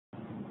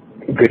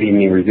Good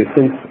evening,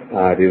 Resistance.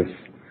 It is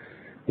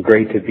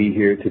great to be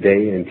here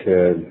today and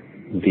to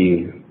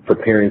be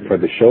preparing for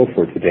the show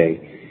for today.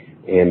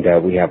 And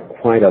we have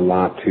quite a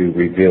lot to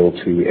reveal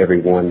to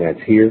everyone that's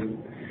here.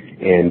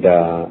 And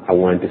I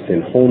wanted to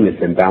send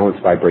wholeness and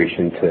balanced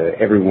vibration to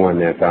everyone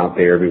that's out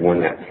there,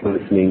 everyone that's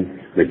listening,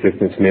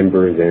 Resistance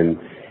members, and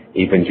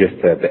even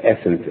just the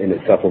essence in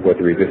itself of what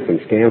the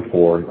Resistance stands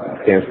for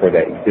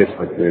that exists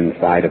within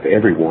inside of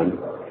everyone.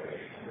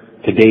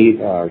 Today,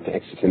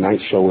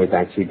 tonight's show is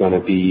actually going to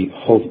be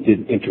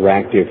hosted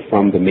interactive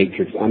from the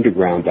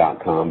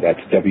MatrixUnderground.com. That's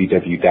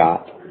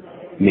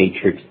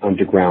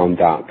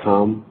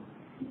www.matrixunderground.com.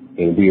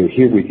 And we are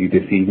here with you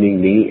this evening,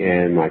 me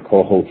and my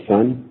co-host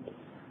Son.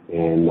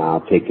 And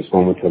I'll take this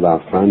moment to allow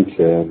Son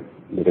to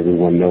let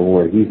everyone know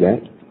where he's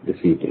at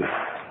this evening.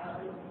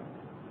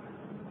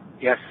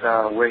 Yes,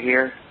 we're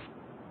here,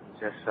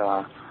 just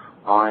on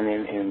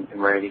and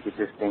ready to get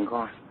this thing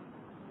going.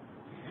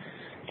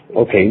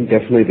 Okay,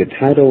 definitely. The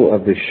title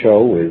of the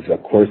show is,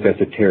 of course,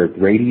 Esoteric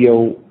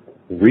Radio,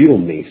 Real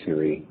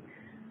Masonry,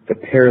 the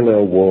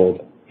Parallel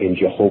World in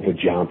Jehovah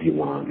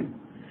Jambulon.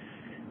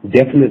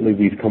 Definitely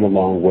we've come a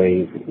long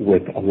way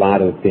with a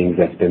lot of things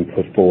that's been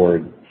put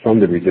forward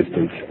from the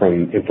Resistance,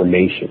 from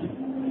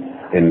information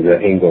and the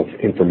angle of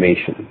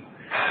information.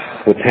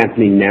 What's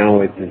happening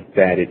now is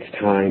that it's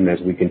time, as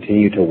we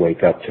continue to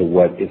wake up to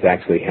what is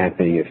actually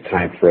happening, it's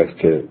time for us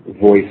to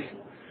voice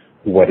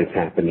what is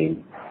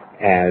happening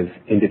as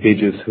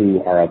individuals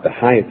who are of the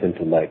highest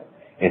intellect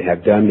and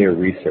have done their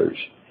research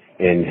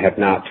and have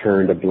not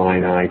turned a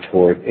blind eye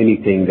toward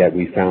anything that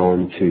we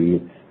found to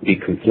be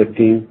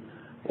conflicting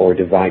or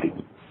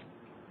dividing.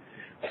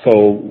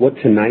 So what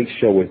tonight's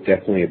show is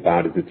definitely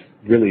about is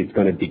it's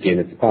going to begin.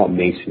 It's about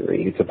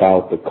Masonry. It's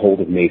about the code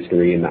of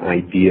Masonry and the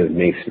idea of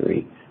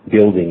Masonry,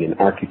 building and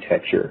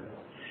architecture.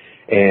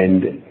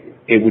 And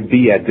it would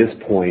be at this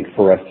point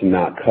for us to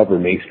not cover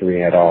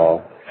Masonry at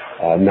all,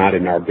 not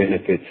in our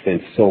benefit,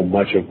 since so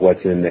much of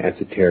what's in the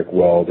esoteric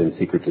world and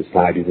secret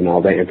societies and all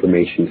that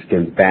information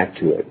stems back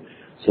to it.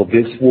 So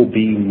this will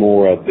be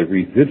more of the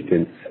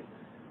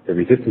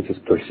Resistance's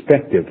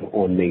perspective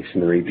on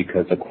Masonry,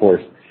 because, of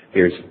course,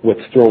 there's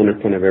what's thrown in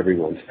front of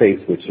everyone's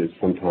face, which is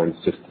sometimes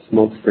just a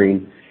smoke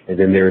screen, and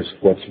then there's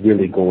what's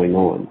really going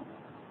on.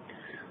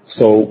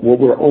 So what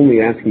we're only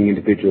asking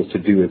individuals to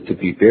do is to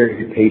be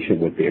very patient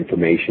with the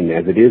information,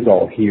 as it is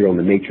all here on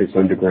the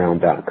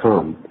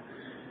MatrixUnderground.com.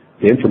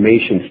 The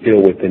information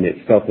still within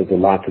itself is a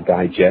lot to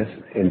digest,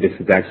 and this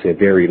is actually a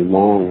very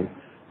long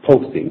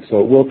posting. So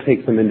it will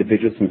take some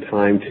individuals some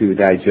time to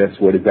digest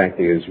what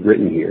exactly is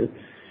written here,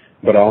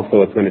 but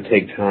also it's going to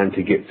take time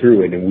to get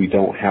through it, and we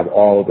don't have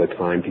all the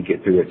time to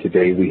get through it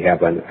today. We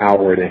have an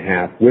hour and a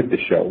half with the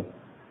show.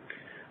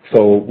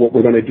 So what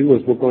we're going to do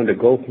is we're going to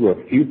go through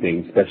a few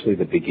things, especially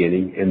the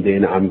beginning, and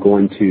then I'm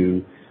going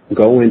to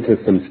go into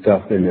some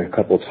stuff in a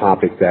couple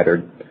topics that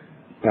are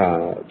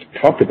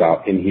talked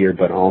about in here,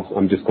 but also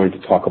I'm just going to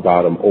talk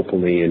about them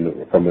openly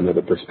and from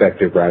another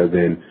perspective rather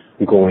than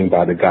going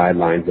by the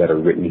guidelines that are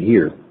written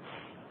here.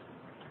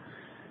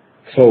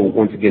 So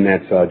once again,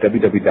 that's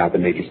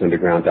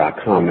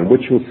www.thematrixunderground.com, and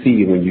what you'll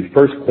see when you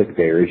first click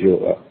there is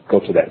you'll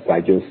go to that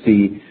site, you'll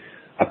see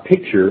a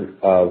picture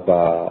of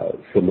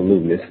some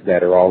alumnus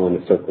that are all in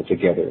a circle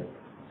together,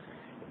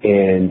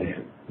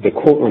 and the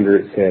quote under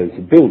it says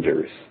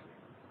builders.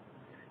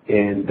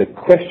 And the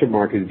question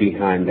mark is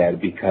behind that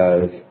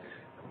because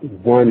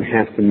one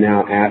has to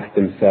now ask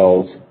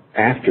themselves,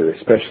 after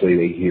especially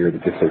they hear the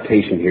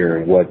dissertation here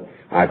and what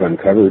I've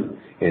uncovered,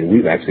 and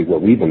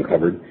what we've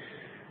uncovered,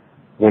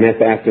 one has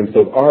to ask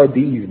themselves, are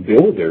these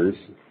builders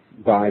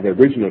by the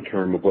original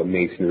term of what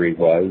Masonry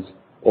was,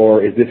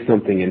 or is this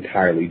something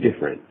entirely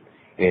different?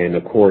 And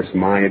of course,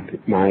 my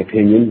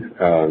opinion,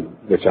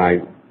 which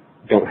I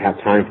don't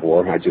have time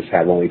for, I just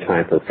have only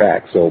time for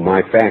facts. So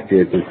my fact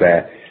is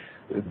that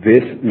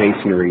this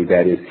Masonry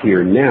that is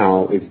here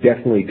now is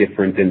definitely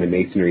different than the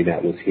Masonry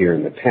that was here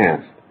in the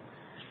past.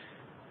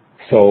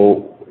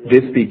 So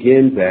this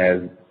begins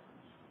as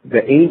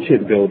the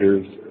ancient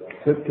builders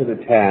took to the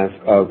task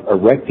of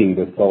erecting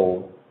the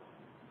soul,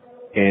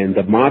 and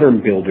the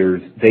modern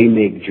builders, they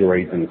make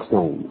droids and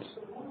clones.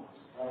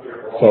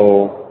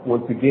 So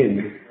once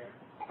again,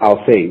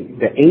 I'll say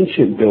the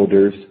ancient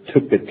builders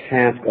took the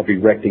task of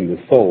erecting the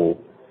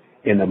soul,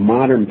 and the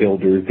modern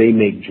builders, they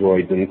make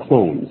droids and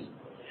clones.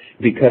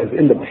 Because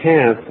in the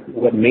past,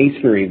 what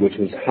Masonry, which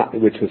was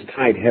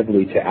tied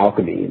heavily to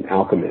alchemy and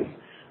alchemists,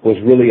 was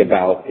really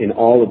about, in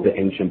all of the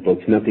ancient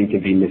books, nothing can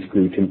be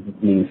construed to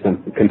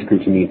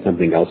mean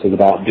something else. It was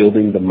about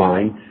building the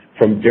mind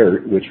from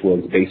dirt, which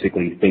was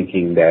basically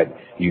thinking that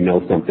you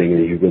know something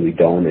and you really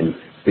don't, and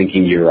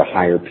thinking you're a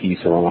higher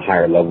piece or on a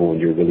higher level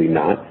and you're really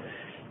not,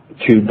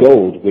 to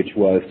gold, which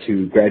was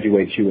to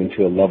graduate you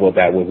into a level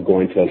that was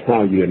going to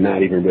allow you to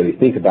not even really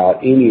think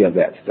about any of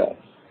that stuff.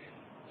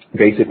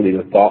 Basically,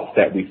 the thoughts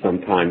that we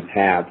sometimes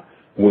have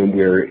when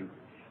we're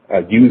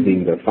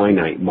using the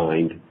finite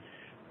mind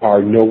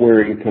are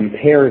nowhere in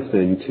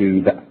comparison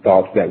to the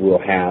thoughts that we'll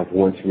have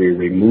once we're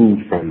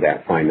removed from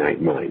that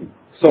finite mind.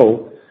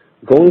 So,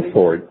 going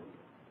forward,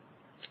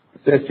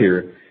 It says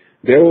here,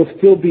 there will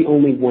still be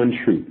only one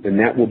truth, and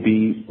that will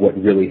be what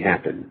really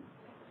happened.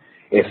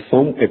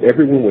 If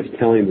everyone was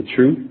telling the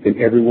truth, then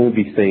everyone would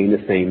be saying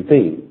the same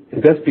thing.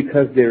 And that's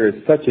because there is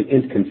such an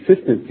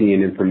inconsistency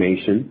in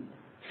information,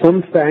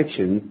 some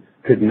factions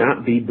could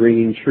not be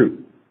bringing truth.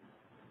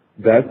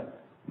 Thus,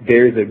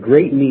 there is a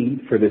great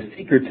need for the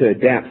seeker to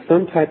adapt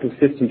some type of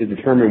system to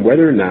determine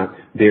whether or not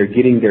they're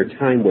getting their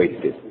time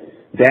wasted.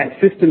 That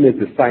system is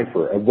the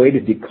cipher, a way to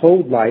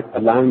decode life,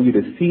 allowing you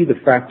to see the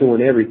fractal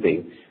in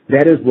everything.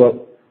 That is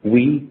what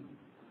we,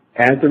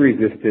 as the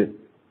resistant,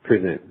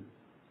 present.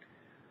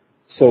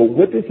 So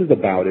what this is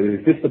about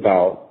is this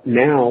about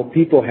now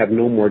people have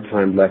no more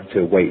time left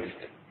to waste.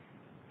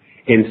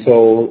 And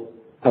so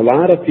a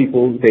lot of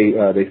people, they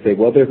say,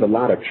 well, there's a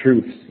lot of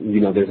truths,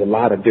 there's a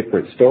lot of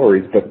different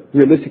stories, but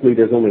realistically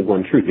there's only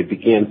one truth. It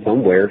began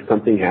somewhere,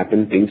 something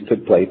happened, things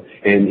took place,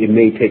 and it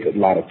may take a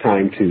lot of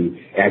time to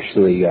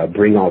actually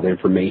bring all the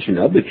information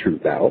of the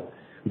truth out,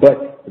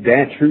 but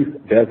that truth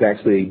does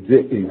actually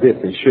exist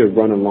and should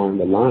run along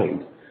the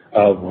lines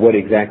of what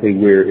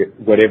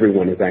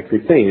everyone is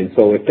actually saying. And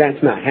so if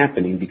that's not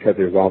happening, because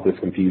there's all this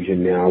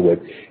confusion now with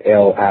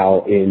El,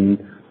 Al,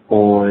 In,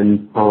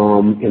 On,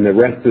 and the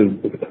rest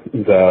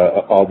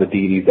of all the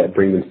deities that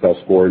bring themselves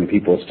forward, and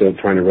people are still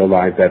trying to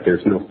realize that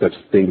there's no such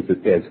things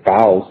as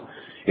vowels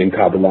in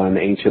Kabbalah and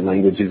the ancient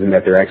languages, and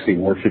that they're actually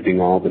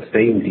worshiping all the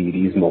same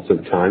deities most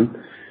of the time.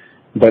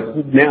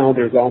 But now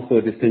there's also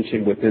a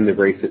distinction within the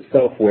race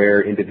itself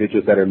where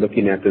individuals that are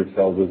looking at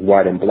themselves as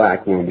white and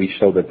black, when we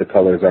show that the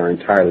colors are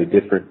entirely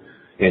different,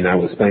 and I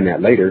will explain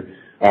that later,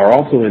 are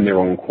also in their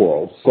own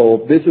quarrels.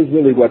 So this is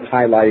really what's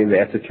highlighting the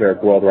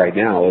esoteric world right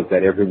now, is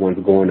that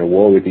everyone's going to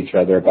war with each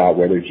other about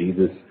whether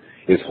Jesus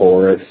is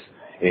Horus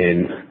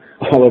and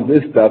all of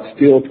this stuff,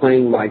 still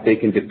playing like they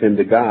can defend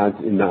the gods,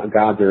 and not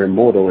gods are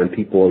immortal and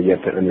people are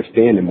yet to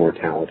understand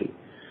immortality.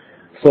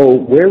 So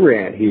where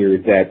we're at here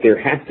is that there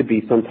has to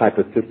be some type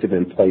of system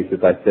in place.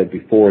 As I said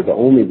before, the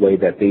only way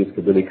that things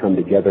could really come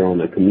together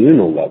on a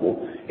communal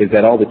level is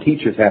that all the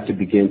teachers have to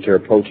begin to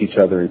approach each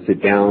other and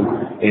sit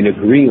down and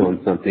agree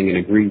on something and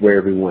agree where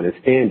everyone is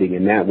standing,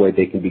 and that way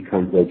they can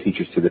become real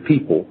teachers to the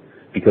people.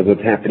 Because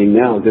what's happening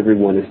now is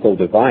everyone is so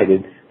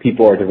divided,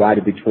 people are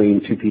divided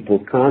between two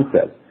people's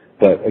concepts.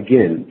 But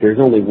again, there's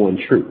only one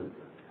truth.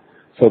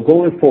 So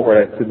going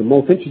forward, so the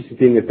most interesting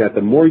thing is that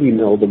the more you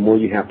know, the more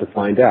you have to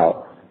find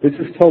out. This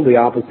is totally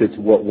opposite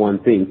to what one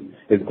thinks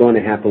is going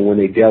to happen when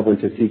they delve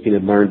into seeking to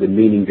learn the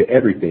meaning to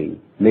everything,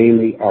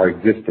 namely our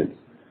existence.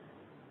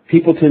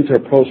 People tend to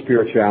approach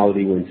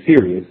spirituality when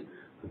serious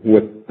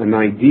with an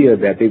idea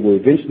that they will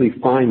eventually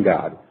find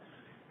God.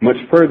 Much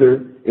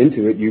further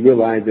into it, you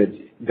realize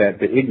that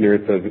the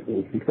ignorance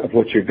of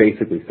what you're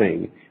basically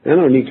saying. And I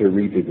don't need to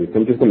read through this.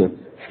 I'm just going to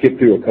skip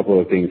through a couple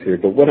of things here.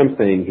 But what I'm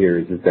saying here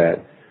is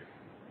that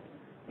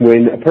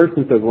when a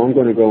person says, well, I'm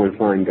going to go and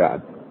find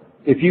God,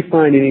 if you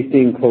find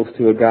anything close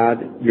to a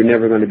God, you're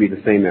never going to be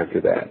the same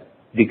after that.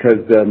 Because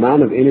the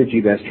amount of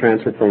energy that's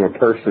transferred from a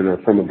person or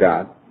from a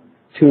God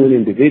to an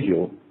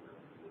individual,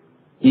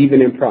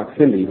 even in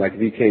proximity, like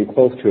if you came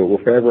close to it, will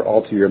forever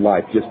alter your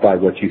life just by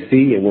what you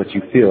see and what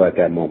you feel at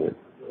that moment.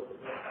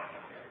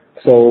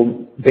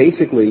 So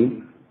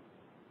basically,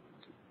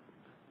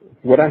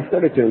 what I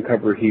started to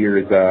uncover here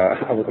is,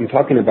 I'm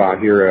talking about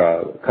here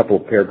a couple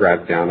of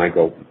paragraphs down. I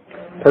go,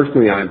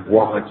 personally, I've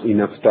watched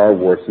enough Star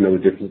Wars to know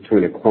the difference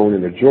between a clone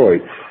and a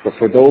droid. But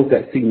for those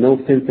that see no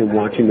sense in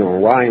watching the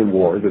Orion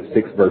Wars of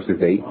 6 versus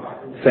 8,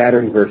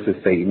 Saturn versus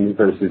Satan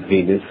versus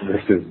Venus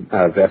versus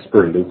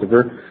Vesper and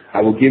Lucifer,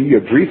 I will give you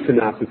a brief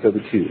synopsis of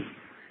the two.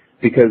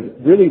 Because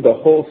really the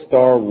whole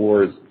Star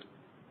Wars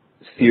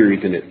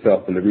series in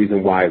itself, and the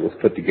reason why it was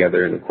put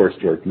together, and of course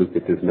George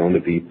Lucas is known to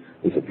be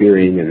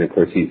Luciferian, and of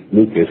course he's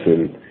Lucas,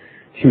 and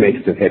he makes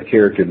the head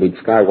character Luke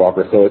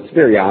Skywalker, so it's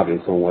very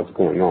obvious on what's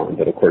going on,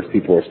 but of course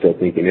people are still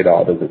thinking it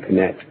all doesn't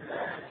connect.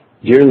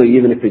 Generally,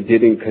 even if it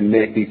didn't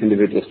connect, these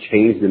individuals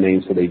change the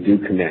names so they do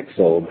connect,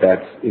 so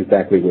that's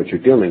exactly what you're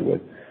dealing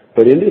with.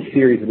 But in this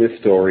series, of this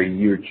story,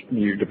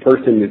 the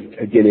person is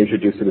again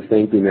introduced to the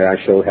same thing that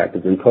I showed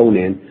happens in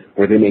Conan,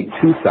 where they make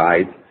two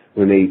sides,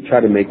 when they try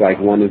to make like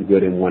one is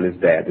good and one is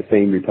bad, the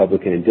same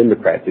Republican and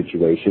Democrat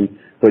situation,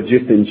 but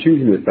just in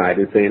choosing the side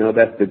and saying, oh,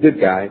 that's the good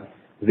guy,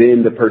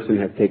 then the person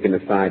has taken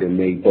a side and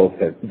they both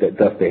have,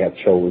 thus they have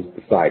chosen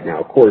the side. Now,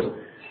 of course,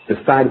 the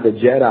side of the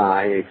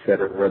Jedi,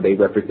 etc., they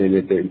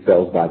represented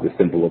themselves by the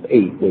symbol of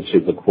 8, which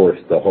is, of course,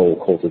 the whole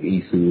cult of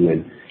Isu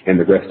and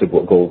the rest of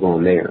what goes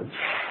on there.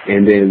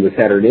 And then the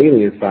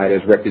Saturnalian side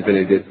has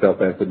represented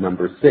itself as the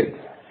number 6,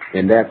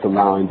 and that's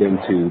allowing them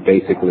to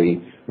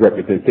basically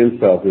represent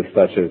themselves as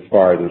such as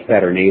far as a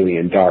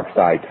Saturnalian dark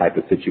side type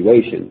of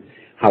situation.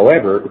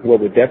 However, what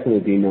would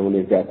definitely be known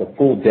is that the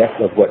full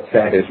depth of what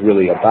Sat is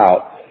really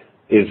about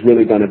is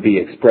really going to be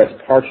expressed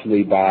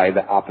partially by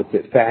the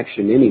opposite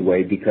faction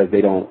anyway, because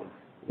they don't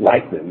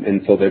like them.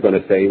 And so they're going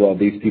to say, well,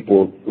 these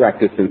people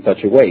practice in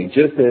such a way.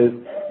 Just as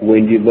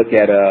when you look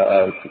at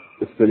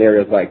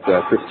scenarios like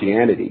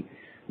Christianity,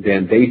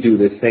 then they do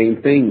the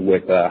same thing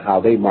with how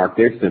they mark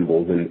their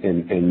symbols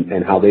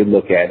and how they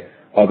look at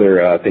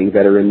other things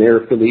that are in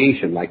their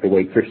affiliation, like the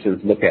way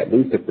Christians look at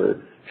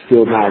Lucifer,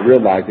 still not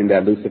realizing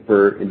that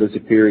Lucifer and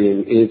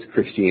Luciferian is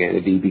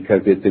Christianity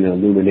because it's an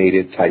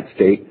illuminated type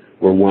state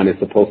where one is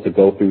supposed to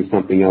go through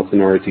something else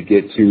in order to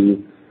get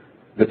to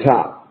the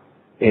top.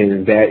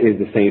 And that is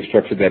the same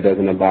structure that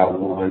doesn't allow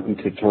one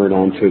to turn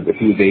on to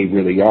who they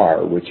really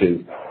are, which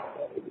is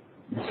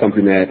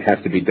something that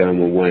has to be done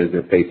when one is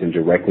facing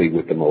directly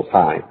with the Most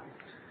High.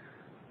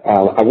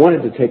 I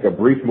wanted to take a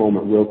brief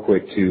moment real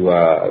quick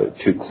to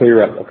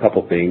clear up a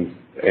couple things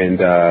and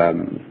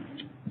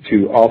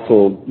to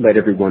also let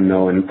everyone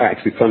know, and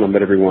actually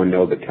let everyone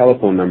know the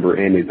telephone number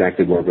and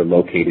exactly where we're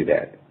located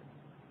at.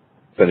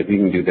 So if you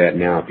can do that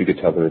now, if you could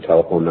tell them the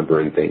telephone number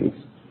and things.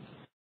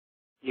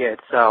 Yeah,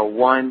 it's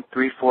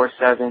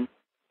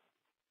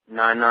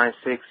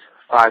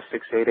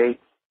 1-347-996-5688.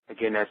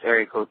 Again, that's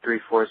area code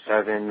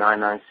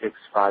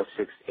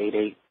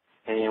 347-996-5688.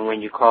 And then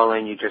when you call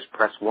in, you just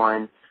press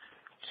 1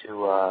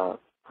 to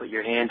put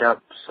your hand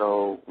up.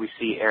 So we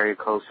see area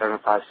code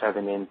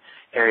 757 and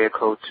area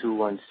code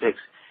 216.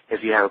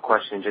 If you have a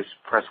question, just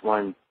press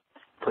 1,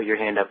 put your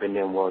hand up, and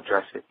then we'll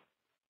address it.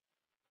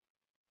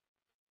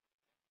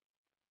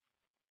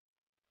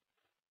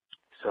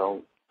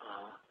 So,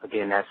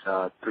 again, that's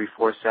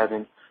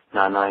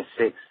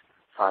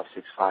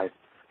 347-996-5688,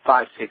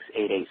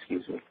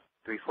 excuse me.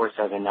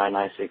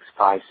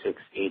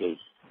 347-996-5688.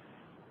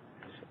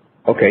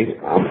 Okay,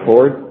 I'm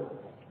forward.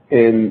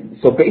 And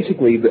so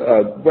basically,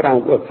 what I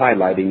was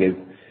highlighting is,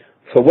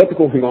 so what's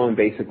going on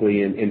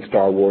basically in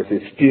Star Wars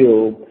is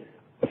still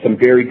some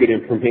very good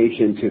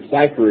information to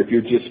cipher if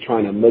you're just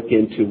trying to look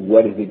into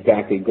what is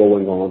exactly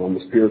going on the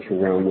spiritual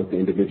realm with the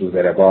individuals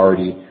that have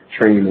already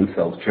trained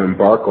themselves to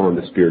embark on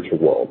the spiritual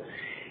world,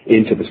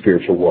 into the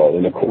spiritual world.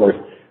 And of course,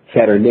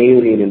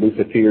 Saturnalian and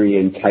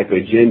Luciferian type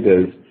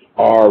agendas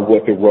are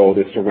what the world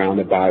is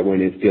surrounded by when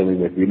it's dealing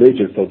with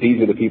religion. So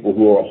these are the people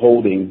who are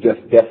holding,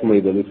 just definitely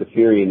the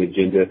Luciferian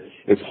agenda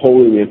is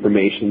holding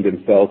information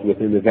themselves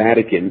within the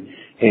Vatican.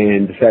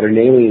 And the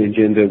Saturnalian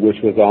agenda, which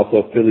was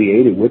also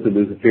affiliated with the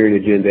Luciferian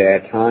agenda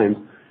at times,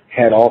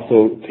 had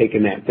also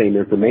taken that same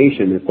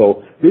information. And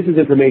so this is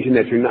information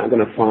that you're not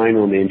going to find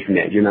on the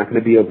internet. You're not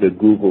going to be able to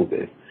Google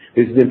this.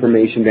 This is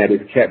information that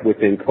is kept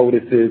within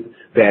codices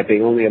that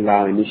they only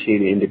allow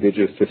initiated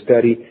individuals to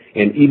study.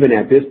 And even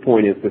at this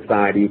point in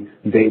society,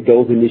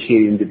 those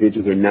initiated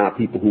individuals are not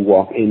people who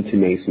walk into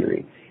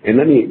Masonry. And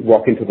let me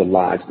walk into the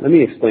lodge. Let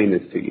me explain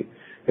this to you.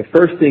 The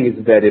first thing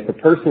is that if a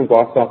person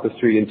walks off the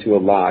street into a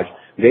lodge,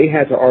 they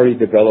had to already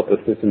develop a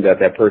system that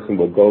person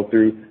would go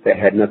through that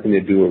had nothing to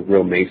do with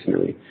real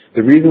Masonry.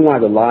 The reason why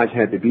the lodge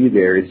had to be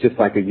there is just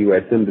like a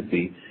U.S.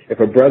 embassy. If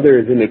a brother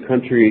is in the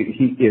country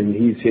and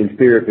he's in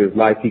fear of his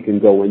life, he can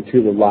go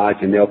into the lodge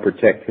and they'll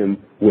protect him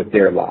with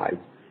their lives.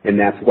 And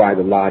that's why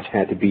the lodge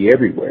had to be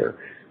everywhere.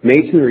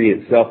 Masonry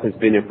itself has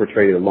been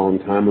infiltrated a long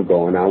time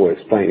ago, and I will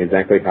explain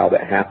exactly how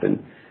that happened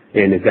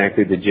and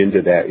exactly the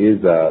agenda that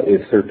is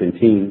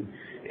serpentine.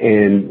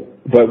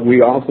 But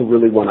we also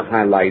really want to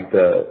highlight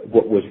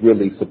what was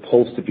really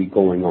supposed to be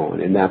going on.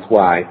 And that's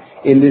why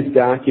in this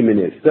document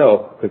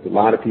itself, because a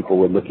lot of people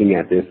were looking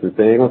at this and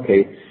saying,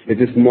 okay, is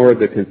this more of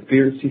the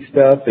conspiracy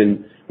stuff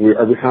and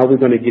how are we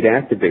going to get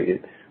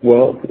activated?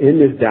 Well, in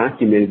this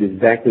document is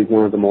exactly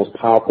one of the most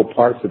powerful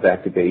parts of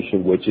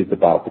activation, which is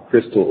about the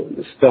crystal and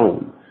the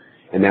stone.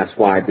 And that's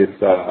why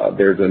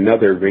there's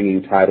another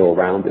ringing title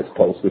around this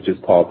post, which is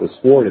called the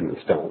sword and the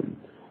stone,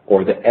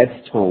 or the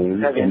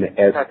S-tone and the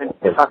S.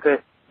 If I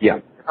could. Yeah.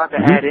 If I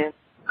could add in,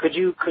 could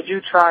you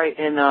try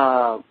and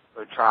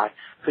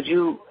could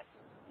you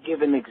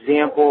give an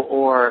example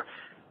or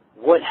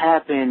what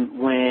happened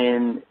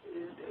when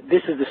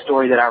this is the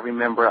story that I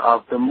remember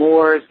of the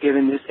Moors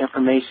giving this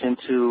information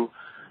to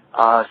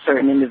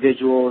certain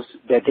individuals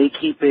that they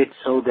keep it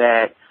so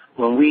that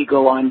when we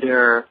go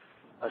under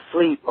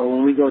asleep or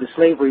when we go to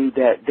slavery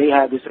that they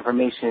have this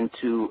information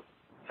to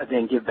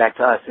then give back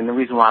to us. And the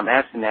reason why I'm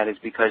asking that is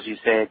because you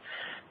said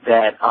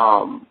that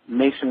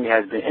Masonry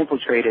has been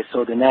infiltrated,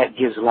 so then that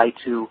gives light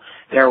to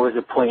there was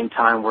a point in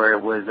time where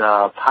it was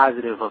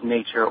positive of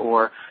nature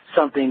or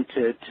something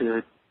to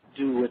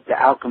do with the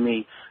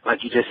alchemy,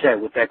 like you just said,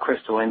 with that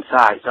crystal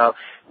inside. So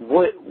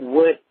what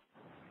was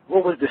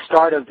the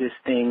start of this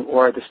thing,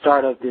 or the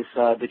start of this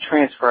the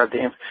transfer of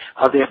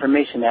the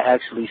information that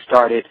actually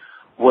started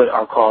what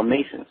are called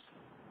Masons?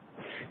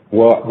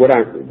 Well, what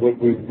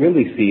we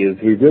really see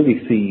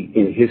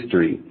in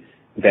history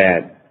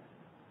that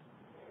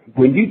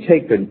when you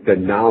take the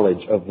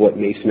knowledge of what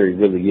Masonry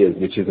really is,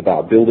 which is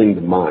about building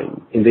the mind,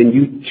 and then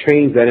you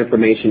change that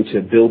information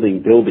to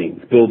building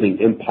buildings, building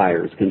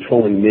empires,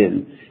 controlling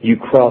men, you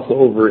cross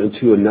over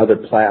into another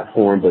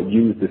platform but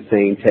use the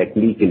same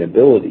technique and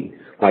ability.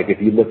 Like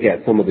if you look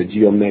at some of the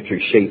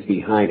geometric shapes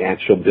behind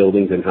actual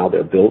buildings and how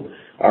they're built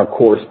are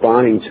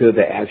corresponding to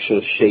the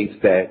actual shapes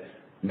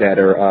that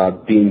are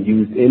being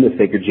used in the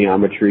sacred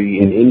geometry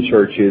and in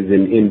churches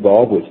and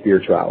involved with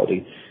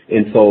spirituality.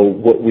 And so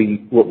what we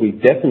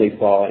definitely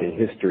saw in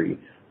history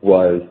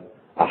was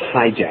a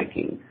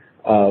hijacking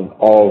of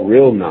all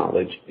real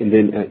knowledge, and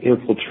then an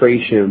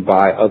infiltration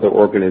by other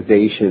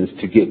organizations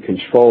to get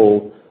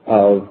control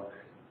of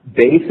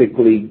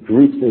basically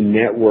groups and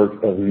networks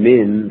of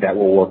men that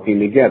were working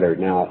together.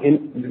 Now,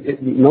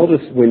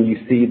 notice when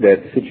you see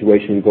that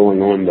situation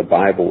going on in the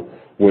Bible,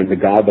 when the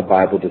God of the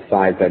Bible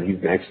decides that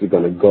he's actually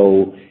going to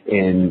go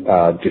and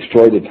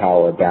destroy the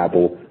Tower of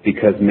Babel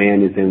because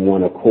man is in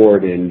one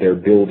accord and they're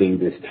building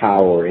this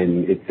tower,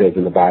 and it says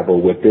in the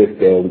Bible, with this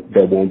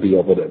they won't be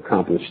able to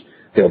accomplish.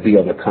 They'll be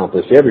able to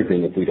accomplish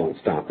everything if we don't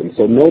stop them.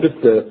 So notice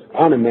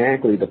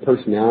automatically the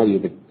personality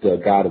of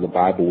the God of the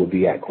Bible will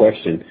be at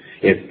question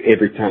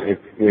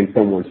when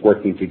someone's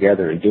working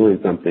together and doing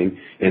something,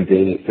 and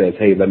then it says,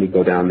 hey, let me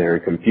go down there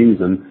and confuse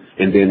them.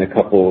 And then a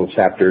couple of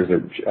chapters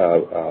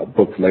or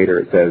books later,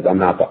 it says, I'm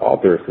not the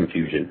author of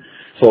confusion.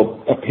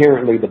 So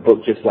apparently the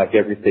book, just like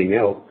everything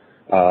else,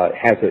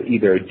 has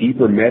either a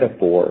deeper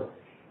metaphor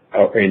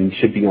and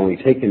should be only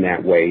taken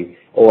that way,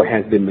 or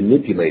has been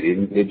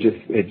manipulated. It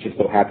just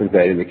so happens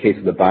that in the case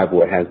of the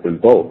Bible, it has been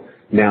both.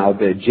 Now,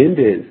 the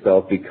agenda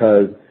itself,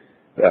 because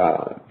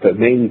the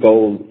main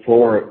goal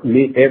for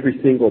every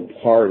single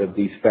part of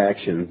these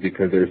factions,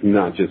 because there's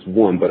not just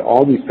one, but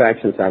all these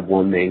factions have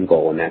one main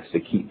goal, and that's to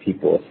keep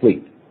people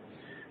asleep.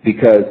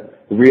 Because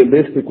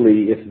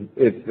realistically,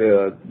 if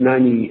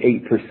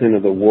 98%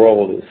 of the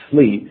world is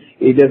asleep,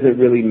 it doesn't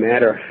really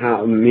matter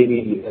how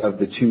many of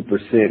the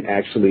 2%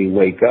 actually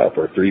wake up,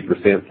 or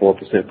 3%,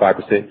 4%,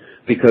 5%,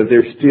 because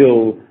there's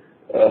still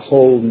a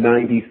whole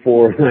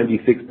 94,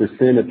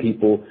 96% of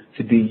people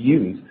to be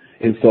used.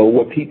 And so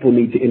what people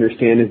need to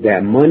understand is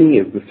that money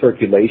is the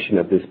circulation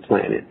of this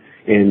planet,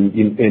 and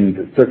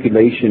the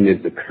circulation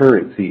is the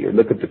currency, or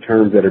look at the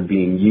terms that are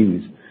being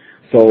used.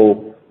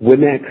 So when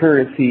that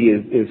currency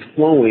is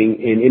flowing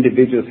and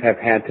individuals have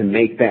had to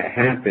make that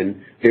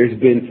happen, there's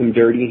been some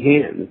dirty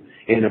hands.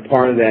 And a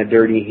part of that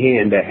dirty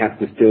hand that has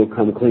to still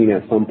come clean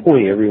at some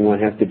point. Everyone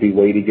has to be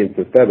weighed against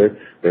the feather.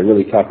 They're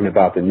really talking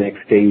about the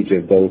next stage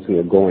of those who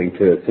are going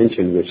to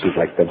ascension, which is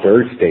like the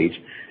bird stage,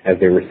 as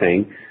they were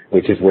saying,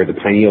 which is where the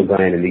pineal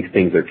gland and these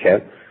things are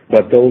kept.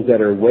 But those that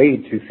are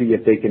weighed to see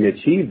if they can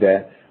achieve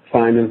that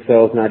find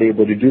themselves not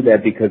able to do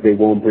that because they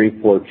won't bring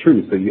forth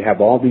truth. So you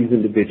have all these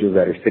individuals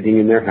that are sitting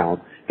in their house.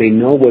 They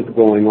know what's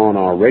going on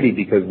already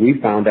because we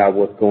found out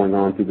what's going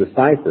on through the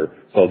cipher.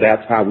 So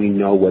that's how we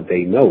know what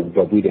they know,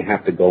 but we didn't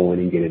have to go in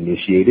and get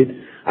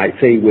initiated. I'd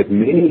say with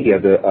many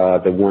of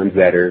the ones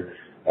that are,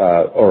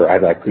 or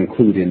as I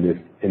conclude in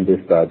this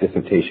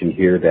dissertation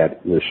here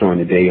that we're showing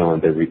today on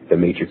the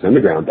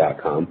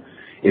matrixunderground.com,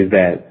 is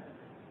that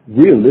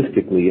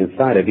realistically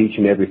inside of each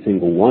and every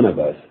single one of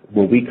us,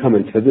 when we come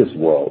into this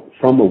world,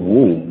 from a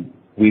womb,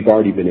 we've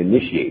already been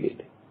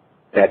initiated.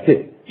 That's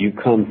it. You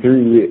come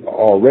through it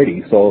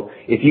already. So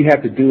if you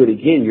have to do it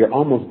again, you're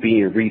almost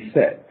being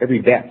reset. Every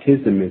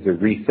baptism is a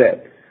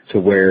reset to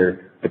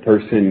where the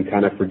person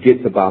kind of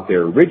forgets about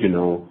their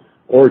original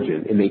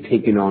origin and they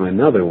take it on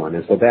another one.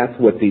 And so that's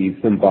what these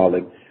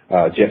symbolic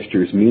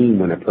gestures mean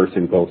when a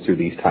person goes through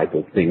these type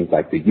of things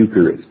like the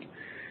Eucharist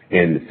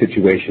and the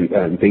situation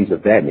and things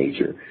of that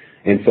nature.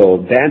 And so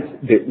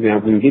now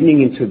when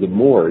getting into the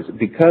Moors,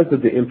 because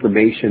of the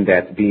information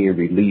that's being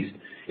released,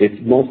 it's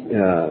most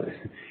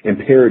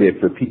imperative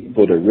for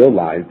people to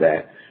realize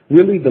that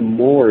really the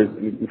Moors,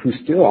 who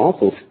still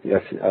also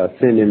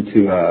send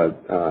into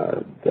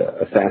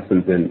the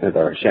assassins and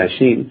our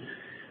Shashin,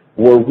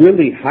 were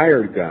really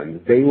hired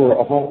guns. They were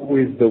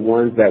always the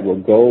ones that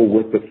would go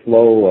with the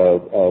flow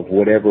of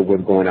whatever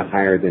was going to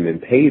hire them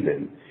and pay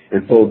them.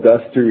 And so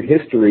thus through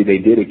history, they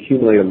did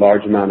accumulate a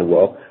large amount of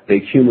wealth. They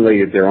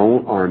accumulated their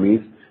own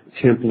armies,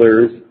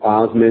 Templars,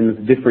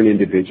 Osmonds, different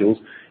individuals,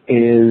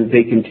 and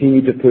they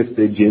continue to push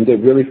the agenda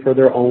really for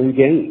their own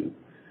gain.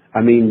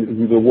 I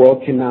mean, the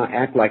world cannot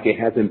act like it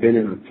hasn't been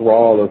in the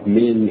thrall of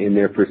men in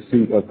their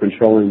pursuit of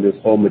controlling this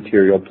whole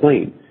material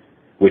plane,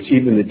 which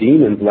even the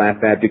demons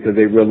laugh at because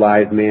they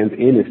realize man's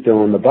end is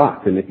still in the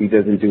box, and if he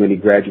doesn't do any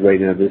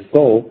graduating of his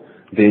soul,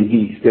 then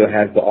he still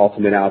has the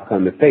ultimate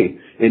outcome to face,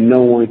 and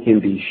no one can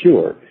be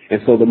sure.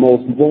 And so the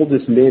most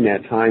boldest men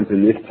at times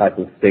in this type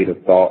of state of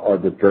thought are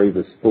the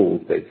bravest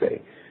fools, they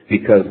say.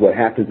 Because what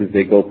happens is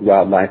they go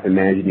throughout life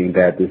imagining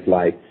that this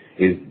life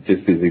is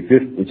just as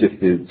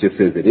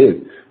it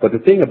is. But the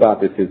thing about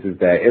this is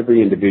that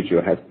every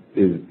individual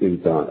is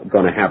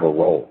going to have a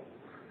role.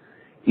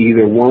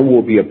 Either one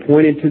will be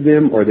appointed to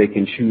them or they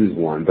can choose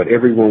one, but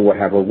everyone will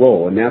have a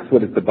role. And that's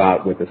what it's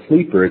about with a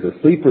sleeper.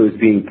 A sleeper is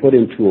being put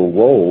into a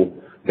role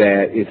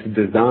that is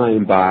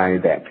designed by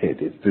that pit.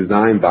 It's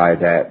designed by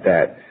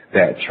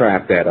that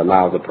trap that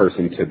allows a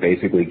person to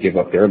basically give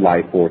up their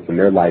life force and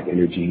their life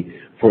energy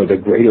for the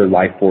greater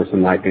life force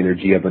and life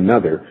energy of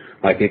another.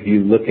 Like if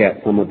you look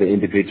at some of the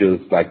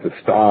individuals like the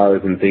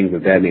stars and things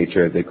of that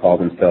nature, as they call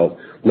themselves,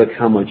 look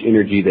how much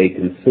energy they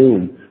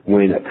consume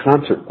when a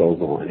concert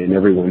goes on and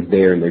everyone's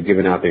there and they're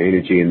giving out their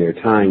energy and their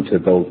time to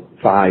those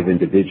 5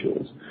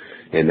 individuals.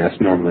 And that's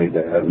normally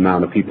the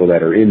amount of people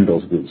that are in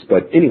those groups.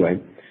 But anyway,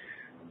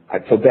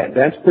 so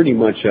that's pretty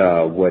much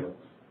what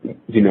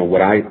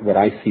what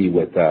I see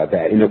with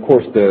that. And of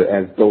course,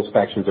 as those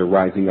factions are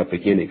rising up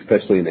again,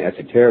 especially in the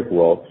esoteric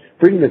world,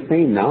 bringing the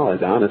same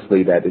knowledge,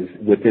 honestly, that is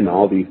within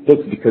all these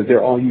books, because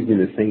they're all using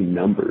the same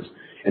numbers.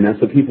 And that's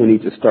what people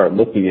need to start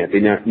looking at. They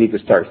need to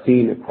start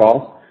seeing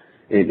across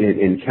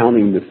and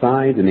counting the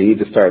sides, and they need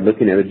to start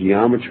looking at the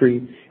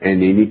geometry,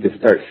 and they need to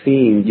start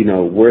seeing,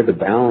 where the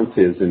balance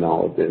is in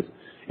all of this.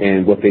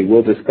 And what they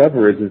will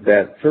discover is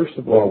that, first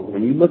of all,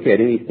 when you look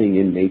at anything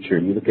in nature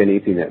and you look at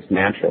anything that's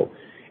natural,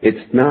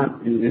 it's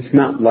not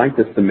like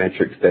the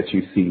symmetrics that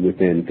you see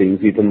within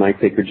things, even like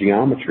sacred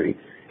geometry.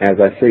 As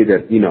I say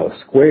that, a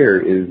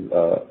square is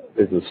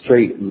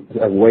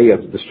a way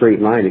of the straight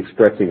line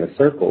expressing a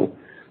circle.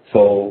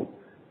 So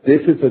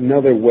this is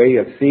another way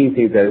of seeing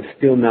things that is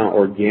still not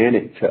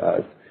organic to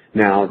us.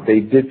 Now, they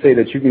did say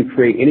that you can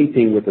create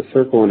anything with a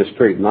circle and a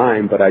straight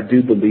line, but I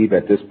do believe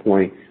at this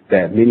point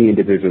that many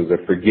individuals are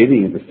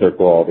forgetting the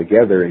circle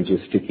altogether and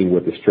just sticking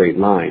with the straight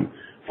line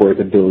for its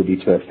ability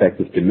to affect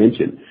this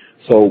dimension.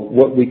 So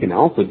what we can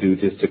also do,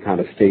 just to kind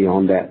of stay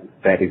on that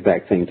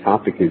exact same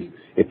topic, is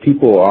if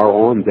people are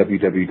on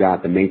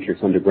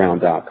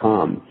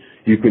www.thematrixunderground.com,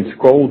 you can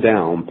scroll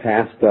down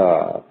past,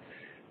 I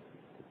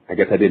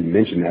guess I didn't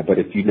mention that, but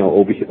if you know,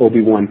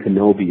 Obi-Wan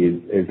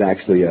Kenobi is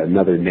actually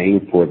another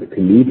name for the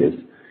Canubis,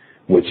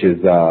 which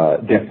is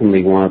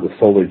definitely one of the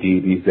solar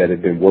deities that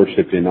have been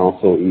worshipped, and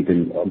also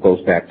even goes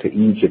back to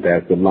Egypt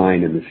as the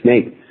lion and the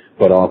snake,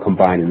 but all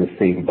combined in the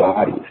same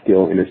body,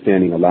 still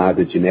understanding a lot of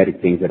the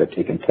genetic things that have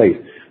taken place,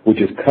 which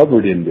is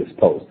covered in this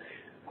post.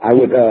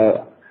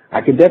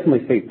 I can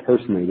definitely say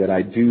personally that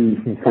I do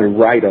kind of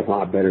write a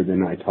lot better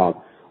than I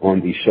talk on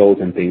these shows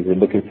and things. We're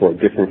looking for a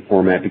different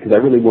format because I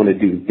really want to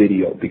do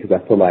video, because I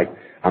feel like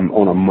I'm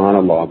on a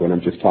monologue when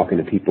I'm just talking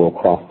to people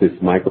across this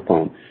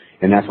microphone.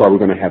 And that's why we're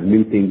going to have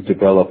new things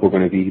develop. We're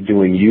going to be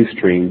doing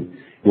Ustream.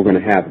 We're going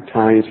to have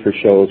times for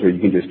shows where you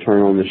can just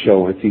turn on the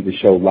show and see the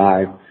show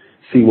live,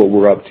 see what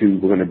we're up to.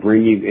 We're going to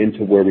bring you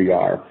into where we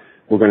are.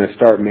 We're going to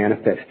start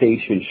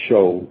Manifestation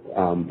Show,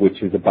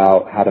 which is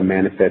about how to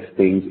manifest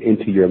things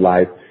into your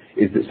life,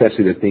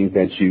 especially the things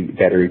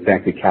that are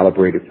exactly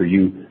calibrated for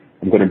you.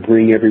 I'm going to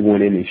bring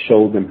everyone in and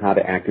show them how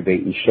to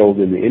activate and show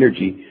them the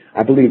energy.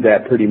 I believe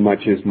that pretty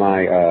much is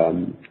my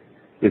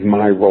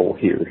role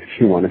here, if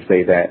you want to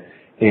say that.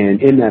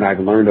 And in that, I've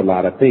learned a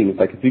lot of things.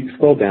 Like if you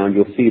scroll down,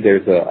 you'll see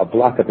there's a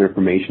block of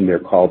information there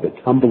called the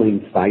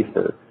Tumbling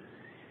Cipher.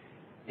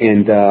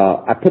 And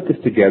I put this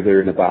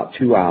together in about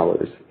 2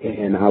 hours,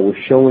 and I was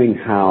showing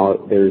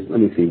how there's,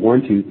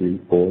 1, 2, 3,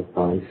 4,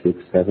 5, 6,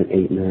 7,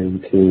 8,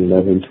 9, 10,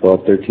 11,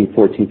 12, 13,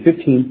 14,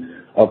 15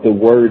 of the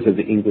words of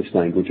the English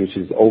language, which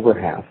is over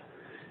half.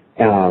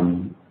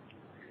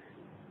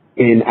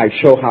 And I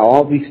show how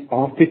all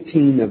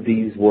 15 of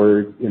these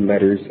words and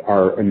letters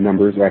are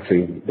numbers.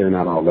 Actually, they're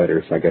not all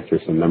letters. So I guess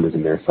there's some numbers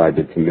in there, so I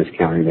did some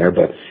miscounting there.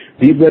 But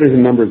these letters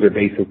and numbers are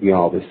basically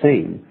all the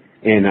same.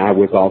 And I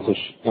was also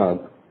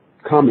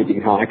commenting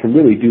how I can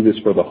really do this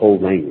for the whole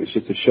language,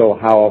 just to show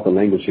how all the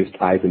language just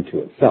ties into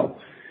itself.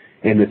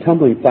 And the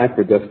tumbling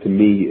cipher does to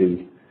me is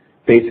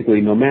basically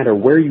no matter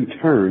where you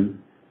turn,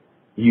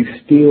 you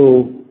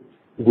still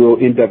will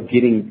end up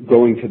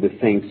going to the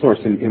same source.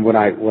 And what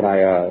I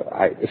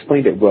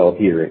explained it well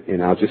here,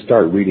 and I'll just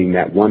start reading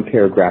that one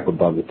paragraph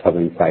above the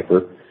tumbling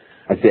cipher.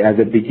 I say, as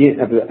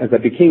I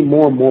became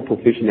more and more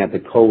proficient at the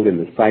code and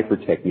the cipher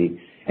technique,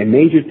 and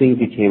major things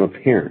became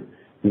apparent.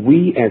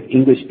 We as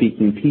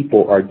English-speaking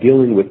people are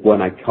dealing with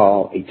what I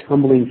call a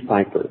tumbling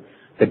cipher.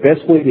 The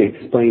best way to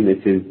explain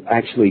this is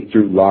actually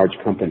through large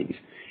companies.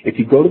 If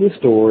you go to the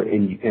store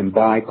and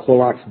buy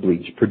Clorox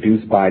bleach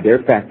produced by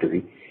their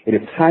factory, it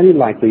is highly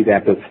likely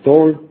that the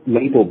store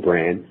label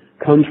brand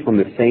comes from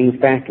the same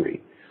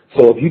factory.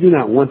 So if you do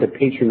not want to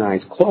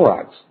patronize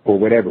Clorox for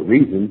whatever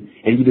reason,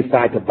 and you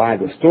decide to buy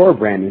the store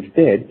brand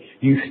instead,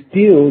 you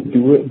still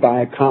do it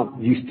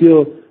you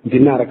still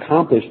did not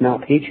accomplish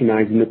not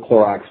patronizing the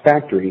Clorox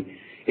factory.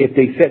 If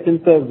they set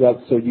themselves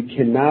up so you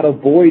cannot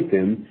avoid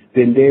them,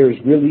 then there is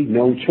really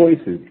no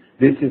choices.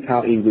 This is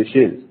how English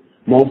is.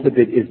 Most of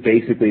it is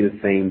basically the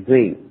same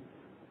thing.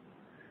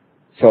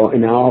 So,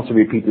 and I'll also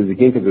repeat this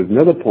again because there's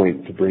another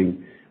point to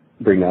bring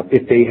up.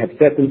 If they have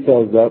set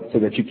themselves up so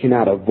that you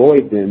cannot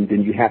avoid them,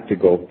 then you have to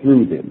go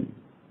through them.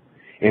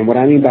 And what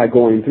I mean by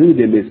going through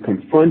them is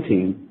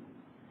confronting,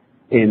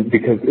 and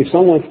because if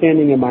someone's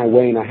standing in my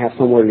way and I have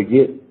somewhere to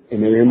get,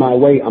 and they're in my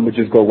way, I'm going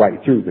to just go right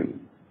through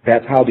them.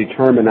 That's how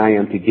determined I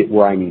am to get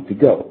where I need to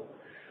go.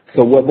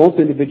 So what most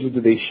individuals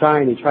do, they shy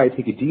and they try to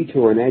take a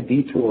detour, and that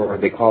detour,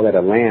 they call that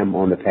a lamb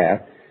on the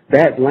path.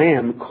 That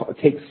lamb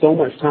takes so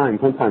much time,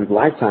 sometimes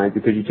lifetimes,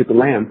 because you took a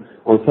lamb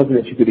on something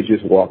that you could have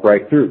just walked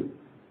right through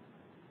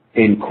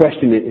and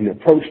questioned it and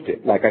approached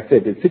it. Like I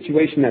said, the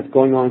situation that's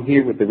going on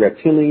here with the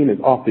reptilian is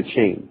off the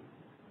chain.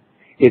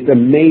 It's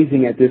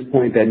amazing at this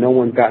point that no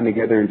one's gotten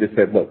together and just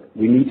said, look,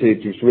 we need to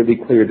just really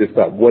clear this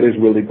up. What is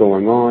really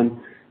going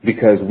on?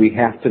 Because we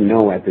have to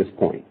know at this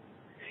point.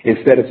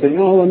 Instead of saying,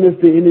 oh, I miss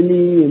the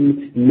enemy,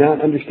 and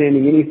not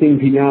understanding anything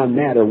beyond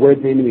that, or where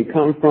did the enemy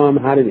come from,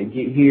 how did it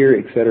get here,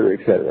 et cetera, et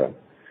cetera.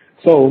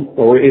 So,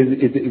 or is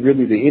it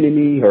really the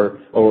enemy, or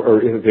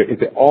is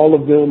it all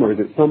of them, or is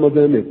it some of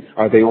them?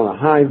 Are they on a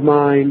hive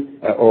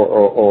mind,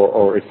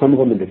 or is some of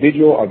them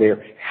individual? Are they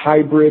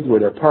hybrids where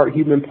they're part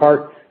human,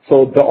 part?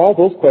 So all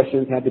those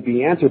questions had to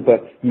be answered,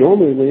 but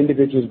normally when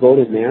individuals go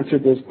and answer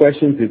those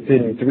questions, it's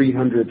in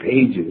 300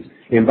 pages.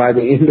 And by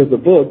the end of the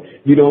book,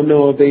 you don't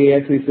know if they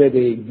actually said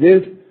they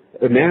exist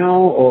now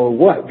or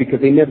what, because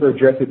they never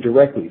address it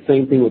directly.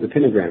 Same thing with the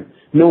pentagram.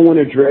 No one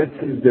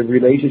addresses the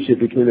relationship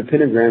between the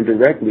pentagram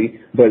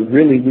directly, but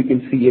really we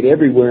can see it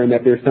everywhere and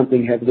that there's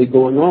something heavily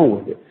going on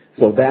with it.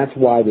 So that's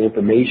why the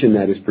information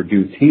that is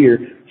produced here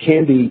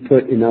can be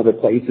put in other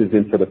places,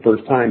 and for the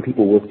first time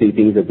people will see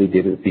things that they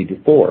didn't see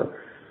before.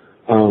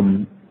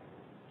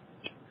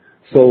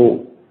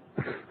 So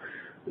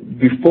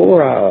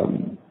before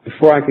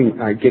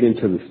I get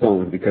into the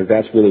stones, because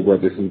that's really where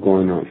this is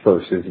going on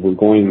first, is we're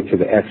going to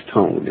the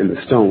S-tone and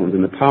the stones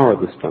and the power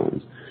of the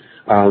stones.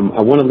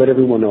 I want to let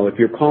everyone know, if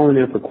you're calling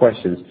in for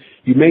questions,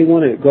 you may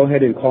want to go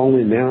ahead and call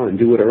in now and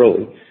do it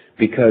early,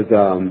 because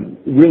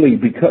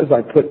because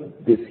I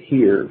put this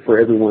here for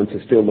everyone to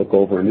still look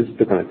over, and this is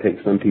going to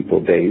take some people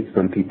days,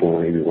 some people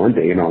maybe one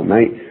day and all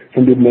night,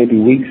 some people maybe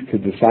weeks to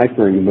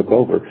decipher and look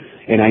over.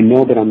 And I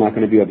know that I'm not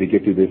going to be able to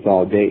get through this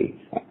all day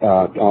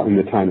in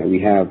the time that we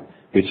have,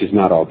 which is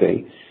not all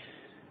day.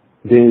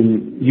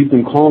 Then you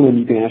can call in,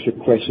 you can ask your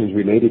questions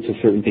related to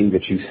certain things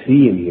that you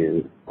see in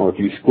here, or if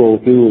you scroll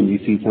through and you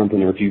see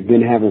something, or if you've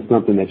been having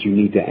something that you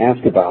need to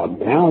ask about,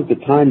 now is the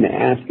time to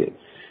ask it.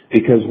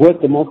 Because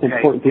what the most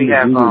important thing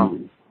is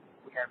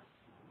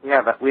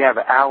we have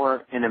an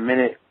hour and a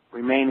minute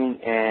remaining,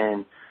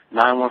 and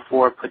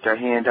 914 put their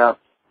hand up.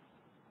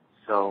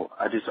 So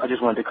I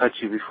just wanted to cut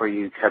you before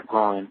you kept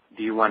going.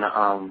 Do you want to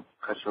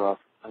cut you off?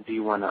 Do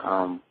you want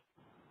to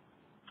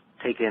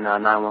take in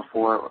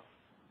 914, or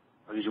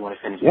did you want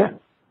to finish? Yeah. That?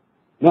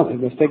 No,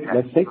 let's take it.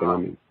 I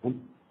mean.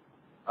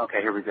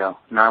 Okay, here we go.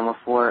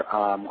 914.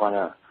 I'm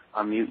gonna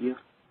unmute you.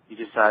 You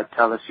just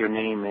tell us your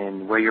name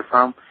and where you're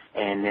from,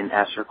 and then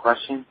ask your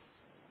question.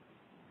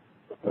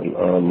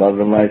 Love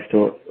and light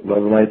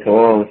to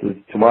all. This is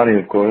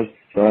Tamani, of course.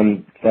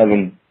 Son,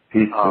 Sevan,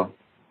 peace.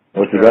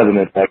 What's the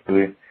resonance,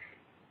 actually?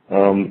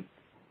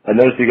 I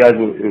noticed you guys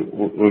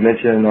were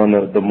mentioning on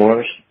the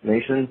Moorish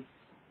nation.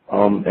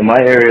 In my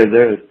area,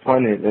 there's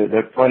plenty.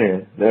 They're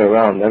plenty. They're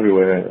around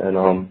everywhere.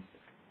 And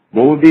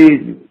would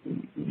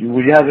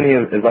you have any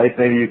advice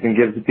maybe you can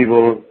give to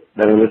people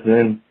that are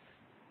listening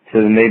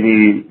to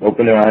maybe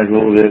open their eyes a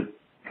little bit?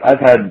 I've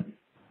had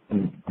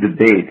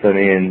debates. I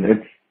mean,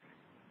 it's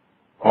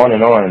on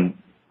and on.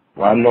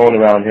 Well, I'm known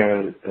around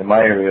here in my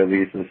area, at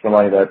least, as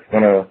somebody that's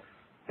gonna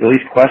at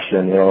least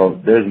question.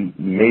 There's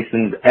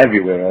Masons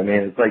everywhere. I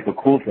mean, it's like the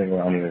cool thing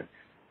around here.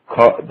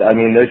 I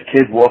mean, there's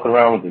kids walking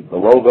around with the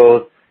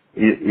logos.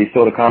 You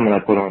saw the comment I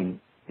put on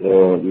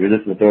the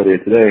Resistance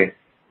Authority today.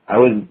 I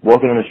was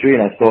walking on the street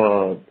and I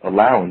saw a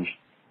lounge.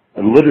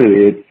 And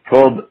literally, it's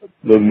called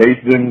the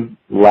Masons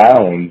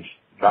Lounge.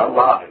 Not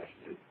live.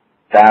 It's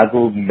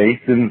Dazzled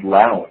Masons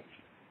Lounge.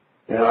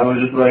 And I was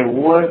just like,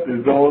 what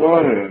is going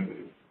on here?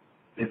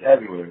 It's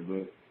everywhere.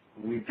 But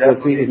we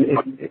definitely...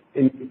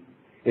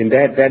 And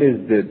that's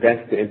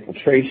the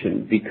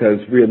infiltration, because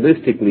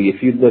realistically,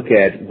 if you look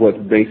at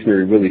what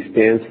Masonry really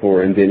stands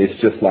for, and then it's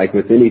just like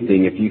with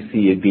anything, if you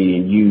see it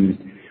being used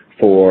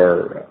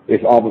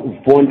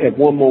at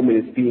one moment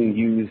it's being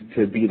used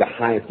to be the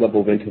highest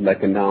level of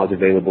intellect and knowledge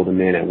available to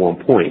man at one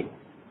point.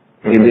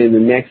 Mm-hmm. And then the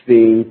next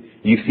thing,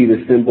 you see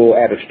the symbol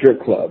at a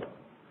strip club.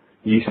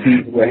 You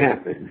see what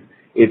happens.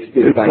 It's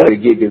like the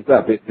gig is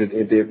up.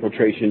 The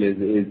infiltration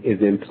is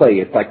in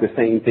play. It's like the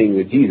same thing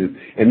with Jesus.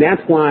 And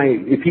that's why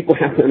people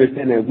have to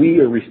understand that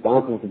we are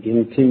responsible for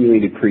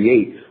continuing to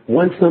create.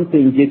 Once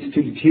something gets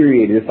too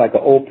deteriorated, it's like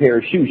an old pair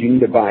of shoes. You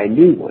need to buy a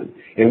new one.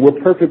 And we're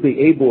perfectly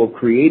able of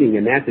creating,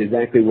 and that's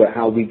exactly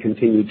how we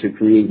continue to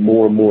create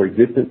more and more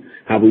existence,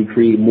 how we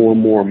create more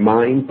and more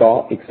mind,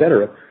 thought,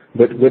 etc.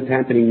 But what's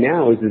happening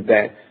now is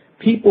that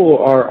people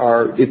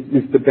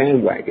it's the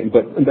bandwagon.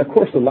 But of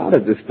course, a lot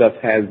of this stuff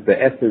has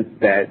the essence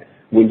that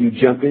when you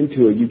jump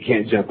into it, you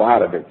can't jump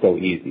out of it so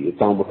easy. It's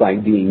almost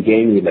like being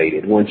gang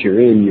related. Once you're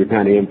in, you're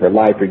kind of in for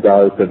life,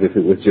 regardless of if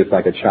it was just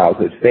like a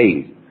childhood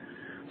phase.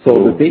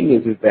 So the thing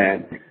is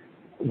that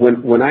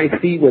when I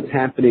see what's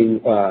happening,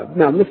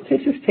 now let's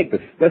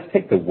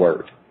take the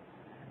word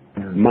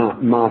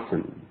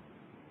Mason,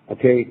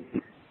 okay?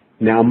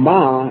 Now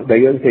Ma,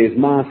 the other day is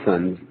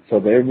Masons, so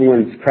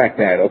everyone's cracked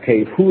that.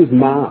 Okay, who's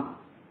Ma?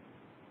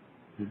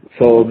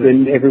 So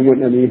then everyone,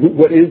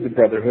 what is the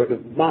Brotherhood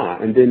of Ma?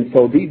 And then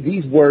so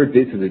these words,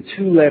 this is a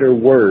two-letter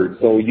word,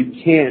 so you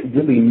can't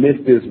really miss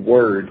this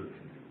word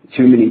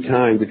too many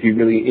times if you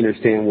really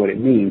understand what it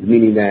means,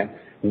 meaning that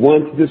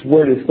once this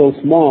word is so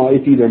small,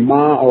 it's either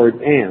Ma or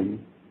it's Am.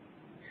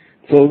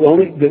 So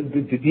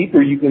the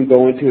deeper you can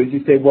go into it,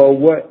 you say, well,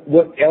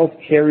 what else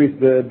carries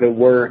the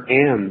word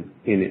Am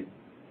in it?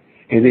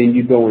 And then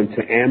you go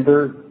into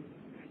amber,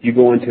 you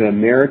go into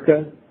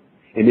America,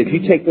 and if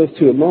you take those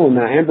two alone,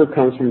 now amber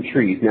comes from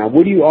trees. Now,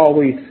 what do you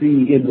always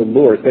see in the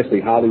lore, especially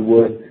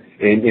Hollywood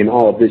in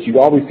all of this, you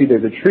always see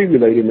there's a tree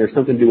related and there's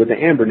something to do with the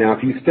amber. Now,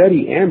 if you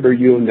study amber,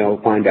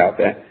 you'll find out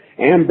that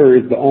amber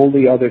is the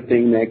only other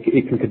thing that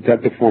it can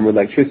conduct a form of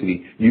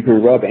electricity. You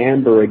can rub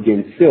amber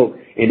against silk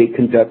and it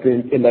conducts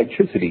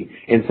electricity.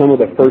 And some of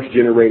the first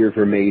generators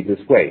were made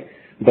this way.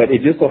 But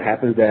it just so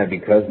happens that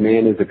because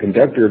man is a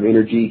conductor of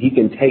energy, he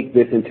can take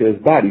this into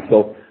his body.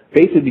 So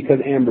basically, because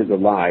amber is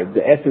alive,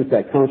 the essence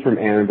that comes from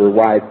amber,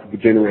 why it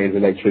generates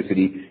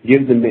electricity,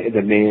 gives the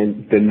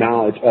man the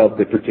knowledge of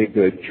the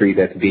particular tree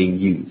that's being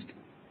used.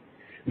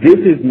 This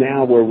is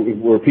now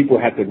where people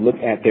have to look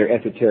at their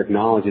esoteric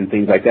knowledge and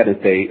things like that and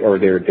say, or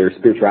their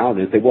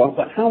spirituality and say, well,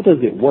 but how does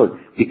it work?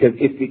 Because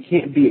if it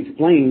can't be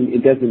explained,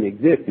 it doesn't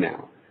exist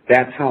now.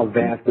 That's how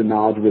vast the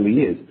knowledge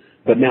really is.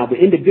 But now the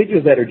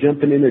individuals that are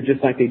jumping in there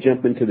just like they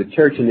jump into the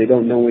church and they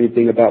don't know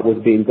anything about what's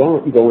being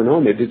going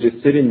on there. They're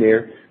just sitting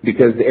there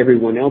because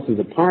everyone else is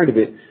a part of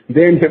it.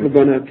 They're never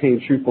going to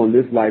obtain truth on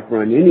this life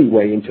run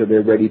anyway until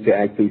they're ready to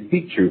actually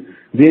seek truth.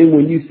 Then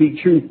when you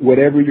seek truth,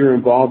 whatever you're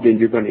involved in,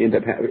 you're going to end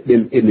up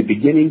in the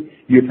beginning,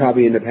 you'll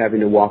probably end up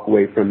having to walk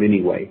away from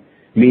anyway.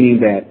 Meaning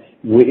that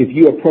if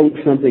you approach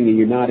something and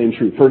you're not in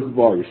truth, first of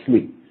all, you're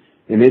asleep.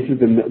 And this is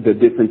the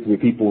difference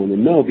with people in the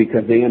know,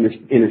 because they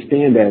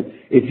understand that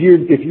if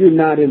you're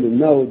not in the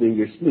know, then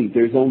you're asleep.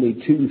 There's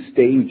only two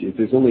stages.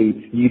 There's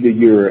only either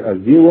you're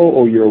a zero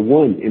or you're a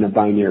one in a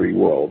binary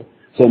world.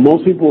 So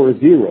most people are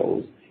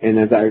zeros. And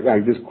as I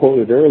just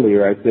quoted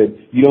earlier, I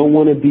said, you don't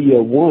want to be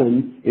a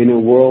one in a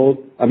world,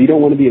 you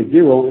don't want to be a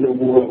zero in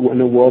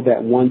a world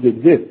that ones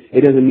exist.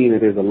 It doesn't mean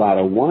that there's a lot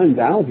of ones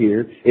out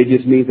here. It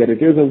just means that if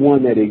there's a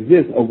one that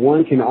exists, a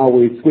one can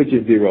always switch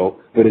a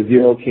zero, but a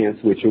zero can't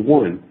switch a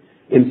one.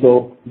 And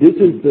so this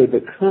is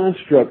the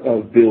construct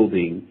of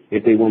building,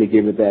 if they want to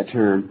give it that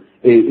term,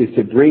 is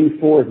to bring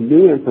forth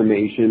new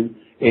information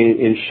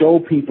and show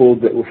people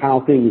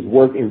how things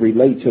work and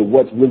relate to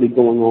what's really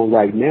going on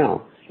right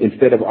now,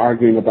 instead of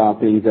arguing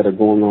about things that are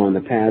going on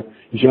in the past,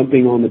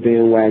 jumping on the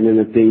bandwagon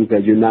of things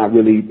that you're not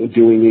really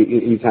doing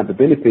any type of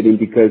benefiting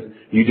because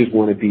you just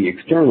want to be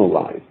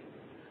externalized.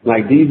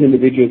 Like these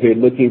individuals are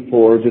looking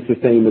for, just the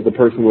same as a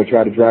person will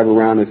try to drive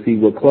around and see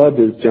what club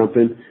is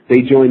jumping,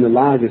 they join the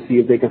lodge to see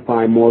if they can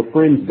find more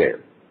friends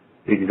there.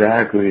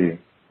 Exactly.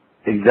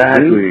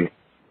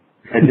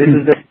 And this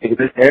is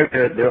this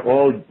area,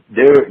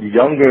 they're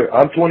younger.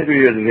 I'm 23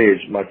 years of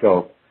age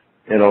myself.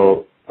 You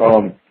know,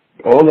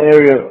 all the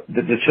area,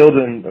 the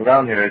children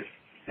around here, it's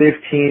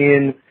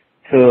 15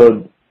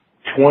 to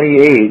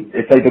 28.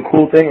 It's like the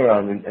cool thing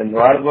around, and a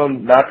lot of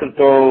them, not to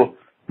throw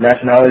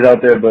nationalities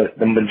out there, but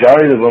the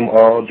majority of them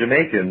are all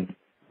Jamaican.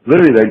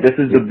 Literally, like, this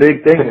is the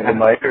big thing in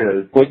my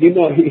area. Well, you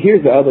know,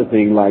 here's the other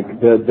thing, like,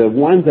 the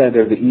ones that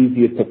are the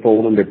easiest to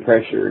fold under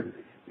pressure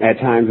at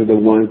times are the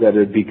ones that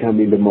are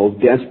becoming the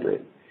most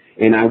desperate.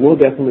 And I will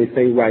definitely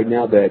say right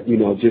now that, you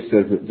know, just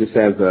as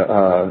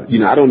you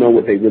know, I don't know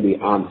what they really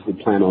honestly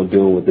plan on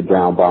doing with the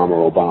brown bomber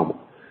Obama,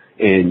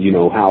 and, you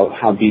know,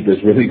 how deep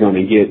it's really going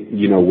to get,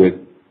 you know, with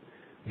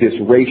this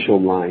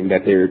racial line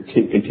that they're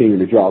continuing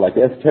to draw. Like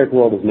the esoteric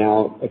world is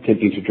now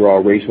attempting to draw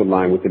a racial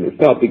line within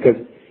itself because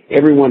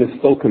everyone is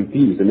so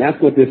confused, and that's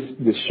what this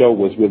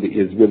show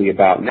is really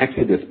about. And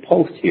actually, this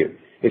post here,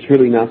 it's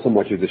really not so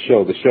much as a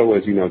show. The show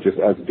is, you know, just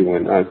us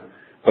doing us.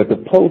 But the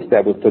post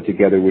that was put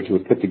together, which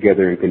was put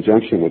together in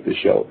conjunction with the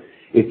show,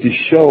 is to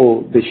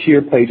show the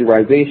sheer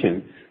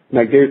plagiarization.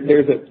 Like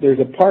there's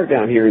a part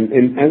down here,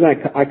 and as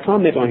I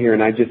comment on here,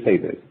 and I just say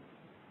this: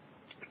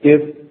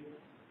 if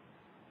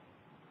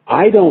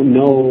I don't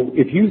know,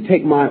 if you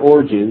take my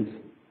origins,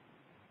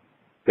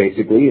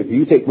 basically, if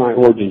you take my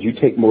origins, you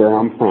take where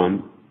I'm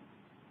from,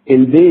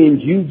 and then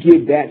you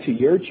give that to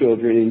your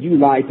children and you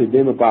lie to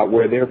them about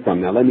where they're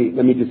from. Now, let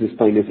me just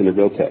explain this in the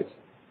real text.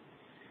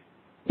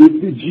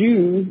 If the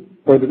Jew,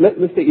 or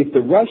let's say if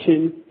the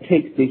Russian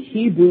takes the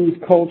Hebrew's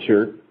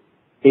culture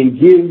and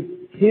gives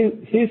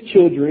his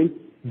children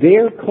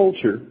their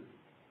culture,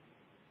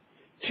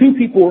 two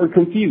people are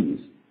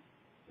confused.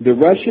 The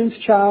Russian's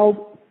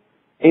child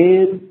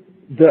and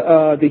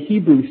the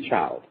Hebrew's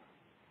child.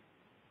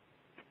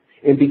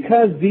 And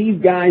because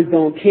these guys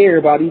don't care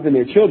about even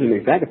their children,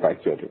 they sacrifice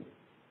children.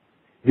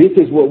 This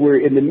is what we're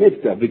in the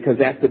midst of, because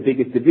that's the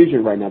biggest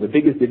division right now. The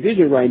biggest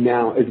division right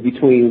now is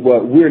between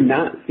what we're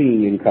not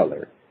seeing in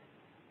color,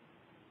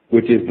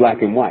 which is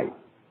black and white.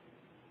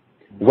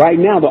 Right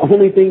now, the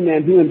only thing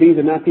that human beings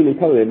are not seeing in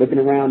color, they're looking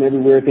around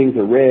everywhere, things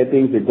are red,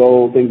 things are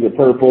gold, things are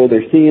purple,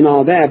 they're seeing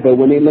all that, but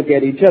when they look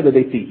at each other,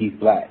 they see he's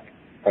black,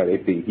 or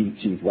they see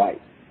she's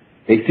white.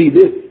 They see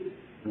this.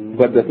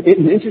 But the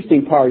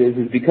interesting part is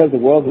because the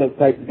world's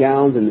upside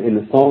down and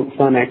the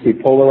sun actually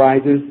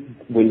polarizes,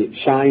 when it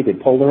shines, it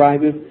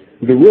polarizes,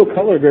 the real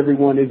color of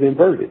everyone is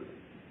inverted.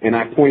 And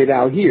I pointed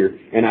out here,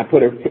 and I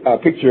put a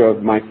picture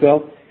of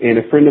myself and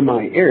a friend of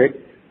mine, Eric,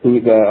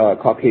 who's a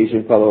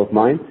Caucasian fellow of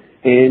mine,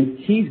 and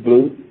he's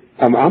blue,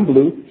 I'm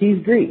blue,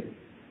 he's green.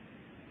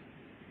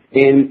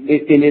 And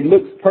it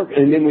looks perfect.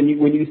 And then when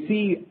you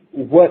see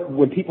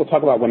when people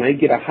talk about, when I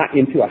get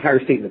into a higher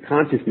state of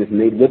consciousness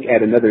and they look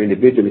at another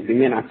individual and say,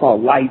 man, I saw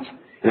light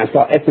and I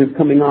saw essence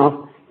coming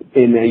off,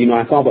 And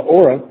I saw the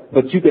aura,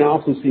 but you can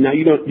also see now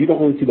you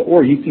don't only see the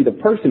aura, you see the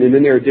person, and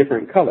then they're a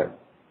different color.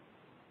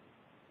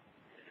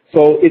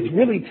 So it's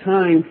really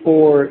time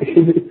for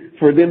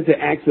for them to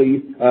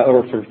actually,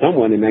 or for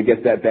someone, and I guess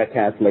that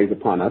task lays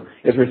upon us,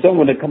 is for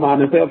someone to come out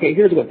and say, okay,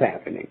 here's what's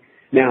happening.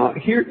 Now,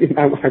 here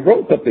I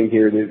wrote something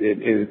here,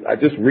 and I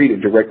just read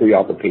it directly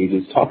off the page.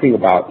 It's talking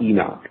about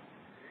Enoch,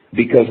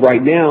 because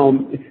right now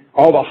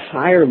all the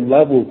higher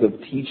levels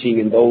of teaching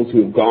and those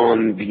who have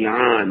gone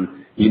beyond,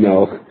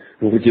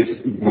 who just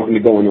wanting to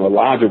go into a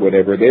lodge or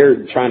whatever,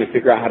 they're trying to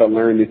figure out how to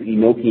learn this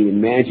Enochian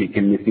magic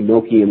and this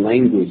Enochian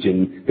language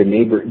and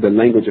the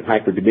language of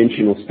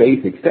hyperdimensional space,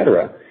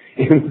 etc.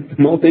 And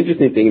the most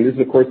interesting thing, and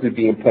this, of course, is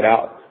being put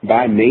out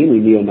by mainly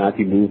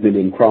neo-Nazi movement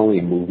and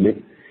Crowleyan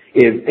movement,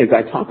 is as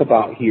I talk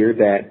about here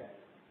that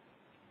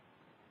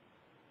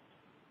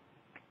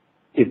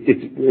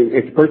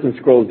if a person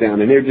scrolls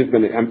down, and they're just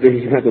going to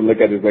have to look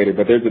at this later,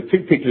 but there's two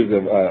pictures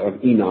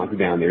of Enoch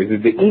down there.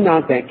 There's the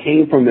Enoch that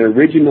came from the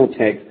original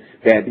text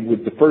that was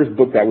the first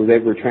book that was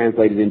ever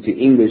translated into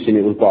English, and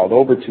it was brought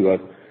over to us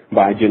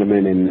by a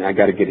gentleman, and I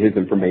got to get his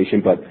information.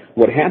 But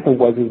what happened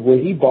was is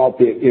when he brought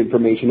the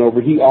information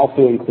over, he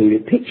also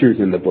included pictures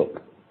in the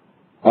book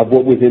of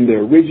what was in the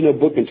original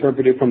book,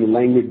 interpreted from the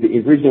language, the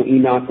original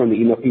Enoch from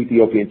the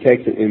Ethiopian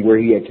text, and where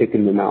he had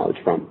taken the knowledge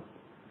from.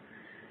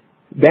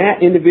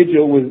 That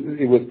individual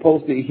was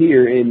posted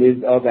here and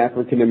is of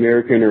African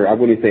American, or I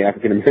wouldn't say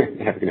African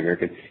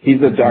American.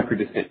 He's of darker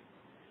descent.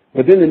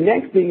 But then the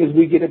next thing is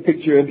we get a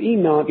picture of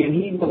Enoch, and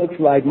he looks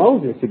like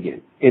Moses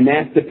again, and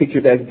that's the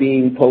picture that's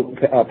being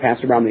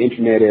passed around the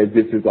internet as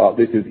this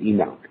is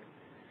Enoch.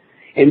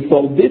 And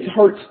so this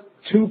hurts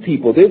two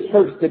people. This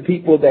hurts the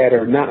people that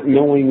are not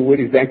knowing what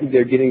exactly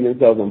they're getting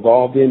themselves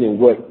involved in and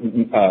what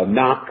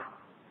Enoch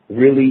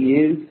really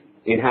is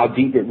and how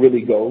deep it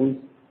really goes.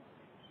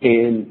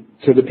 And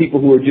to the people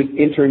who are just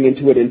entering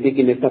into it and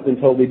thinking it's something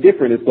totally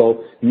different. And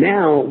so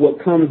now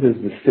what comes is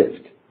the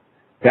sift.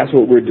 That's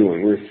what we're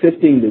doing. We're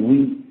sifting the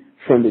wheat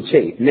from the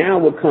chaff. Now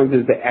what comes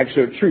is the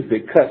actual truth.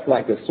 It cuts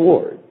like a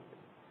sword.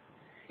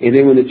 And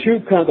then when the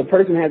truth comes, the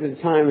person has the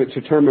time to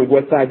determine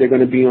what side they're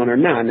going to be on or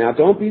not. Now,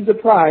 don't be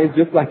surprised,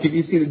 just like if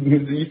you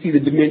see the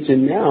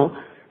dimension now,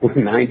 where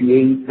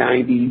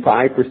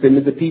 95%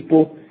 of the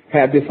people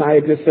have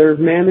decided to serve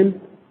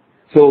Mammon.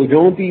 So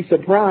don't be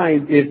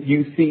surprised if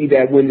you see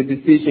that when the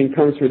decision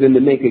comes for them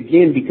to make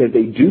again, because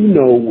they do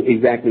know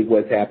exactly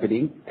what's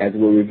happening, as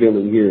we're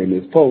revealing here in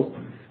this post,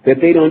 that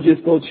they don't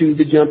just go choose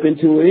to jump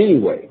into it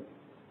anyway.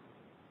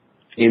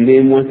 And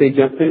then once they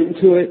jump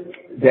into it,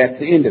 that's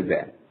the end of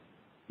that.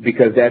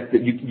 Because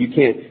you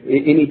can't,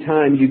 any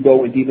time you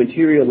go and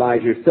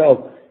dematerialize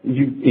yourself,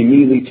 you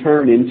immediately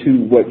turn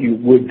into what you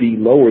would be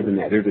lower than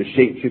that. There's a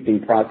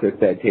shape-shifting process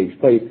that takes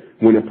place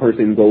when a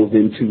person goes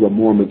into a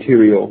more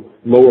material,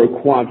 lower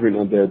quadrant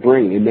of their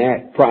brain. And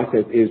that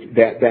process is,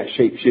 that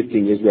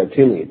shape-shifting is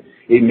reptilian.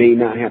 It may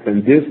not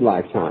happen this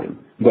lifetime,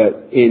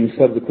 but in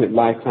subsequent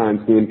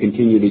lifetimes when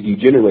continue to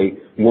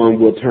degenerate, one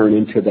will turn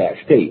into that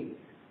state.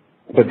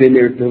 But then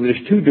there's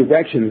two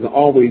directions,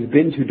 always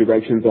been two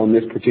directions on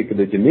this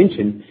particular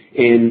dimension,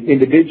 and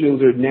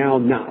individuals are now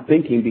not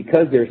thinking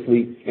because they're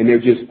asleep, and they're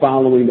just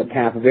following the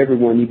path of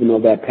everyone, even though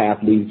that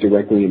path leads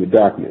directly into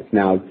darkness.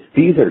 Now,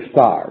 these are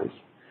SARs.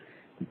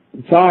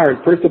 SARs,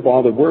 first of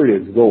all, the word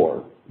is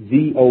Zor,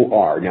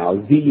 Z-O-R.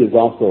 Now, Z is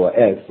also a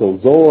S, so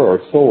Zor or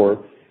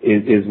Sor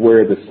is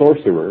where the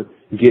sorcerer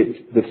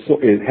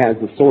has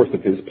the source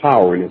of his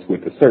power, and it's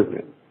with the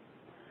serpent.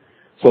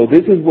 So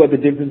this is what the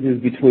difference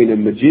is between a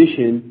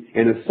magician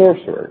and a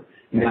sorcerer.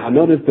 Now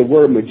notice the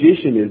word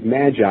magician is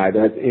magi,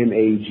 that's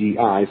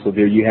M-A-G-I, so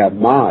there you have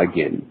Ma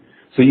again.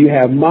 So you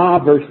have Ma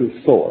versus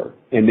Sor,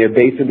 and they're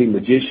basically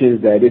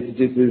magicians that it's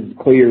just as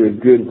clear as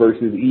good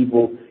versus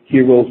evil,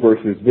 heroes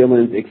versus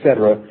villains,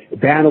 etc.,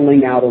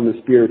 battling out on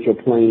the spiritual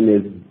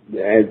plane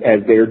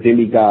as their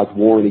demigods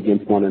warring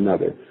against one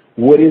another.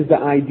 What is the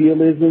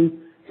idealism?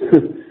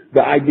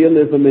 The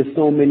idealism is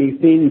so many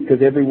things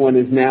because everyone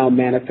has now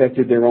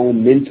manifested their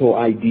own mental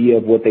idea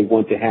of what they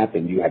want to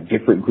happen. You have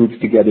different groups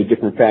together,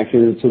 different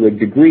factions, to a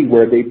degree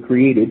where they've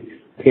created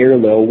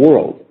parallel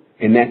worlds.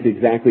 And that's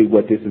exactly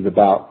what this is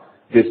about.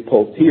 This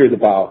post here is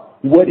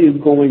about what is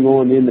going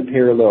on in the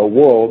parallel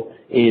world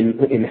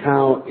and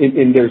how,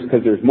 and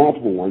there's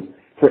multiple ones.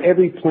 For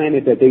every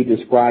planet that they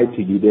describe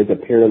to you, there's a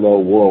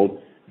parallel world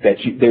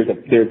there's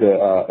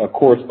a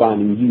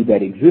corresponding you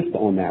that exists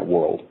on that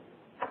world.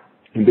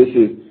 And this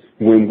is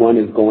when one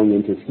is going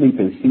into sleep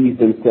and sees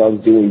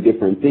themselves doing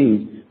different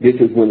things. This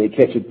is when they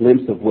catch a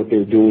glimpse of what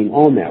they're doing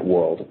on that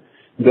world.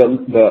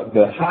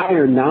 The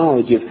higher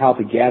knowledge is how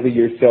to gather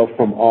yourself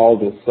from all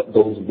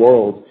those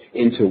worlds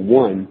into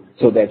one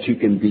so that you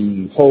can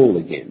be whole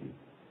again.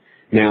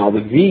 Now,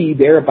 the V,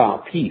 they're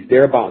about peace.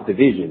 They're about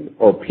division.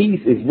 Or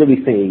peace is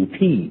really saying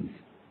peas.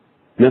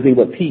 Nothing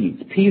but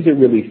peas. Peas are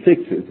really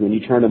sixes when you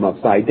turn them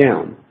upside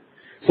down.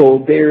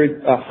 So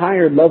there's a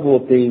higher level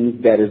of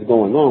things that is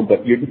going on,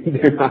 but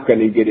they're not going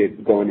to get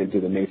it going into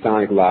the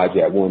Masonic Lodge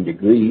at 1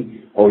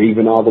 degree or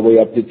even all the way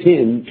up to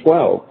 10,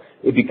 12.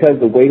 because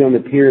the weight on the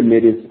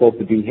pyramid is supposed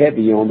to be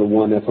heavy on the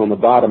one that's on the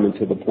bottom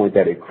until the point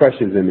that it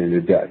crushes them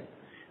into dust.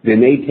 Then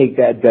they take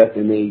that dust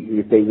and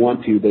if they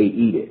want to, they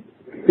eat it.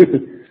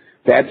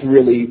 That's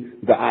really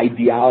the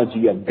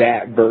ideology of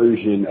that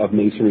version of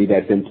Masonry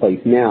that's in place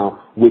now,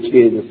 which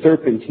is a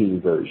serpentine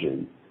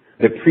version.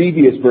 The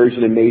previous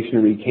version of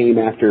Masonry came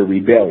after a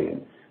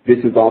rebellion. This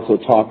is also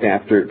talked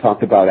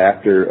about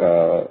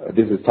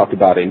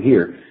in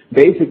here.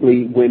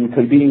 Basically, when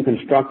being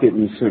constructed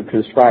and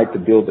contrived to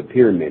build the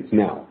pyramids.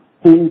 Now,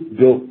 who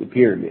built the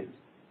pyramids?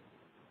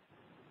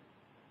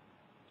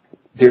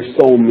 There's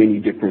so many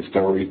different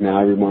stories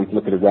now. Everyone's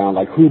looking around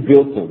like, who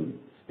built them?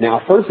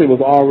 Now, first it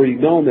was already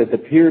known that the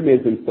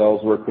pyramids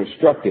themselves were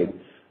constructed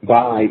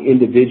by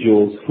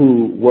individuals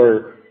who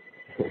were,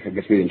 I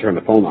guess we didn't turn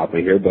the phone off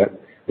in here,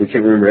 but we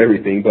can't remember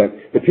everything, but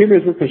the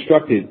pyramids were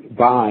constructed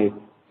by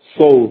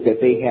souls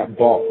that they have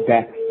brought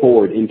back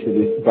into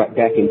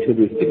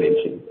this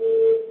dimension.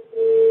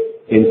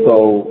 And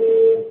so,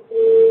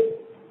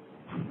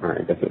 all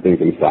right, that's what things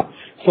can stop.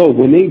 So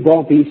when they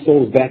brought these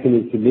souls back in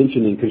this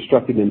dimension and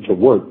constructed them to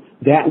work,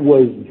 that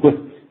was what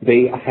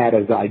they had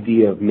as the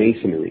idea of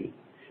Masonry.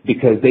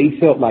 Because they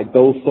felt like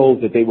those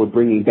souls that they were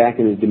bringing back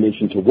in the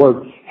dimension to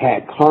work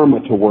had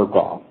karma to work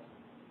off.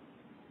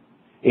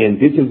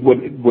 And this is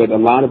what a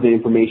lot of the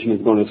information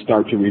is going to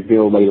start to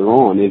reveal later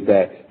on, is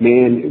that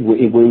man,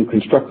 when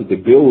constructed to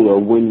build or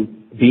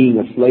when being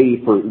a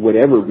slave for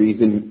whatever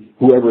reason,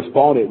 whoever's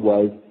fault it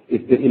was,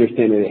 is to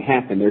understand that it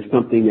happened. There's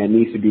something that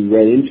needs to be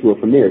read into it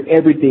from there.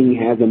 Everything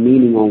has a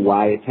meaning on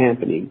why it's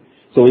happening.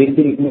 So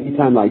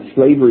anytime like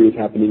slavery is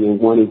happening and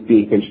one is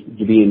being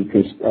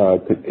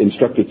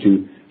instructed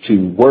to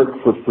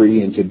work for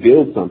free and to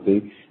build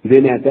something,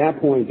 then at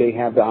that point they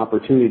have the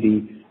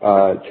opportunity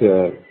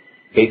to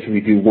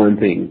basically do one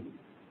thing: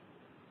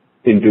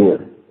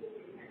 endure.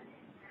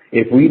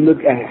 If we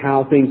look at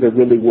how things are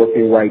really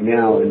working right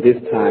now, and this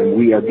time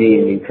we are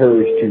being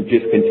encouraged to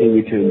just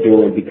continue to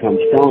endure and become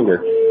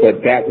stronger.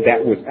 But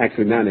that was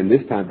actually not in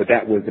this time, but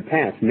that was the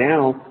past.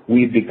 Now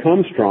we've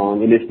become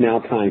strong, and it's now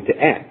time to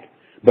act.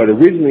 But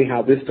originally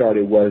how this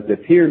started was the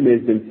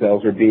pyramids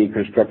themselves are being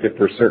constructed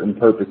for certain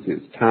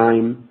purposes: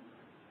 time,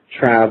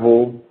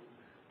 travel,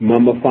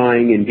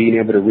 mummifying and being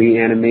able to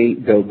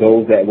reanimate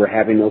those that were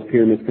having those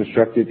pyramids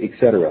constructed,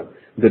 etc.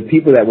 The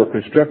people that were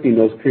constructing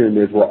those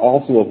pyramids were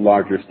also of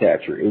larger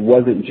stature. It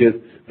wasn't just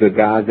the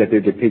gods that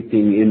they're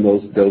depicting in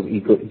those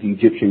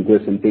Egyptian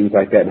glyphs and things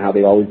like that, and how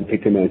they always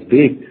depict them as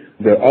big.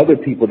 The other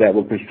people that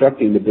were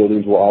constructing the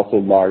buildings were also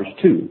large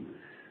too.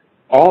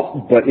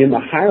 But in the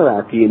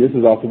hierarchy, and this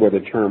is also where the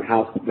terms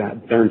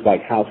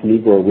like House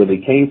Negro really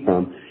came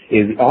from,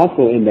 is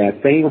also in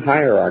that same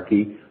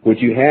hierarchy. What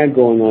you had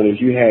going on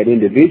is you had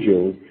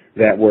individuals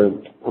that were,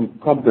 I'm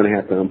probably going to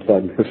have to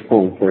unplug this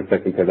phone for a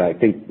second because I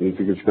think we're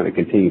just going to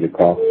continue to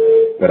call.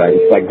 But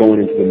it's like going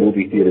into the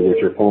movie theater with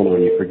your phone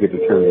on, you forget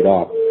to turn it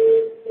off.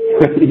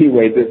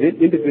 Anyway, the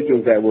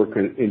individuals that were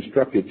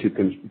instructed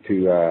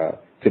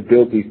to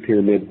build these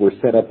pyramids were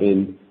set up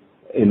in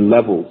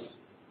levels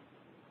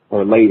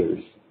or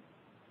layers.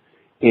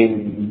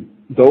 And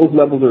those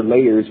levels or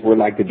layers were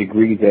like the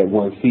degrees that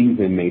one sees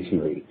in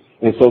Masonry.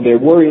 And so there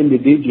were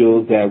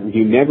individuals that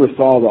you never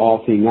saw the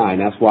all-seeing eye,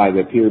 and that's why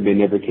the pyramid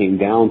never came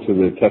down to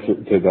the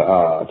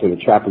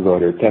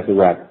trapezoid or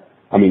tesseract.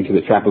 To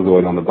the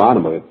trapezoid on the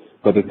bottom of it.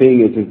 But the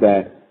thing is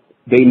that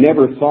they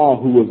never saw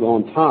who was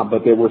on top,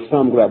 but there were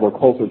some that were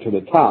closer to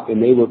the top,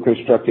 and they were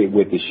constructed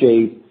with the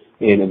shape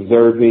and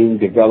observing,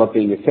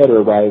 developing,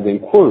 etc., rather than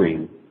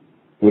querying,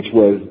 which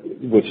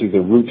is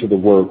the root to the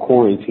word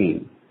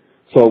quarantine.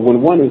 So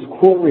when one is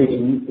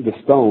querying the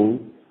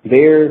stone,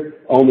 they're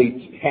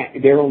only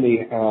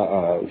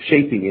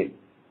shaping it.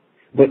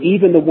 But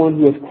even the one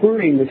who was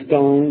querying the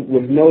stone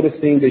was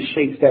noticing the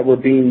shapes that were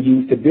being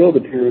used to build the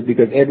pyramid,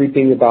 because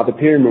everything about the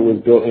pyramid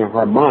was built in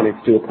harmonics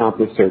to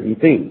accomplish certain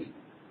things.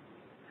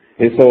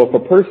 And so if a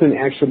person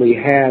actually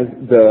has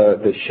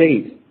the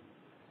shapes,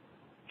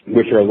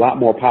 which are a lot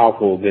more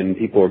powerful than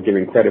people are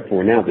giving credit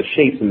for now, the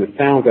shapes and the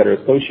sounds that are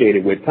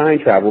associated with time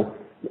travel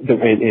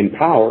and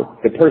power,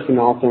 the person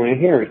also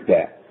inherits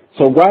that.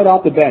 So right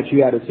off the bat,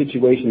 you had a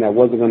situation that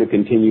wasn't going to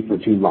continue for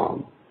too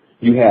long.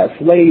 You had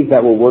slaves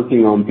that were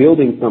working on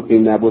building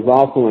something that was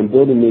also in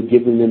building it,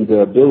 giving them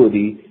the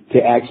ability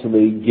to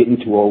actually get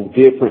into a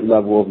different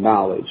level of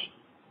knowledge.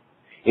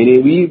 And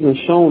it was even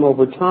shown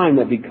over time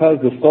that because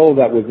the soul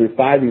that was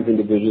inside these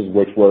individuals,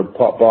 which were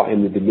brought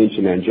in the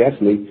dimension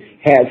unjustly,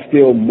 had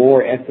still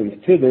more essence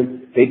to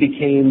them, they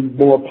became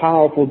more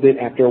powerful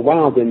after a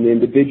while than the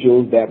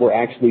individuals that were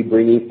actually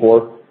bringing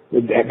forth,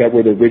 that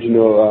were the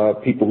original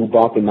people who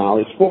brought the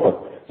knowledge forth.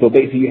 So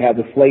basically you have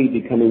the slave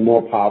becoming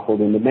more powerful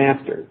than the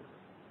master.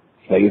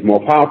 Slave is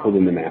more powerful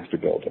than the master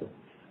builder.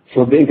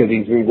 So then, because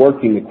he's been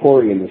working the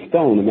quarry and the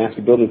stone, the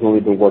master builder's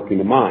only been working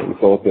the mind.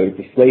 So if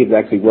the slave is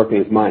actually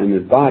working his mind and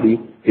his body,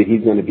 then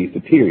he's going to be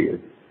superior.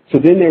 So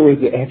then there was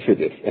the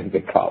Exodus, as they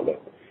call it,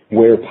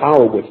 where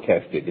power was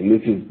tested.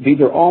 And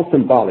these are all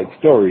symbolic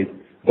stories,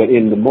 but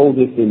in the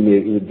Moses and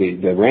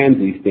the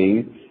Ramses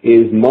thing,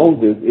 is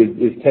Moses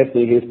is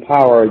testing his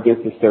power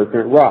against the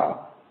serpent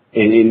Ra.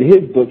 And in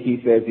his book,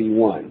 he says he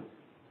won.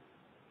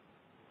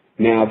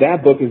 Now,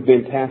 that book has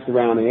been passed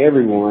around to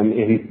everyone,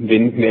 and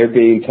then they're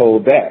being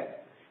told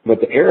that. But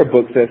the Arab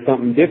book says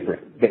something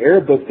different. The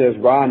Arab book says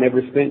Ra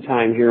never spent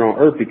time here on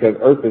Earth because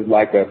Earth is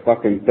like a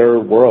fucking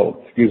third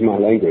world, excuse my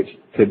language,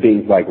 to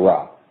beings like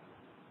Ra.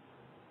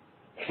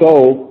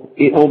 So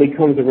it only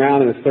comes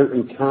around at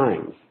certain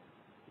times.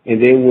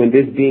 And then when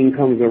this being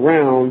comes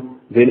around,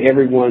 then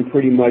everyone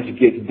pretty much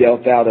gets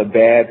dealt out a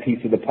bad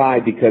piece of the pie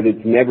because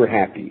it's never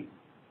happy.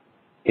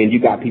 And you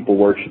got people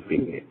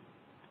worshiping it.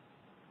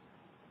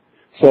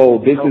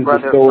 So this is the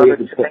story of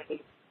the...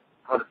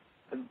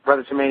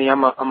 Brother Tremaine,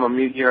 I'm gonna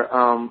mute your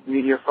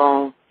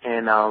phone,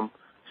 and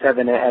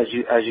Sevan, as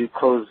you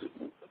close,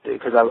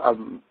 because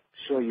I'm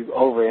sure you've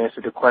over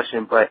answered the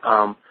question, but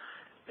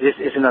this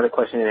is another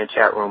question in the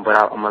chat room, but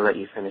I'm gonna let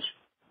you finish.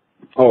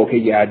 Oh, okay,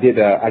 yeah, I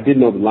did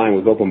know the line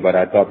was open, but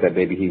I thought that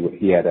maybe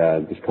he had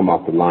just come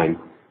off the line.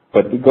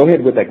 But go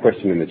ahead with that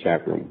question in the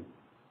chat room.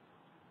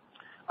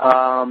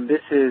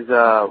 This is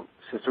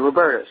Sister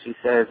Roberta. She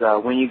says,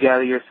 when you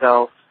gather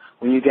yourselves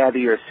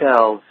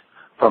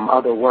from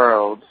other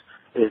worlds,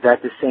 is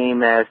that the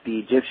same as the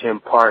Egyptian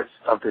parts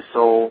of the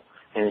soul?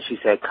 And she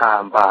said Ka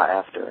and Ba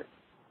after it.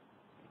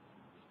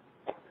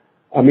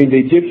 I mean, the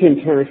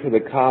Egyptian terms for the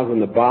Kas and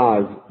the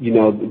Bas,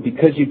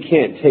 because you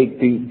can't take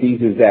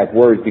these exact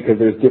words because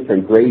there's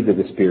different grades of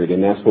the spirit,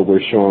 and that's what we're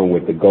showing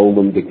with the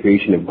Golem, the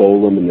creation of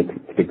Golem, and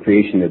the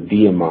creation of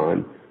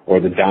Diamond,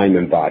 or the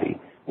diamond body,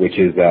 which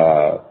is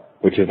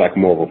like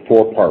more of a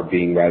 4-part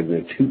being rather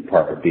than a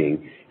 2-part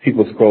being. If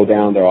people scroll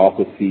down, they'll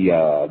also see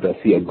they'll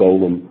see a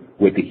golem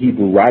with the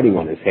Hebrew writing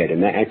on his head,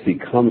 and that actually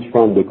comes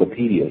from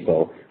Wikipedia.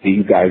 So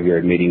these guys are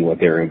admitting what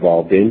they're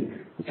involved in.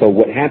 So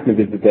what happens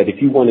is that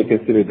if you want to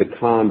consider the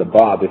Ka and the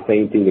Ba the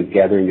same thing as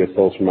gathering your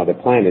souls from other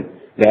planets,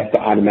 that's to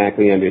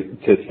automatically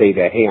to say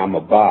that, hey, I'm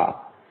a Ba.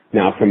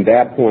 Now from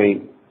that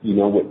point, each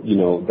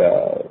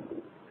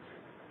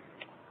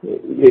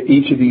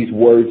of these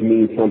words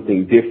means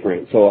something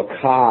different. So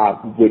a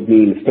Ka would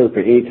mean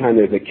serpent. Anytime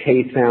there's a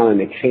K sound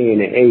and a K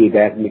and an A,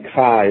 that the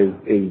Ka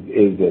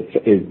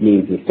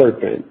means the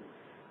serpent.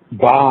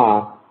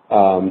 Ba,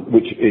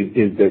 which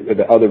is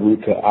the other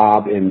root to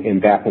Ab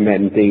and Baphomet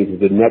and things,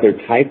 is another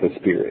type of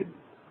spirit.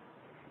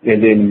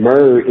 And then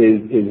Mer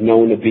is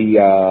known to be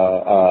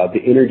the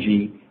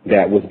energy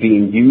that was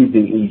being used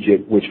in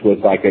Egypt, which was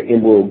like an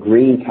emerald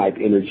green type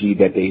energy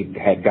that they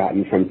had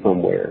gotten from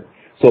somewhere.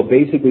 So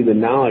basically the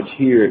knowledge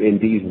here in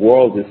these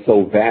worlds is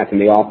so vast,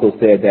 and they also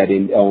said that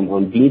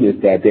on Venus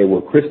that they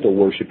were crystal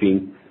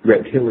worshipping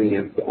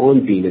reptilians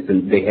on Venus,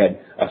 and they had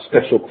a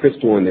special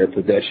crystal in their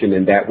possession,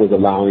 and that was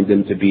allowing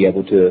them to be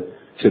able to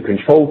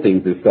control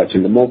things as such.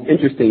 And the most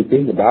interesting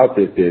thing about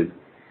this is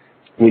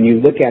when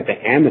you look at the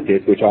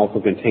amethyst, which also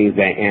contains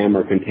that Am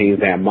or contains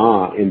that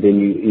Ma, and then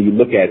you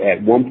look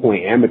at one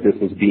point amethyst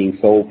was being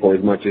sold for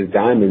as much as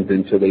diamonds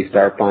until they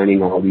start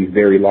finding all these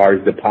very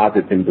large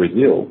deposits in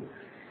Brazil.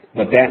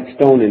 But that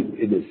stone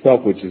in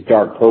itself, which is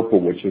dark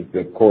purple, which is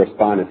the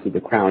correspondence to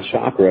the crown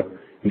chakra,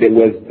 there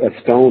was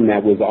a stone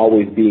that was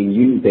always being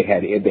used. They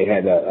had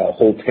a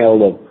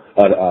hotel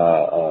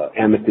of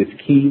amethyst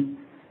key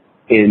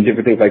and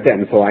different things like that.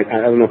 And so I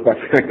don't know if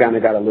I kind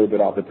of got a little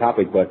bit off the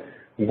topic, but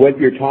what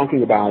you're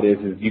talking about is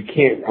you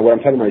can't. What I'm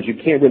talking about is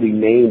you can't really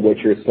name what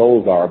your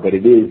souls are, but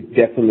it is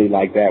definitely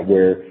like that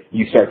where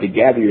you start to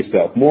gather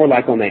yourself. More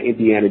like on that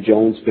Indiana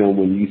Jones film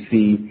when you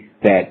see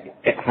that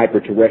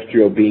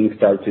hyper-terrestrial being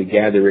start to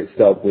gather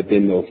itself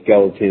within those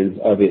skeletons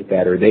of it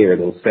that are there,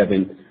 those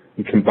 7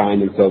 combine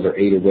themselves, or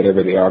 8 or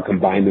whatever they are,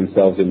 combine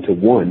themselves into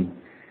one.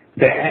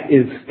 That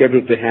is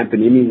scheduled to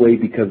happen anyway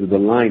because of the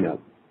lineup.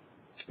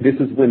 This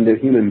is when the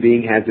human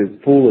being has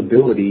its full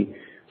ability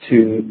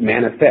to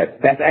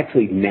manifest. That's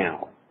actually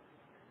now,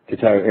 to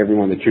tell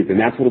everyone the truth. And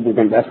that's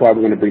why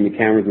we're going to bring the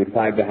cameras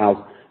inside the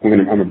house. I'm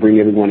going to bring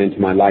everyone into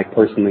my life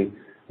personally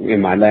in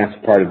my last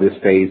part of this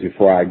phase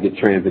before I get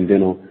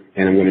transcendental.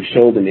 And I'm going to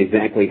show them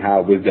exactly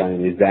how it was done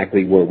and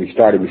exactly where we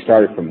started. We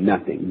started from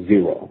nothing,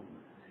 0.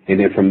 And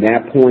then from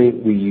that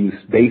point, we use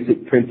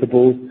basic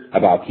principles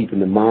about keeping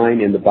the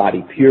mind and the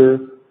body pure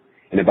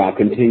and about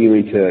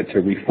continuing to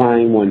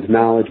refine one's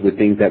knowledge with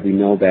things that we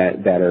know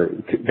that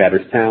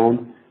are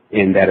sound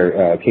and that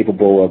are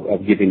capable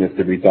of giving us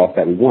the results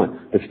that we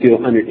want. But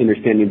still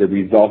understanding the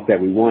results that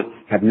we want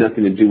have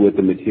nothing to do with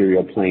the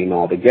material plane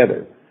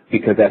altogether,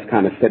 because that's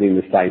kind of setting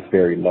the sights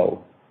very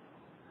low.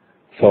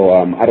 So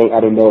I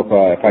don't know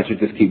if I should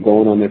just keep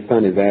going on this,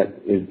 son. Is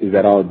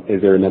that all?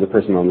 Is there another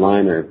person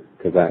online, or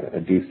because I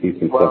do see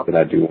some stuff that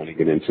I do want to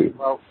get into?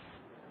 Well,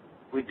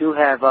 we do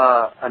have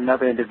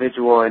another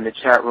individual in the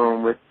chat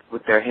room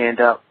with their hand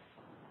up.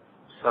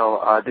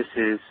 So this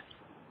is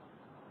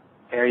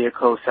area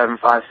code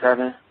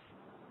 757.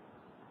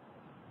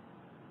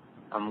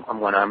 I'm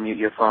going to unmute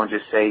your phone.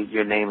 Just say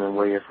your name and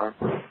where you're from.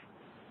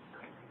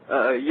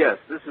 Yes,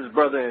 this is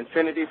Brother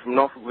Infinity from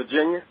Norfolk,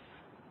 Virginia.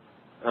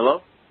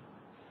 Hello?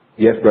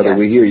 Yes, brother,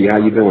 we hear you. How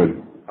you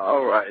doing?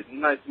 All right.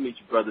 Nice to meet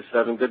you, Brother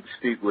Sevan. Good to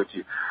speak with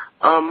you.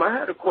 I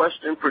had a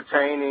question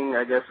pertaining,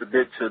 I guess, a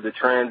bit to the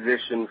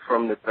transition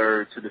from the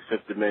third to the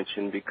fifth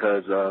dimension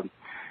because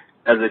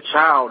as a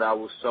child, I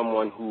was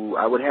someone who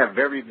I would have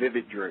very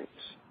vivid dreams.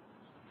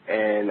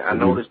 And I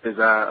noticed as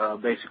I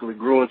basically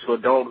grew into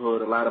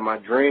adulthood, a lot of my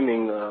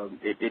dreaming,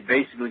 it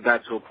basically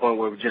got to a point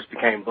where it just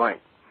became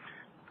blank.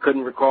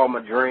 Couldn't recall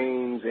my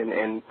dreams,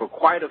 and for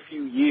quite a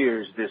few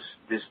years,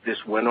 this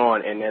went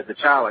on. And as a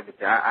child,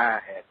 I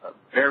had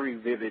very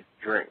vivid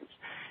dreams.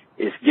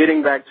 It's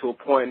getting back to a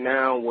point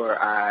now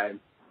where I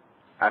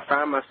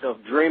find myself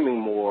dreaming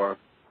more,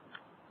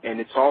 and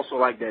it's also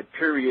like that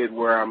period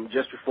where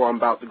just before I'm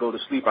about to go to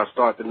sleep, I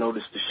start to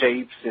notice the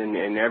shapes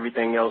and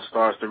everything else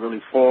starts to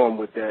really form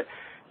with that.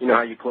 You know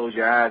how you close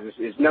your eyes,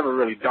 it's never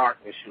really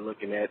darkness you're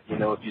looking at. You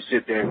know, if you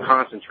sit there and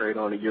concentrate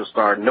on it, you'll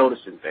start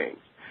noticing things.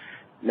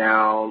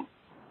 Now,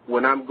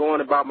 when I'm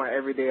going about my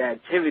everyday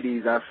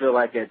activities, I feel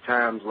like at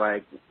times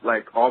like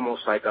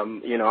almost like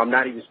I'm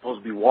not even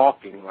supposed to be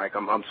walking, like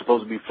I'm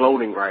supposed to be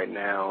floating right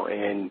now.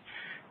 And,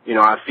 you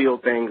know, I feel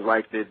things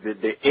like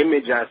the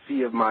image I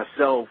see of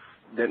myself,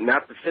 that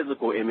not the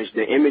physical image,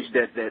 the image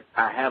that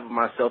I have of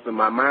myself in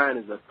my mind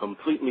is a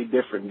completely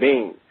different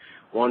being,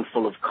 one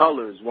full of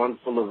colors, one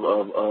full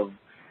of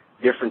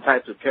different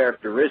types of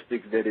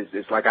characteristics that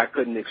it's like I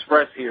couldn't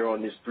express here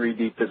on this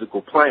 3D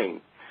physical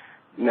plane.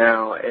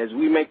 Now, as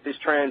we make this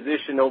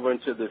transition over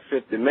into the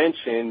fifth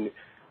dimension,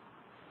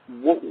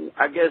 what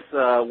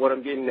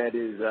I'm getting at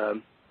is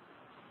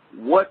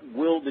what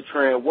will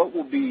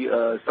be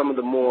some of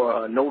the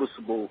more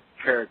noticeable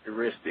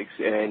characteristics,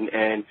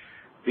 and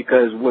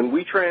because when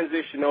we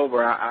transition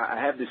over, I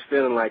have this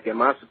feeling like,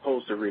 am I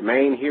supposed to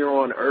remain here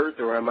on Earth,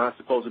 or am I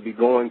supposed to be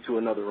going to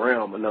another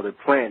realm, another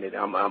planet?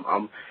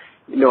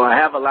 I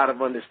have a lot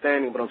of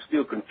understanding, but I'm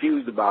still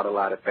confused about a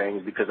lot of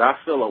things because I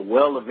feel a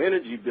well of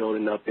energy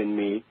building up in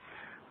me,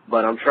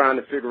 but I'm trying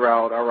to figure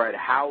out, all right,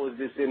 how is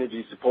this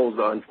energy supposed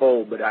to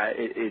unfold? But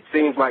it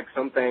seems like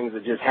some things are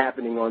just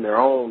happening on their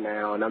own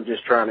now, and I'm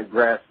just trying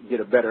to get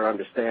a better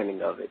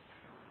understanding of it.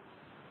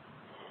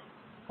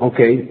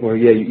 Okay, well,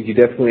 yeah, you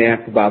definitely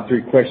asked about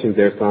 3 questions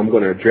there, so I'm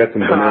going to address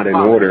them, but not in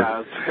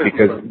order.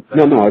 Because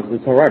no,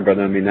 it's all right,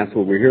 brother. I mean, that's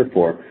what we're here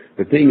for.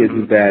 The thing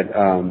is that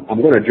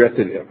I'm going to address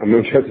it. I'm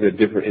going to address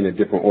it in a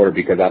different order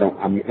because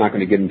I'm not going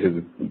to get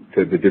into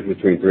the difference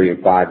between 3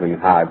 and 5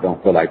 and how I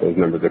don't feel like those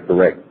numbers are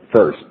correct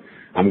first.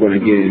 I'm going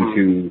to get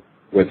into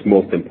what's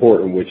most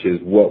important, which is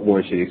what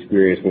one should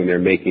experience when they're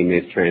making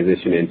this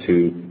transition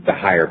into the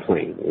higher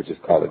plane, which is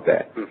call it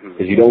that.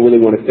 Because you don't really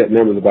want to set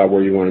numbers about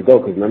where you want to go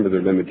because numbers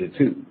are limited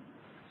too.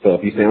 So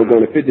if you say, I'm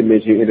going to fifth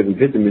dimension, you end up in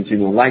fifth dimension,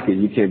 you don't like it,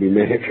 you can't be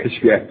mad because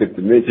you have fifth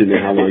dimension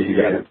and how long you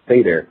got to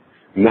stay there.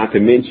 Not to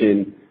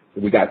mention,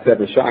 we got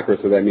 7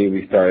 chakras, so that means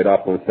we started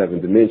off on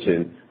 7th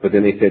dimension, but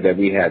then they said that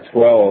we had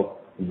 12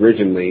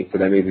 originally, so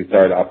that means we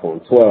started off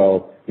on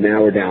 12.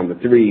 Now we're down to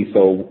 3,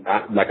 so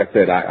like I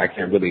said, I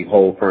can't really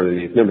hold firm to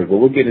these numbers, but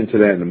we'll get into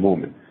that in a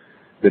moment.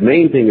 The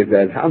main thing is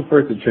that how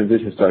first the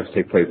transition starts to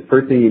take place. The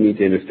first thing you need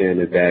to understand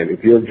is that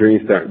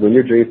when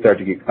your dreams start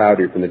to get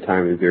cloudier from the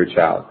time that you're a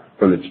child,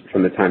 from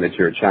the time that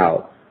you're a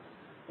child,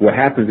 what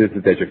happens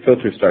is that your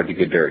filters start to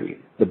get dirty.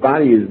 The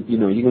body is, you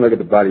can look at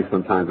the body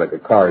sometimes like a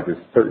car.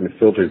 There's certain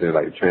filters there,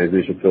 like a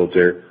transmission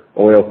filter,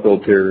 oil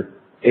filter,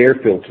 air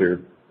filter.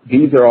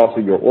 These are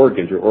also your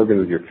organs. Your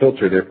organs are your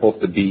filter. They're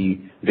supposed to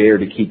be there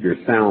to keep your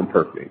sound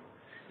perfect.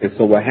 And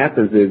so what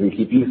happens is, and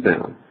keep you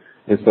sound.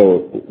 And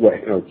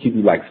so keep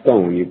you like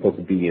stone. You're supposed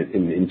to be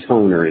in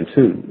tone or in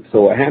tune.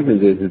 So what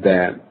happens is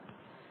that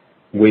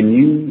when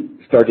you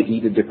start to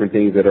eat the different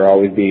things that are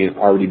already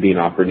being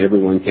offered, and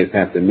everyone has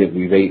to admit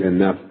we've ate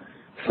enough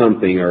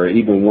something, or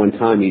even one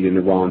time eating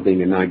the wrong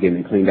thing and not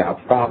getting cleaned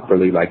out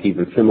properly, like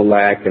even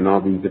Similac and all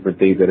these different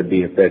things that are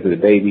being fed to the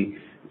baby.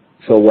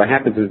 So what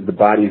happens is the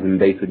body's in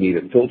basic need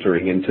of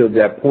filtering. Until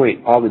that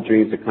point, all the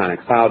dreams are kind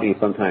of cloudy and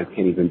sometimes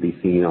can't even be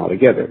seen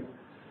altogether.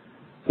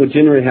 So what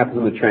generally happens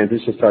when the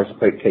transition starts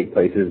to take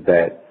place is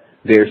that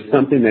there's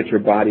something that your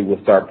body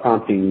will start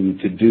prompting you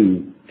to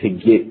do to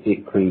get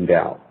it cleaned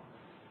out.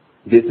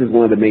 This is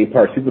one of the main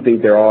parts. People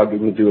think they're all going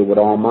to do it with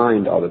all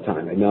mind all the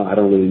time. They know I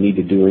don't really need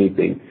to do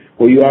anything.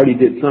 Well, you already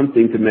did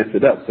something to mess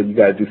it up, so you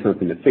got to do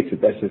something to fix it.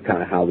 That's just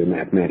kind of how the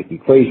mathematical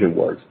equation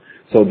works.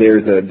 So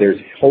there's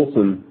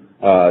wholesome,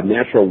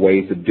 natural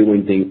ways of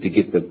doing things to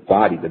get the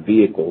body, the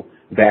vehicle,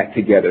 back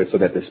together so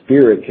that the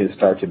spirit can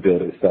start to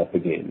build itself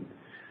again.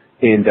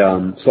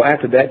 And so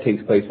after that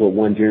takes place, what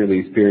one generally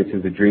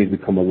experiences, the dreams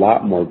become a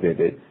lot more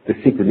vivid. The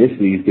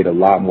synchronicities get a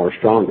lot more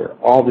stronger.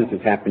 All this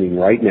is happening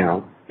right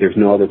now. There's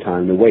no other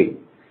time to wait.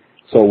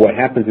 So what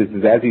happens is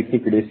as these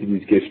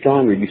synchronicities get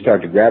stronger, you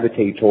start to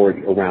gravitate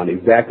around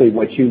exactly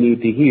what you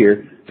need to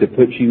hear to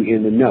put you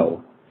in the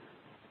know.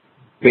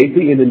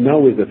 Basically, in the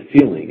know is a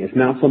feeling. It's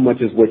not so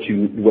much as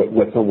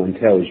what someone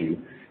tells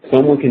you.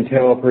 Someone can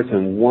tell a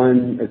person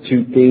 1 or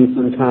 2 things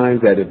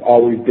sometimes that have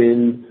always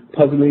been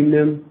puzzling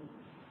them,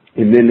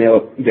 and then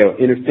they'll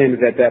understand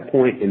it at that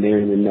point, and they're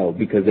in the know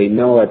because they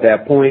know at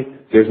that point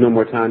there's no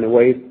more time to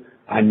waste.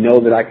 I know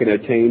that I can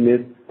attain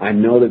this. I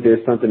know that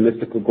there's something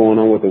mystical going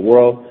on with the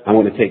world. I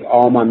want to take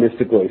all my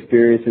mystical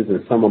experiences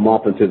and sum them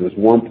up into this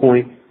one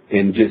point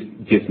and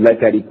just let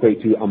that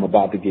equate to I'm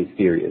about to get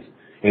serious.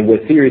 And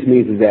what serious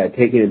means is that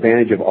taking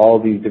advantage of all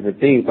these different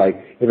things,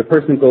 like if a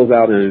person goes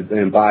out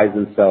and buys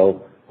and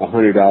sells a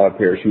 $100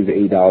 pair of shoes,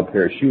 an $8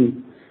 pair of shoes,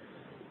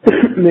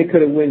 they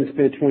could have went and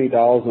spent $20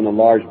 on a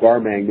large bar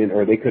magnet,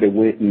 or they could have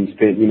went and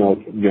spent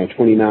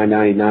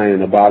 $29.99 on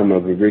the bottom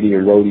of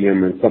iridium,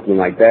 rhodium, and something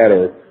like that,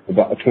 or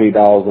about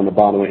 $20 on the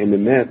bottom of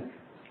MMS.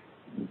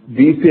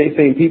 These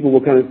same people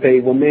will come and say,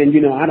 well, man,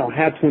 I don't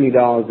have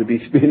 $20 to be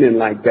spending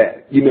like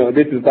that.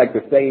 This is like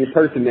the same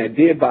person that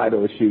did buy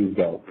those shoes,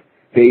 though.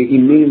 They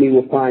immediately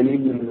will find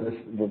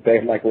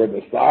or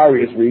the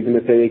sorriest reason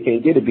to say they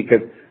can't get it,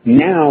 because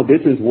now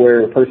this is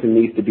where a person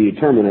needs to be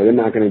determined, or they're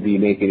not going to be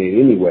making it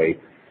anyway.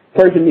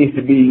 Person needs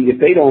to be, if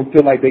they don't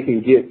feel like they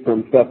can get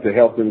some stuff to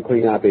help them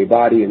clean out their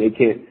body and they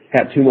can't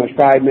have too much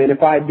pride, man,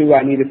 if I do,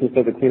 I needed some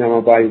stuff to clean out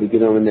my body to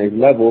get on the next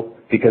level,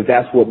 because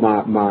that's what my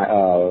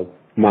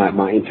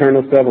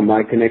internal self and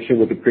my connection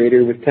with the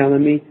Creator was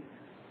telling me.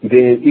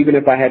 Then even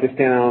if I had to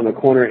stand out on the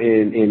corner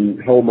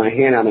and hold my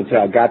hand out until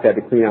I got that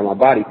to clean out my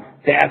body,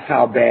 that's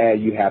how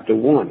bad you have to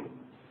want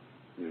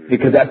it.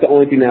 Because that's the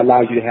only thing that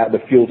allows you to have the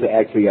fuel to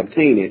actually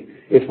obtain it.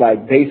 It's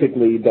like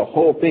basically the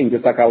whole thing,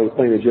 just like I was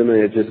explaining to the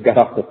gentleman that just got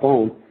off the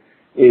phone,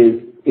 is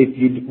if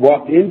you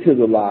walked into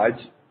the lodge,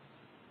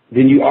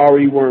 then you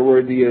already weren't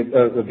worthy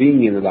of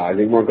being in the lodge.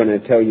 They weren't going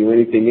to tell you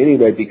anything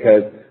anyway,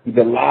 because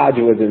the lodge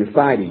was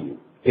inside of you.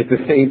 It's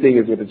the same thing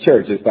as with the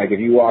church. It's like if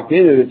you walked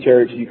into the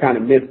church, you kind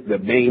of missed the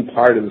main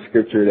part of the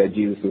scripture that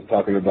Jesus was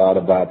talking about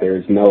there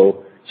is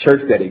no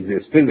church that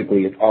exists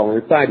physically. It's all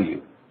inside of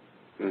you.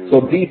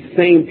 So these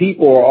same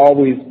people are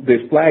always,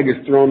 this flag is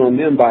thrown on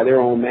them by their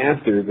own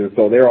masters, and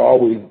so they're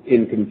always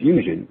in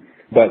confusion.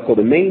 But so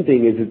the main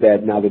thing is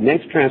that now the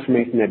next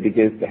transformation that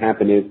begins to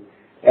happen is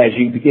as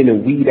you begin to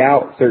weed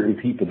out certain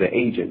people, the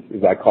agents,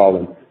 as I call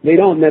them, they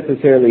don't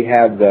necessarily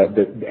have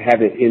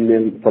have it in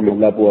them from a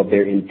level of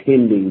their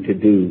intending to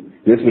do.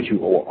 This is what you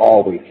will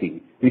always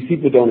see. These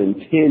people don't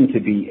intend to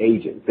be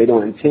agents. They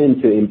don't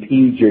intend to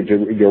impede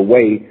your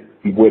way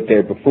with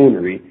their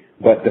buffoonery.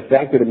 But the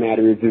fact of the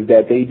matter is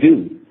that they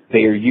do.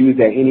 They are used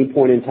at any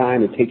point in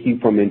time to take you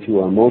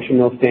into an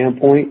emotional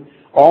standpoint.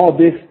 All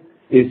this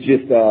is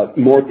just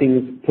more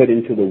things put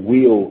into the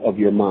wheel of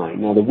your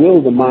mind. Now, the wheel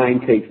of the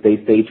mind takes, they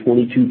say,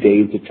 22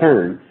 days to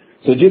turn.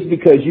 So just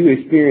because you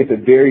experienced a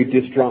very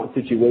distraught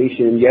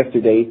situation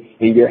yesterday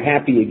and you're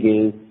happy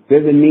again,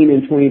 doesn't mean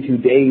in 22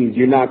 days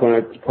you're not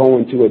going to go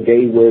into a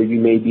day where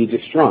you may be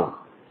distraught.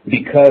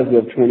 Because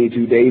of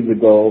 22 days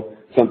ago,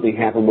 something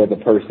happened with a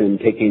person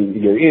taking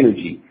your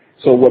energy.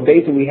 So what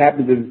basically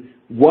happens is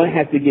one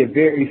has to get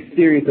very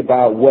serious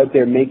about what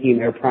they're making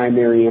their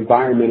primary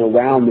environment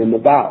around them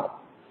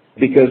about.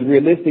 Because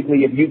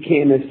realistically, if you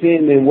can't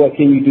ascend, then what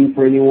can you do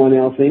for anyone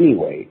else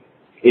anyway?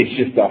 It's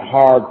just a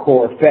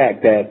hardcore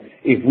fact that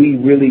if we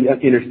really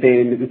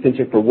understand the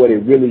essential for what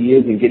it really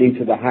is and getting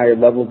to the higher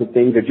levels of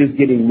things, or just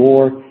getting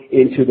more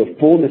into the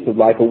fullness of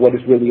life and what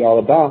it's really all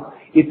about,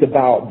 it's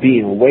about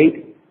being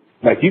awake.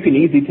 Like you can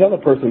easily tell a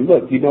person,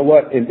 look, you know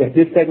what, in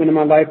this segment of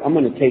my life, I'm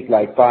going to take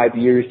like 5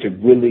 years to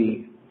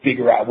really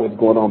figure out what's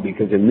going on,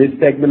 because in this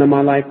segment of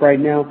my life right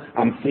now,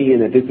 I'm seeing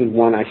that this is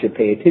one I should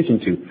pay attention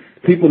to.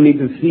 People need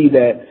to see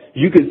that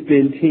you could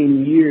spend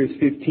 10 years,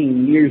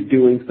 15 years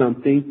doing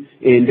something,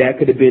 and that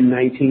could have been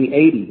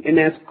 1980. And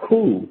that's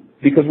cool,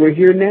 because we're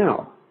here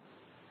now.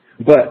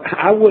 But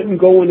I wouldn't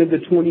go into the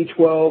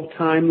 2012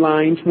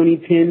 timeline,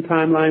 2010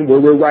 timeline, where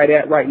we're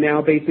right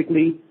now,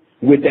 basically,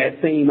 with that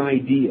same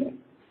idea.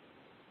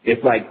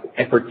 It's like,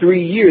 and for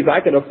 3 years, I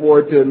could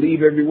afford to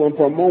leave everyone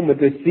for a moment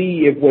to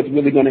see if what's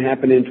really going to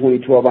happen in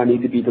 2012 I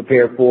need to be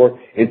prepared for.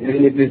 And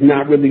then if it's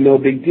not really no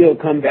big deal,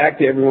 come back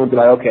to everyone and be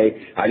like,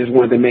 okay, I just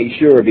wanted to make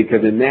sure,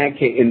 because in that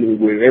case,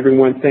 with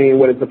everyone saying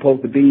what it's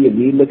supposed to be and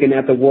me looking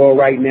at the world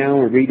right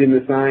now and reading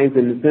the signs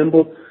and the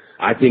symbols,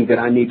 I think that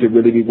I need to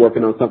really be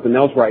working on something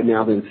else right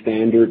now than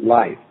standard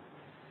life.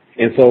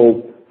 And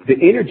so the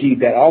energy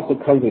that also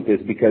comes with this,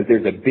 because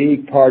there's a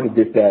big part of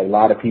this that a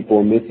lot of people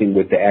are missing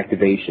with the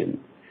activation.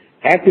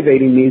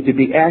 Activating means to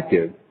be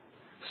active.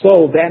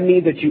 So that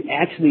means that you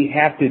actually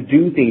have to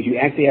do things. You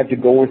actually have to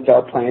go and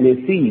start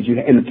planting seeds.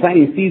 And the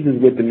planting seeds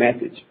is with the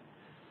message.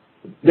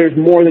 There's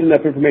more than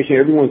enough information.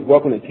 Everyone's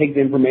welcome to take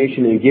the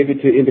information and give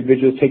it to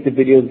individuals, take the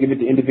videos, give it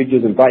to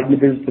individuals, invite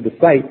individuals to the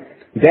site.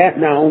 That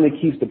not only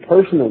keeps the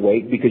person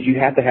awake, because you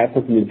have to have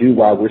something to do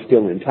while we're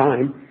still in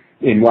time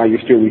and while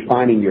you're still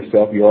refining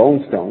yourself, your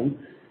own stone,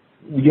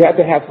 you have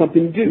to have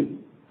something to do.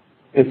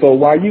 And so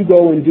while you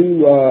go and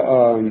do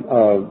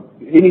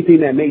anything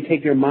that may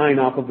take your mind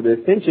off of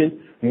the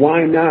ascension,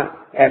 why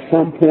not at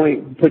some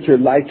point put your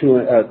life to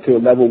a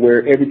level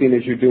where everything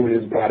that you're doing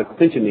is about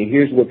ascension? And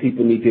here's what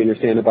people need to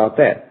understand about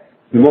that.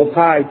 The Most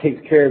High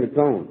takes care of its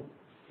own.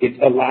 It's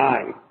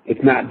alive.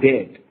 It's not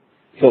dead.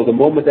 So the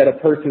moment that a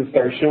person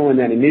starts showing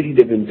that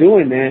initiative and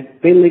doing that,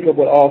 they link up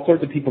with all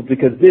sorts of people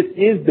because this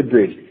is the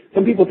bridge.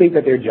 Some people think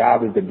that their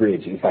job is the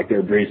bridge. It's like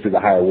their bridge to the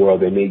higher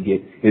world. They may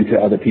get into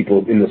other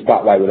people, in the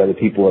spotlight with other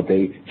people if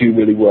they do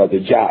really well at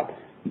their job.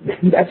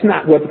 That's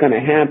not what's going to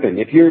happen.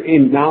 If your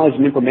knowledge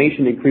and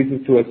information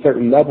increases to a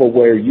certain level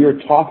where you're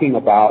talking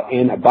about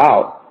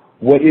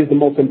what is the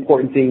most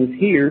important things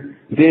here,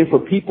 then for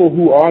people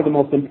who are the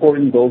most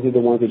important, those are the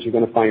ones that you're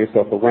going to find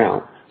yourself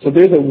around. So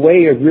there's a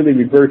way of really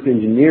reverse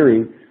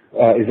engineering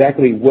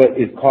exactly what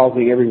is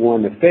causing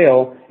everyone to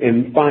fail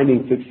and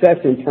finding success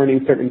in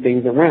turning certain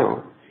things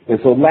around. And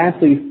so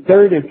lastly,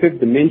 third and fifth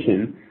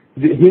dimension,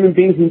 human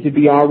beings need to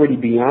be already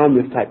beyond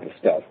this type of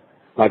stuff.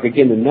 Like,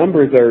 again, the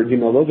numbers are,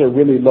 those are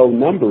really low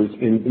numbers.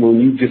 And when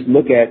you just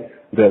look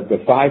at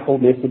the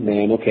fivefoldness of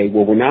man, okay,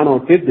 well, we're not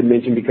on fifth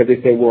dimension because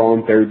they say we're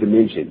on third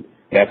dimension.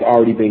 That's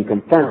already been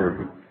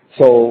confirmed.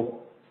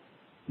 So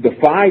the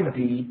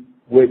 5D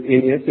would,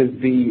 in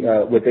essence, be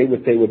what they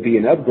would say would be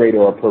an upgrade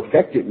or a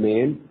perfected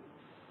man.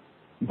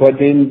 But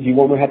then you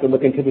won't have to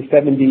look into the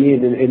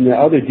 7D and the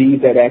other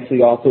Ds that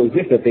actually also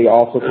exist that they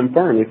also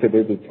confirm. They said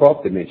there's a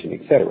 12th dimension,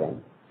 etc.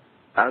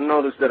 I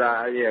noticed that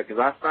because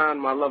I find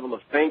my level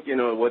of thinking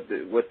or what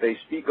they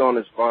speak on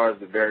as far as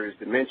the various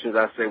dimensions,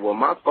 I say, well,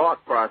 my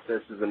thought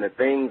processes and the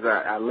things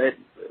I let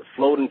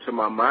float into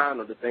my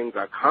mind or the things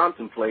I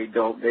contemplate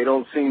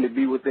don't seem to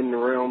be within the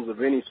realms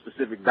of any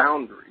specific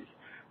boundaries.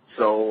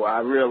 So I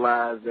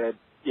realize that,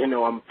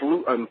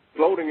 I'm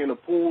floating in a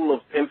pool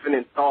of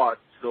infinite thoughts,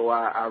 so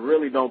I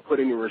really don't put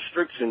any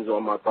restrictions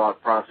on my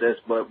thought process.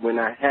 But when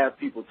I have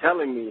people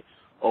telling me,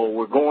 oh,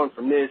 we're going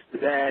from this to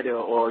that,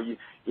 or you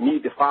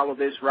need to follow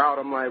this route,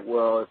 I'm like,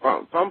 well, if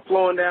I'm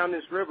flowing down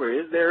this river,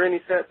 is there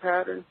any set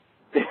pattern?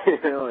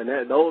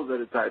 And those are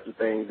the types of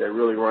things that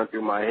really run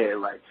through my head.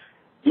 Like,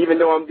 even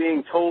though I'm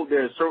being told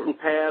there's certain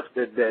paths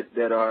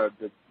that are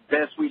the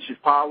best we should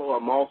follow,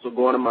 I'm also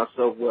going to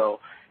myself,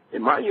 well,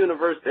 in my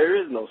universe,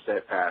 there is no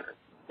set pattern.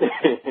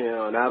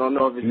 And I don't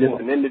know if it's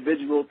just an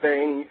individual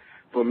thing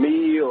for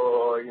me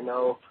or,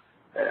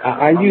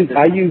 I use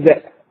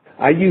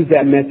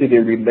that method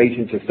in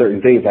relation to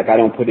certain things. Like, I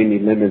don't put any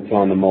limits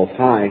on the Most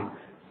High,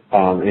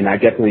 and I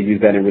definitely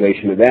use that in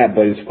relation to that.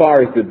 But as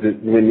far as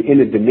when in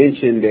a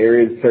dimension there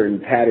is certain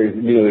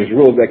patterns, there's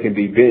rules that can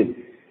be bent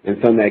and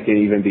some that can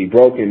even be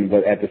broken.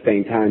 But at the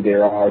same time,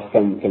 there are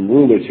some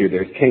rulers here.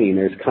 There's Cain,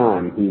 there's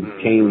Khan, whose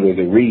Cain was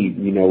a reed,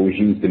 was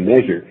used to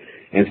measure.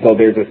 And so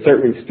there's a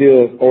certain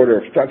still order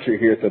of structure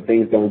here, so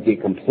things don't get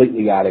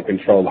completely out of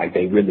control like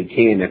they really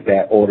can if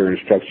that order and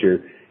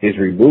structure is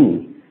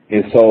removed.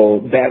 And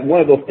so that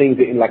one of those things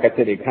that, like I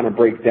said, it kind of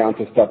breaks down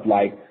to stuff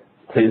like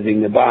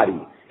cleansing the body.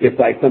 It's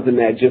like something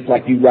that just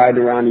like you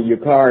riding around in your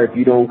car, if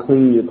you don't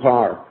clean your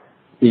car,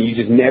 you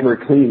just never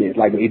clean it.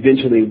 Like,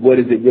 eventually, what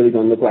is it really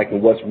going to look like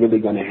and what's really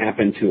going to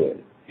happen to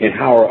it? And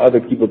how are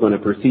other people going to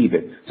perceive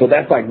it? So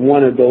that's like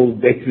one of those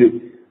basic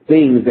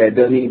things that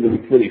doesn't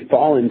even really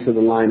fall into the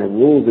line of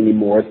rules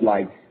anymore. It's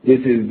like, this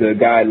is the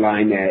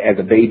guideline as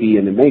a baby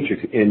in the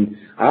Matrix. And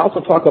I also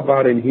talk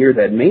about in here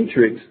that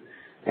Matrix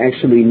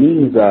actually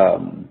means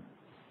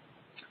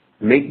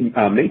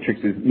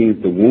matrix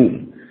means the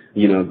womb. A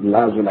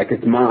lot of them like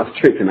it's mom's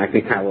trick, and I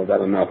think I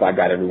don't know if I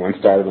got everyone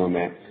started on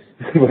that,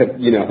 but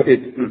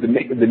it's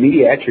the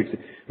mediatrix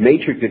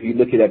matrix. If you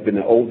look it up in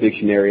the old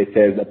dictionary, it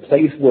says a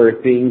place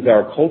where things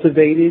are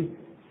cultivated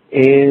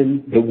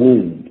and the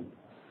womb.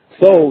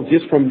 So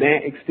just from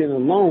that extent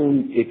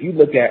alone, if you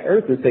look at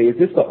Earth and say, is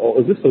this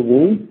a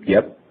womb?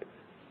 Yep,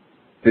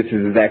 this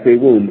is exactly a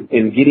womb.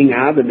 And getting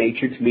out of the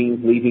matrix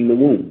means leaving the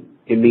womb.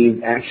 It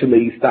means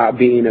actually stop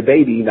being a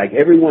baby. Like,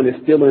 everyone is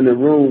still in the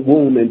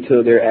womb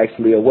until they're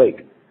actually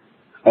awake.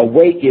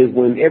 Awake is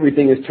when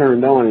everything is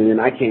turned on, and then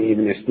I can't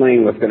even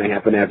explain what's going to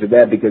happen after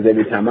that, because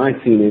every time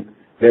I've seen it,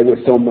 there was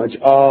so much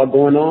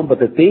going on. But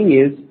the thing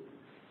is,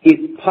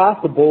 it's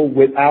possible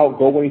without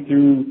going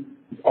through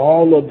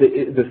all of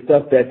the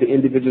stuff that the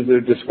individuals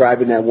are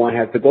describing that one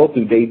has to go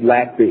through. They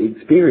lack the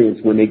experience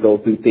when they go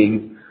through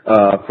things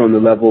from the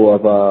level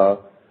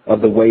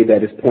of the way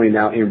that is pointed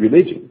out in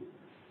religion.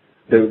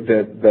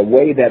 The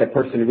way that a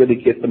person really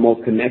gets the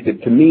most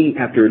connected. To me,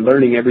 after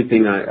learning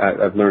everything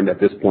I've learned at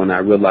this point, I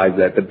realize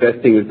that the best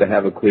thing is to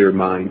have a clear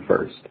mind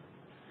first.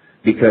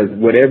 Because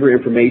whatever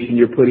information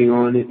you're putting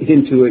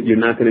into it, you're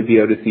not going to be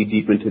able to see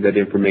deep into that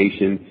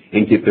information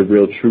and get the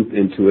real truth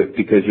into it,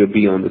 because you'll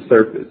be on the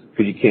surface,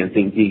 because you can't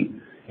think deep.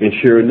 And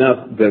sure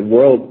enough, the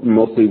world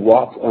mostly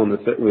walks on the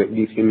surface.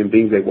 These human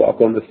beings, they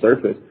walk on the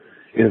surface.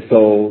 And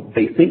so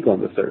they think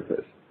on the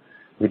surface.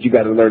 But you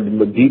got to learn to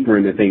look deeper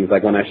into things.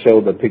 Like when I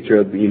showed the picture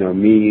of, me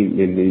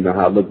and,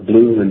 how I looked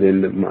blue, and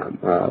then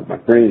my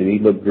friend, and he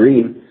looked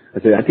green.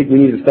 I said, I think we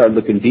need to start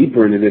looking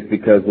deeper into this,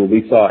 because when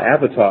we saw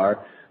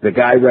Avatar, the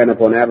guy ran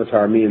up on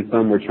Avatar. Me and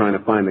some were trying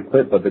to find the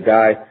clip, but the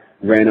guy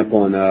ran up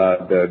on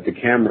the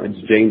camera,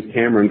 James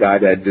Cameron guy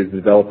that is the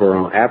developer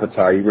on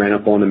Avatar. He ran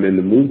up on him in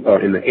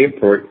the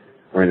airport,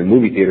 or in the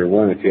movie theater,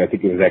 one or two. I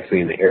think it was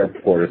actually in the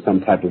airport or some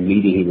type of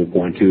meeting he was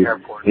going to.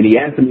 Airport. And he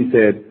asked him, he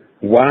said,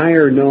 why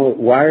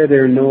are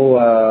there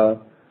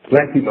no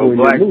black people in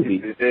your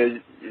movie.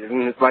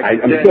 Like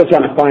I'm still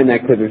trying to find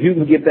that clip. If you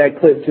can get that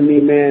clip to me,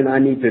 man, I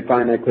need to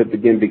find that clip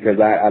again because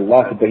I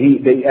lost it. But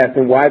they asked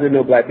him, why are there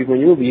no black people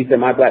in your movie? He said,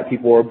 my black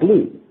people are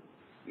blue.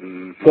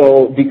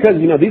 So, because,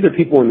 these are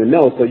people in the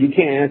know, so you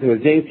can't answer, was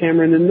James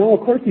Cameron in the know?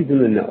 Of course he's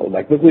in the know.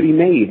 Like, look what he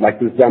made. Like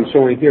this, I'm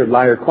showing here,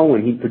 Liar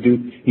Cohen,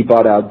 he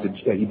bought out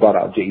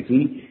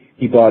Jay-Z,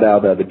 he bought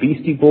out the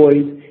Beastie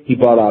Boys, he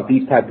bought out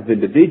these type of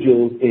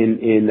individuals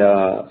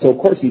so of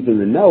course he's in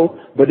the know,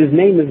 but his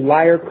name is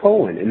Liar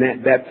Cohen, and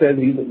that says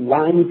he's a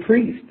lying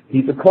priest.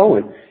 He's a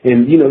Cohen.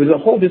 And, there's a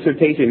whole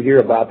dissertation here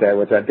about that,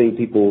 which I think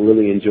people will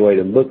really enjoy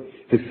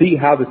to see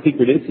how the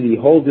secreticity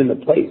holds into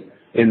place.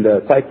 And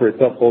the cipher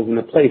itself holds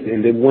into place.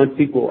 And then once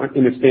people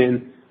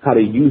understand how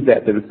to use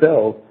that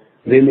themselves,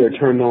 then they're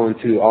turned on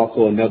to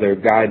also another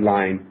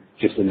guideline,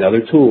 just another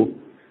tool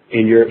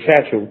in your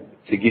satchel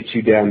to get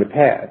you down the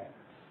path.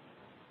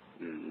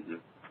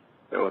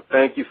 Well,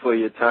 thank you for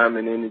your time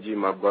and energy,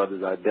 my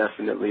brothers. I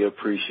definitely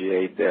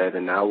appreciate that.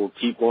 And I will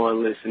keep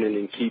on listening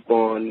and keep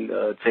on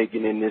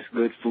taking in this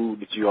good food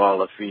that you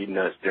all are feeding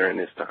us during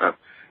this time.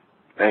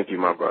 Thank you,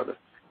 my brother.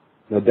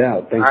 No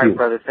doubt. Thank you. All right,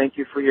 brother. Thank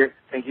you for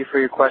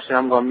your question.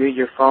 I'm going to mute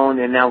your phone,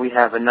 and now we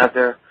have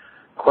another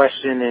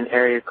question in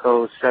area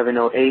code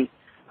 708.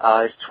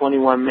 It's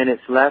 21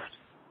 minutes left.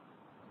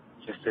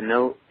 Just a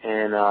note.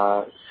 And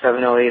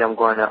 708, I'm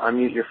going to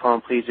unmute your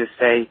phone. Please just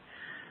say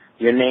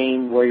your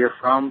name, where you're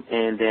from,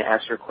 and then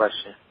ask your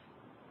question.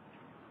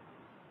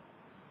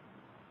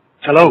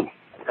 Hello.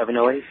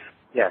 708?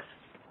 Yes.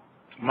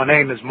 My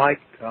name is Mike,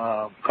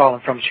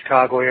 calling from the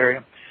Chicago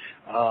area.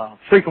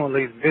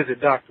 Frequently visit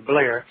Dr.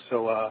 Blair,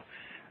 so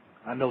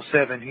I know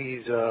Sevan,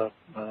 he's a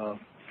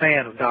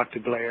fan of Dr.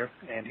 Blair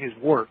and his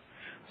work,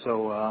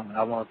 so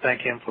I want to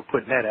thank him for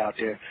putting that out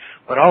there.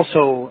 But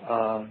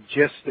also,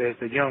 just as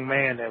the young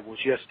man that was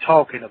just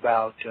talking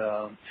about,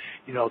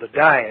 the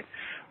diet,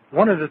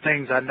 one of the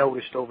things I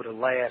noticed over the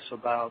last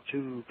about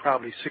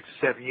probably 6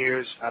 or 7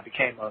 years, I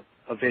became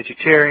a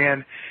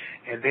vegetarian,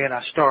 and then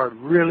I started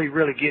really,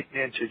 really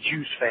getting into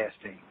juice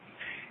fasting.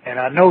 And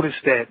I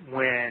noticed that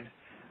when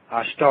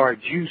I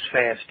started juice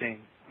fasting,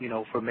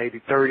 for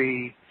maybe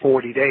 30,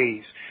 40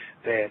 days,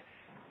 that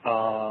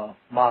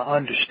my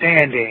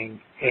understanding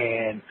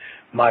and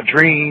my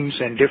dreams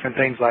and different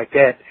things like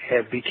that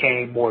have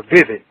became more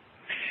vivid.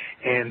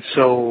 And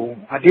so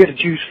I did a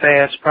juice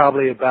fast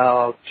probably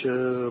about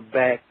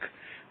back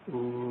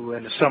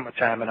in the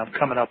summertime, and I'm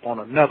coming up on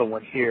another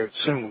one here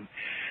soon.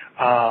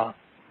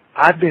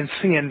 I've been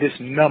seeing this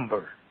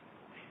number,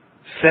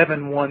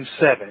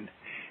 717,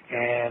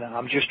 and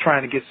I'm just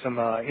trying to get some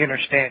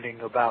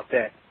understanding about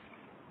that,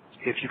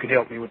 if you can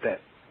help me with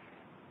that.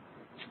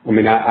 I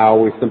mean, I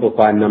always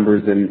simplify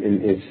numbers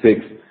in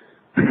six.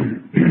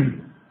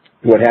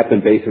 What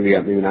happened basically,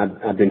 I mean,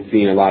 I've been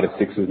seeing a lot of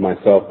sixes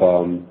myself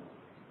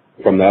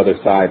from the other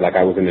side. Like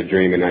I was in a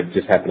dream and I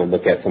just happened to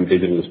look at some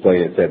digital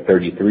display and it said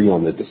 33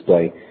 on the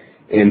display.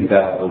 And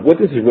what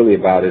this is really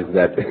about is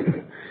that,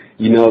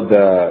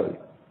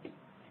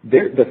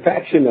 the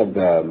faction of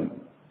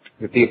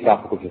the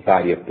Theosophical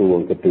Society of Thule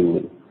and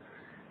Cthulhu,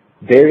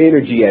 their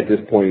energy at this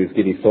point is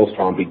getting so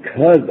strong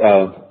because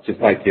of,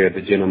 just like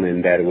the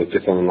gentleman that was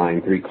just on the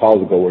line 3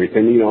 calls ago, where he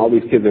said, all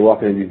these kids are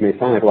walking in these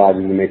Masonic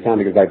lodges and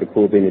Masonic is like the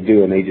cool thing to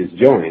do and they just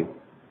join.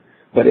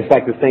 But it's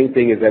like the same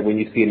thing as that when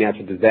you see a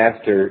natural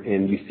disaster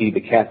and you see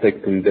the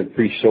Catholics and the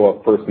priests show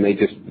up first and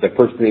the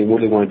first thing they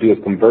really want to do is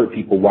convert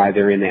people while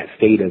they're in that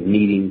state of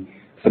needing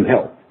some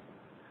help.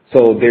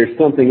 So there's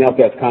something else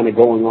that's kind of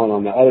going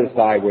on the other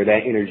side where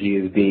that energy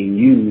is being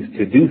used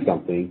to do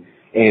something.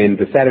 And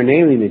the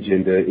Saturnalian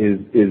agenda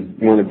is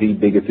one of the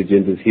biggest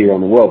agendas here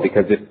on the world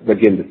because,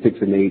 again, the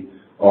 6 and 8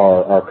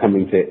 are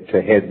coming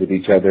to heads with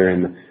each other,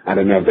 and I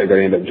don't know if they're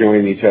going to end up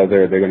joining each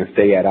other or they're going to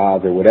stay at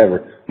odds or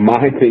whatever.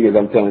 My thing is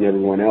I'm telling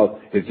everyone else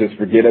is just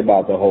forget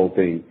about the whole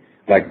thing.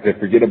 Like, to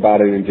forget about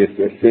it and just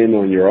ascend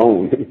on your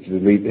own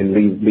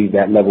and leave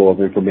that level of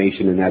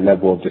information and that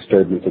level of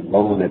disturbance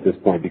alone at this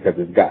point because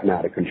it's gotten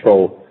out of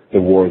control, the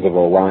wars of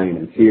Orion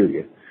and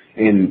Sirius.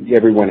 And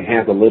everyone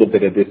has a little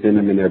bit of this in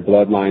them in their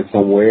bloodline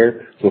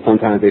somewhere, so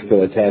sometimes they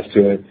feel attached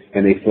to it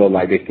and they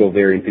feel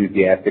very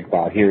enthusiastic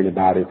about hearing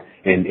about it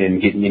and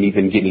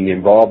even getting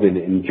involved in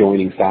it and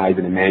joining sides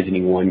and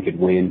imagining one could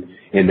win,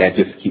 and that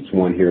just keeps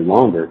one here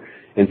longer.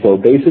 And so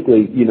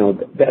basically,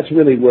 that's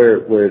really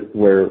where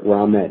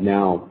I'm at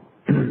now.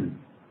 And,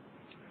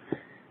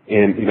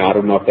 I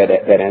don't know if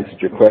that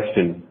answered your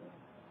question.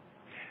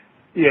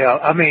 Yeah,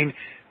 I mean,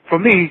 for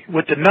me,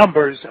 with the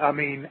numbers, I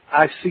mean,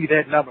 I see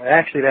that number.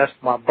 Actually, that's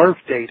my birth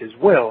date as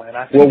well. And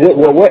I see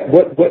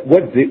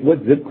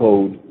what zip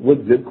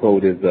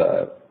code is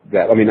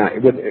that? I mean,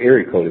 what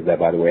area code is that,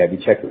 by the way? Have you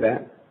checked with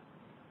that?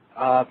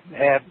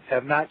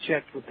 Have not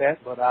checked with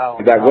that, but I'll.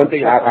 That one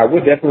thing I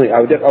would definitely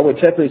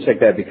check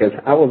that because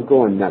I was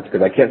going nuts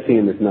because I kept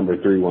seeing this number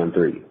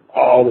 313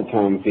 all the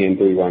time, seeing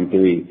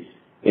 313,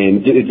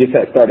 and it just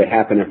had started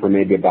happening for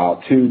maybe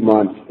about 2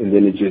 months, and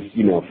then it just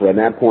for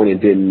that point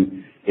it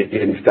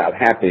didn't stop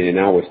happening, and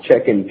I was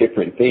checking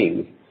different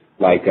things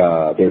like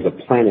there's a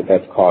planet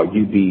that's called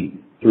UB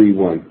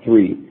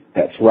 313.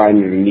 That's right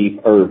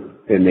underneath Earth,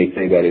 and they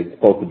say that it's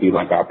supposed to be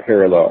like our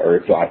parallel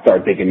Earth. So I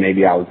started thinking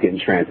maybe I was getting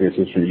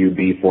transmissions from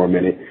UB for a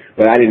minute,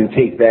 but I didn't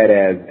take that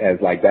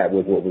as like that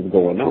was what was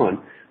going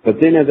on.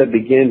 But then as I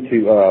began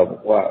to,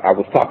 I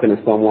was talking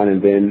to someone,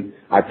 and then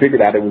I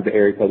figured out it was the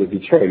area code of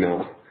Detroit.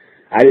 Now,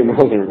 I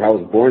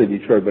was born in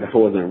Detroit, but I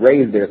wasn't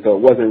raised there, so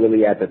it wasn't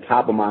really at the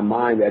top of my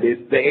mind that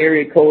it's the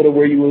area code of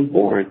where you was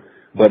born.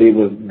 But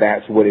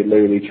that's what it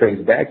literally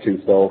traced back to.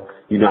 So,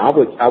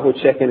 I would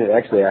check in it.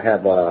 Actually, I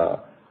have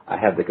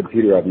the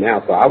computer up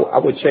now, so I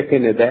would check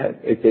into that.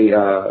 It's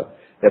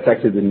that's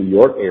actually the New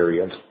York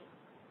area,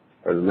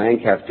 or the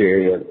Lancaster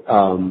area.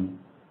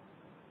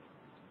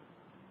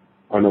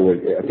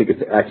 I think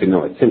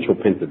it's central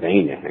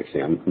Pennsylvania,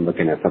 actually. I'm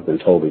looking at something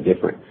totally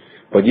different.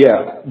 But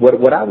yeah,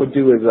 what I would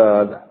do is,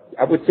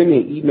 I would send me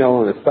an email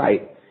on the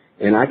site,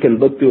 and I can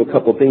look through a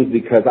couple things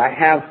because I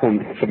have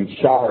some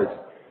charts.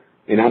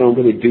 And I don't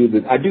really do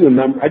this. I do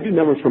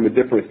numbers from a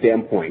different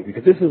standpoint,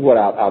 because this is what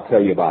I'll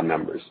tell you about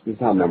numbers. This is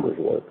how numbers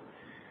work.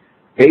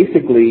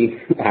 Basically,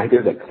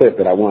 there's a clip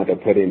that I wanted to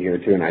put in here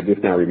too, and I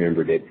just now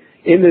remembered it.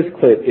 In this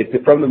clip, it's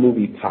from the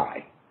movie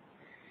Pi.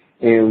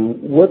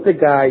 And what the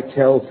guy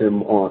tells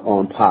him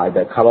on Pi,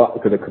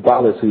 because the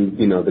Kabbalist who,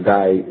 the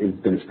guy has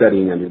been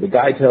studying under, the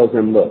guy tells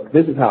him, look,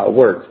 this is how it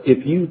works.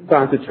 If you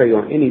concentrate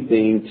on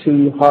anything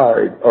too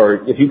hard,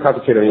 or if you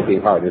concentrate on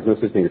anything hard, there's no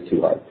such thing as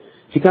too hard.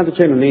 If you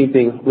concentrate on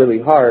anything really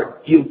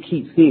hard, you'll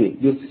keep seeing it.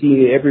 You'll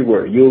see it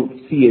everywhere. You'll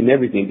see it in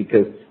everything,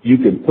 because you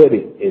can put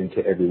it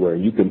into everywhere.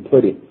 You can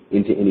put it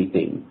into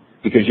anything,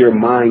 because your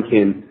mind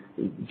can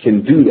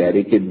do that.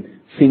 It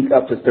can sync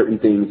up to certain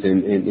things,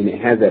 and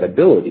it has that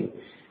ability.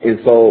 And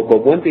so,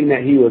 but one thing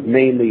that he was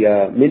mainly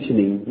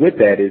mentioning with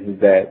that is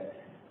that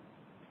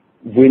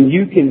when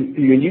you can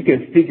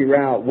figure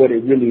out what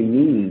it really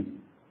means,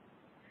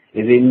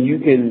 and then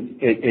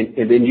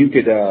you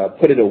could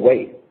put it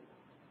away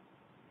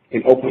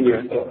and open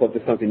yourself up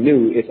to something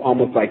new, it's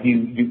almost like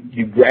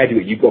you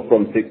graduate. You go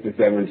from 6 to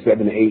 7,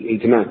 7 to 8,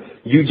 8 to 9.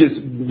 You just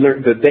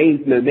learn the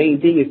main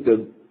thing is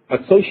to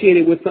associate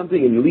it with something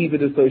and leave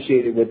it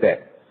associated with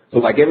that. So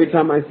like every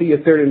time I see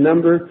a certain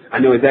number, I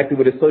know exactly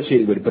what is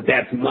associated with it, but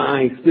that's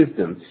my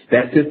system.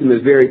 That system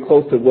is very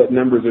close to what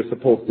numbers are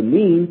supposed to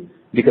mean,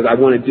 because I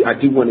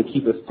do want to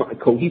keep it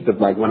cohesive.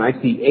 Like when I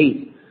see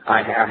 8,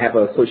 I have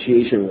an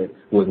association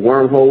with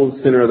wormholes,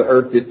 center of the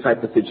earth, this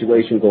type of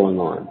situation going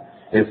on.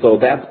 And so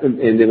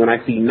and then when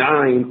I see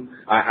 9,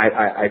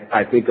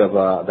 I think of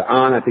the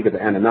An, I think of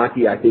the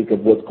Anunnaki, I think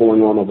of what's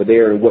going on over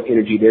there and what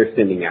energy they're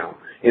sending out.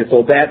 And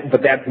so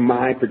but that's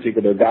my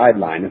particular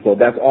guideline. And so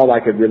that's all I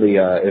could really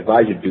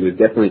advise you to do, is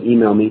definitely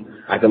email me.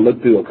 I can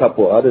look through a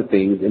couple of other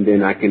things, and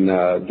then I can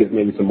get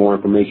maybe some more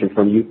information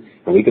from you,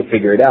 and we can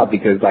figure it out.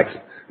 Because like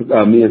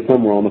me and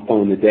Sam were on the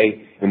phone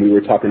today, and we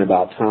were talking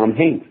about Tom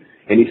Hanks.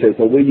 And he said,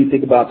 so what do you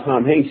think about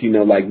Tom Hanks?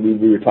 Like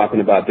we were talking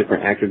about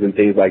different actors and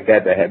things like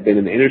that had been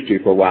in the industry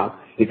for a while.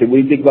 He said, what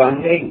do you think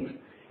about Hanks?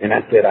 And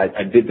I said,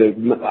 I did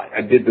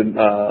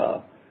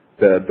the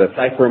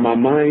cipher in my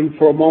mind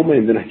for a moment,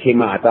 and then I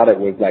came out. I thought it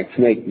was like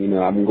Snake. I'm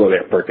gonna go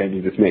there first. I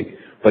do the Snake,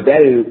 but that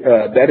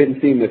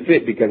didn't seem to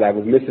fit, because I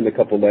was missing a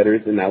couple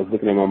letters, and I was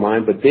looking at my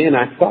mind. But then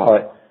I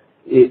saw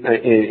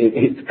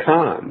it's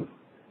Khans,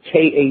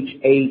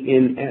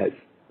 Khans,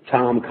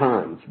 Tom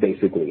Khans,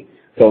 basically.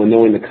 So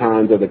knowing the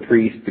Khans are the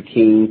priest, the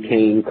king,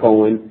 Cain,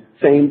 Cohen,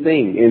 same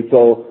thing. And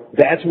so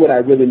that's what I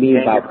really mean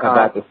about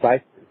the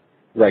cipher.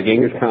 Right,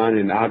 Genghis Khan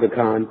and Aga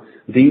Khan.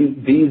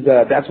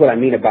 That's what I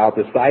mean about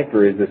the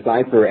cipher, is the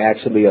cipher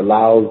actually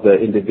allows the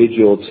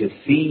individual to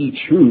see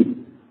truth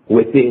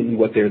within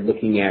what they're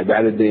looking at,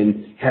 rather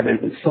than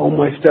having so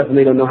much stuff and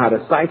they don't know how to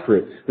cipher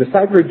it. The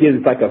cipher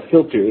gives like a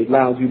filter. It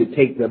allows you to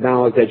take the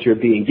knowledge that you're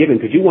being given,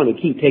 because you want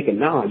to keep taking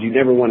knowledge. You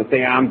never want to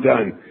say, I'm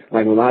done.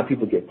 Like when a lot of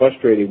people get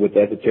frustrated with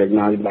esoteric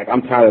knowledge, like,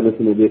 I'm tired of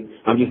listening to this.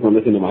 I'm just going to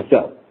listen to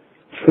myself.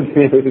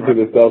 They listen to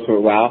themselves for a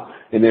while,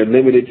 and they're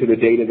limited to the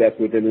data that's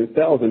within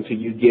themselves until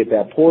you get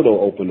that portal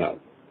open up.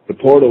 The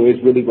portal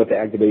is really what the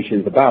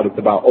activation is about. It's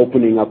about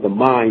opening up the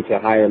mind to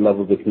higher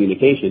levels of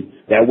communication.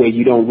 That way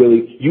you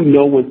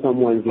when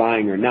someone's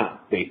lying or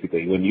not,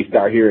 basically. When you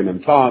start hearing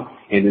them talk,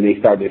 and then they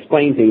start to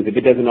explain things, if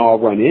it doesn't all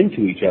run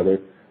into each other,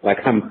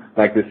 like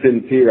the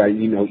sentence here,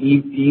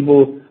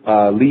 evil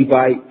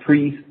Levite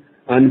priest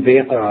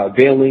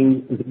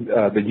unveiling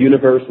the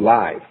universe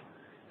live.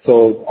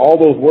 So all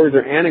those words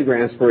are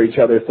anagrams for each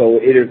other, so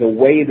it is a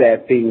way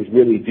that things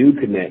really do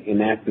connect,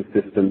 and that's the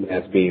system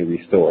that's being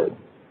restored.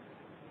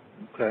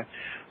 Okay.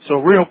 So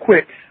real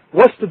quick,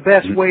 what's the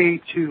best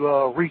way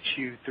to reach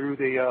you? Through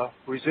the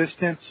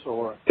resistance,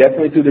 or?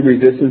 Definitely through the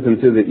resistance and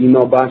through the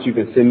email box. You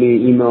can send me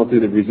an email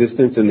through the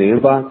resistance in the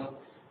inbox,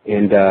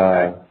 and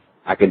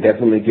I can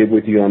definitely get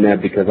with you on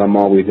that, because I'm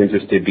always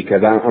interested,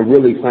 because I'm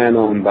really planning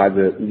on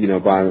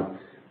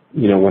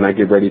when I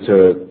get ready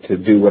to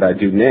do what I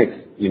do next,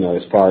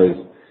 as far as,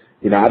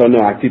 I don't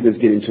know, I see this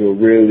getting to a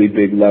really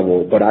big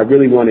level, but I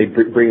really want to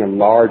bring a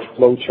large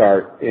flow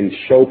chart and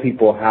show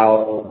people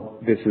how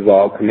this is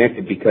all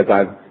connected, because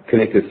I've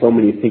connected so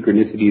many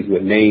synchronicities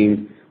with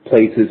names,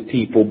 places,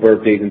 people,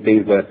 birthdays, and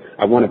things, but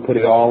I want to put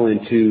it all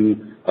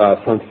into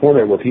some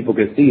format where people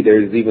can see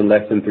there's even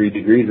less than 3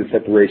 degrees of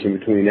separation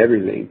between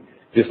everything,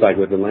 just like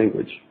with the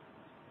language.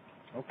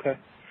 Okay.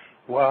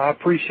 Well, I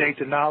appreciate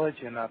the knowledge,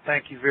 and I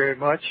thank you very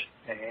much,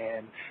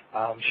 and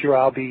I'm sure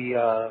I'll be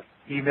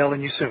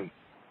emailing you soon.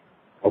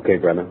 Okay,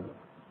 brother.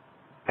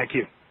 Thank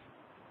you.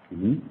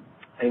 Mm-hmm.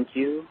 Thank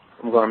you.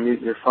 I'm going to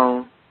mute your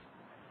phone.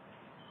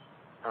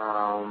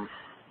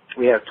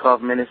 We have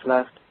 12 minutes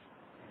left.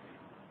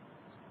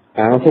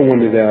 I also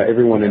wanted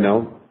everyone to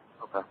know.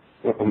 Okay.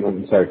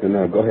 I'm sorry,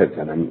 no, go ahead,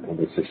 son. I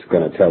was just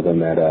going to tell them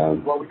that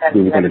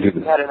we were going to do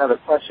this. We had another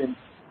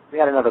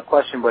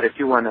question. But if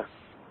you want to.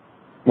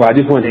 Well, I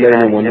just wanted to let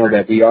everyone know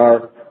that we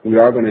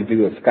are going to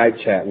do a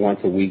Skype chat once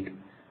a week,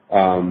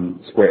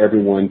 where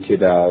everyone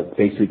could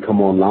basically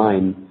come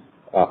online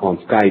on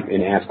Skype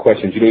and ask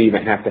questions. You don't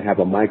even have to have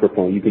a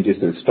microphone. You can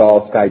just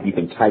install Skype. You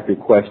can type your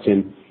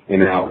question,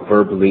 and then I'll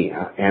verbally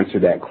answer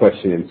that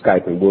question in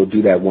Skype. And we'll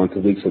do that once a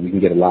week so we can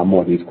get a lot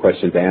more of these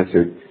questions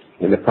answered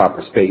in the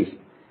proper space.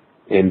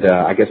 And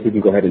I guess we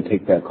can go ahead and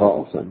take that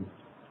call, son.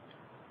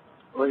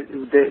 Well,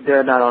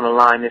 they're not on the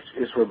line.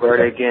 It's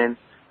Roberta again.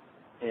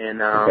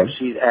 And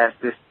she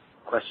asked this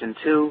question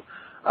too.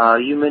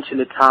 You mentioned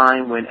a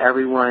time when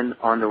everyone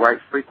on the right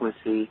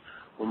frequency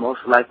will most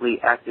likely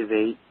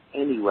activate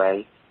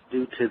anyway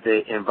due to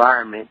the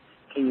environment.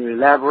 Can you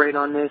elaborate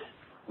on this?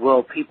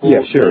 Will people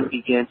then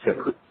begin to?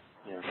 Okay.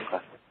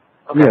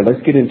 Yeah,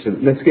 let's get into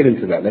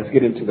that. Let's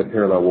get into the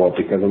parallel world,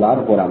 because a lot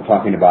of what I'm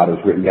talking about is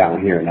written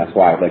down here, and that's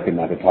why I'd like to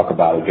not to talk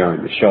about it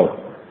during the show.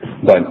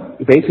 But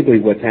basically,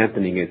 what's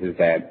happening is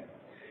that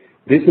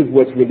this is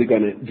what's really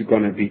going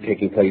to be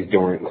taking place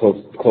during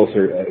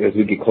closer as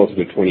we get closer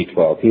to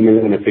 2012. Humans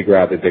are going to figure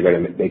out that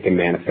they can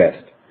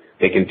manifest.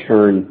 They can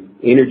turn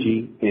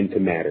energy into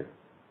matter.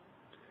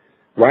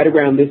 Right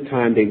around this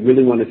time, they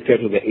really want to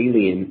schedule the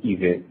alien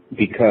event,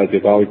 because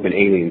there's always been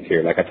aliens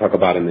here. Like I talk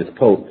about in this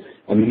post,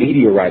 a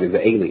meteorite is an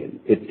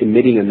alien. It's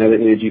emitting another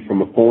energy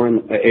from a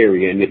foreign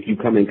area, and if you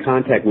come in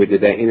contact with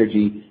it, that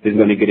energy is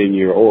going to get in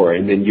your aura,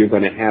 and then you're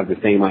going to have the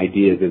same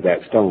ideas as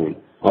that stone,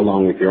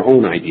 along with your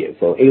own ideas.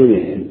 So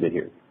alien is in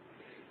here.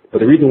 But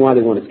the reason why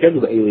they want to schedule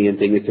the alien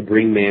thing is to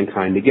bring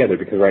mankind together,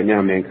 because right now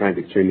mankind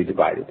is extremely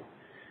divided.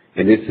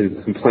 And this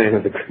is the plan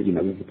of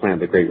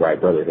the Great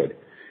White Brotherhood.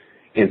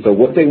 And so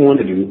what they want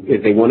to do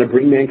is they want to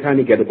bring mankind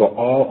together, but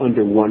all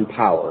under one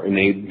power. And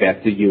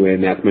that's the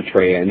UN, that's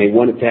Maitreya. And they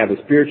want it to have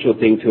a spiritual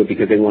thing to it,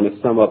 because they want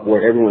to sum up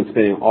where everyone's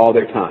spending all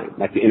their time,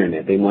 like the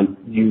internet. They want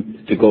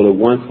you to go to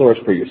one source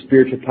for your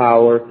spiritual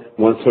power,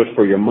 one source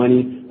for your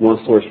money,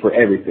 one source for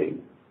everything.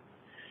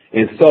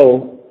 And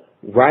so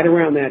right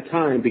around that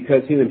time,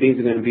 because human beings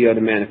are going to be able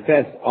to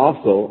manifest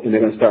also, and they're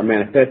going to start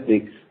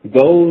manifesting,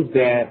 those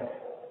that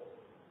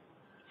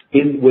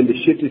when the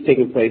shift is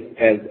taking place,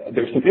 as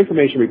there's some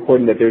information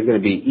recording that there's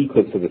going to be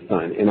eclipse of the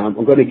sun, and I'm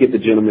going to get the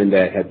gentleman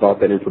that had brought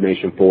that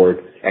information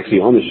forward actually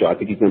on the show. I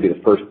think he's going to be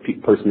the first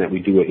person that we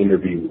do an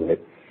interview with.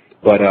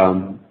 But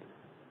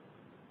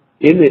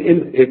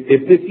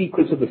if this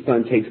eclipse of the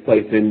sun takes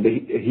place, and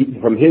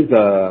from his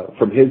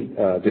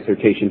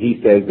dissertation,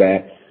 he says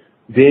that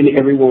then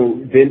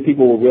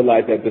people will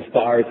realize that the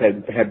stars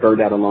had burned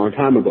out a long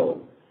time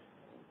ago.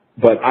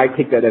 But I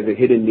take that as a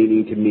hidden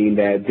meaning to mean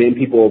that then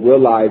people will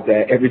realize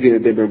that everything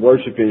that they've been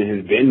worshiping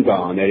has been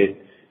gone. That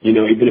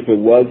even if it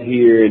was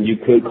here and you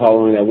could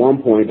call on it at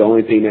one point, the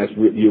only thing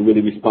you're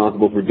really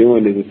responsible for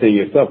doing is to sing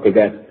yourself, because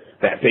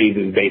that phase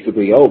is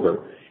basically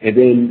over. And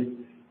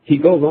then he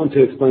goes on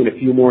to explain a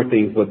few more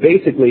things. But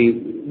basically,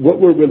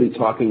 what we're really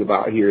talking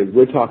about here is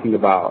we're talking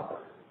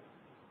about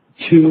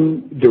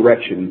two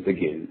directions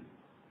again.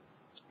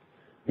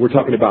 We're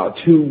talking about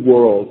two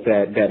worlds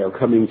that are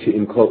coming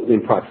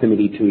in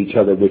proximity to each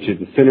other, which is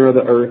the center of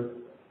the earth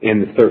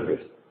and the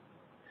surface.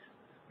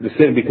 The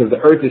center, because the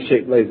earth is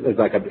shaped as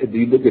like if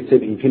you look at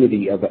the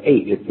infinity of an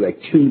 8, it's like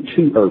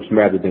two earths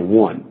rather than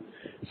one.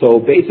 So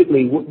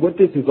basically, what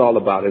this is all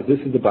about is this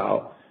is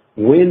about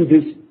when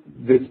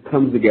this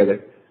comes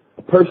together,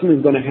 a person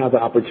is going to have the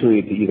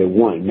opportunity to either,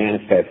 one,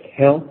 manifest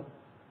hell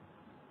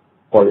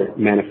or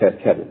manifest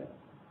heaven.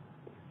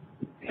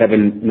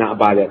 Heaven, not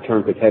by that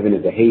term, because heaven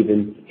is a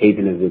haven.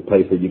 Haven is a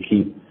place where you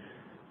keep,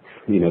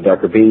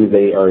 darker beings.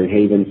 They are in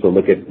haven. So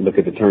look at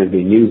the terms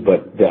being used.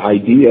 But the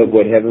idea of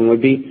what heaven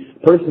would be,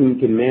 a person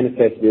can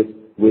manifest this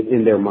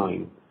within their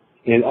mind.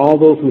 And all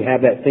those who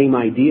have that same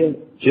idea,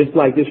 just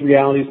like this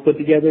reality is put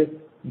together,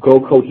 go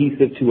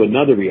cohesive to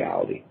another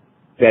reality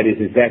that is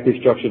exactly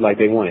structured like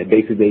they wanted.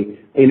 Basically,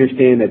 they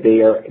understand that they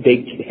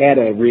had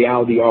a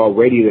reality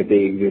already that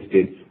they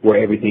existed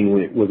where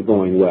everything was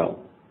going well.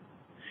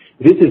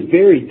 This is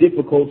very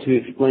difficult to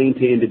explain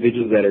to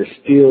individuals that are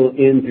still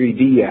in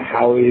 3D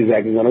how it is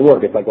actually going to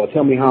work. It's like, well,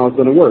 tell me how it's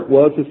going to work.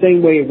 Well, it's the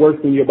same way it works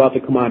when you're about to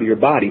come out of your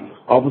body.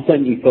 All of a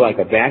sudden you feel like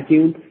a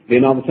vacuum,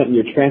 then all of a sudden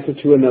you're transferred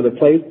to another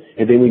place,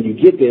 and then when you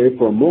get there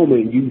for a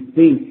moment, you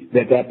think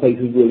that place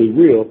is really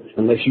real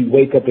unless you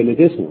wake up into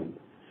this one.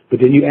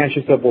 But then you ask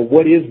yourself, well,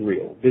 what is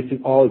real? This is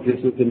all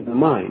exists within the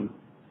mind.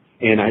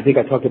 And I think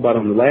I talked about it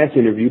on the last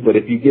interview, but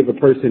if you give a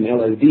person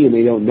LSD and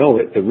they don't know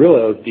it, the real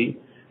LSD,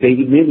 they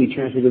immediately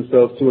transfer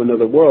themselves to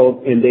another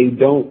world, and they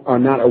are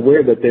not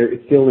aware that they're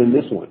still in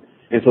this one.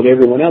 And so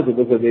everyone else, it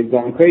looks like they've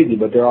gone crazy,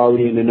 but they're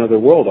already in another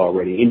world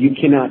already. And you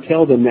cannot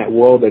tell them that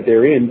world that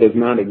they're in does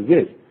not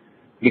exist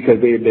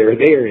because they're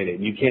there in it.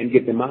 You can't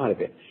get them out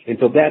of it. And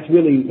so that's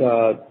really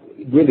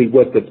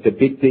what the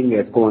big thing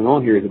that's going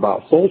on here is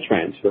about soul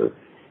transfer,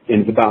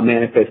 and it's about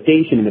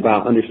manifestation and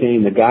about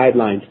understanding the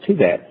guidelines to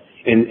that,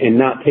 and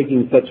not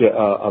taking such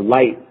a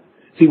light.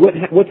 See,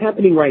 what's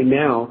happening right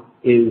now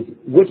is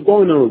what's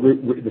going on,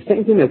 the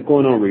same thing that's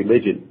going on in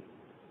religion.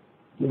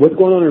 What's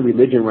going on in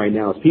religion right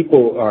now is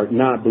people are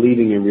not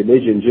believing in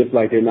religion just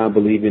like they're not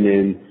believing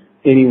in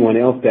anyone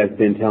else that's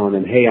been telling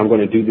them, hey, I'm going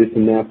to do this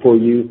and that for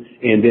you,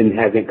 and then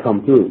hasn't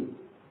come through.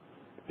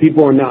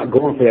 People are not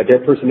going for that.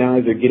 Their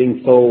personalities are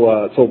getting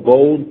so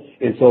bold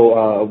and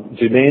so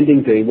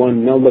demanding. They want to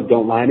know, look,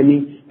 don't lie to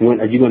me.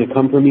 Are you going to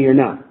come for me or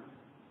not?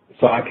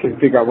 So I can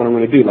figure out what I'm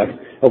going to do. Like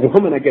a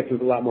woman, I guess, is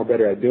a lot more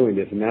better at doing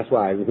this, and that's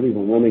why I believe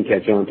when women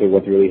catch on to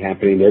what's really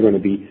happening, they're going to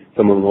be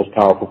some of the most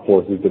powerful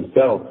forces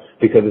themselves.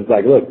 Because it's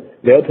like,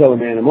 look, they'll tell a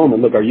man in a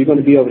moment, look, are you going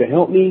to be able to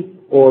help me,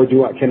 or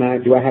do I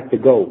have to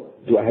go?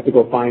 Do I have to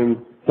go find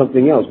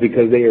something else?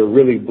 Because they are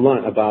really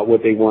blunt about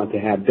what they want to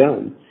have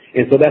done.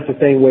 And so that's the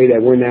same way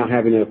that we're now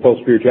having in a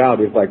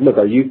post-spirituality. It's like, look,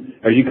 are you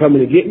coming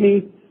to get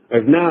me?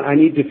 If not, I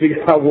need to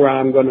figure out where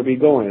I'm going to be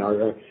going.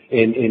 Okay,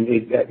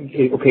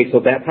 so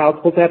that's how it's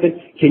supposed to happen.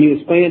 Can you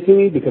explain it to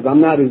me? Because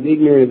I'm not as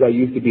ignorant as I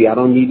used to be. I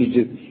don't need to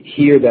just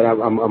hear that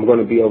I'm going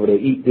to be able to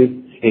eat this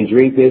and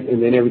drink this,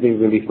 and then everything's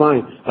going to be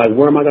fine. Like,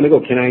 where am I going to go?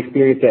 Can I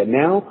experience that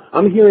now?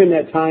 I'm hearing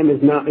that time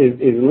is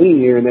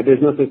linear, and that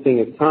there's no such thing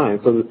as time.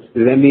 So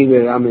does that mean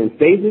that I'm in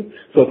stages?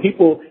 So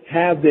people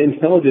have the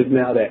intelligence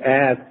now to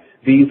ask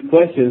these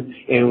questions,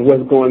 and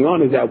what's going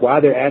on is that while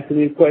they're asking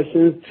these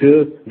questions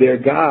to their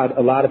God,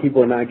 a lot of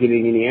people are not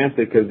getting any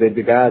answer because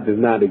the God does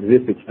not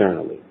exist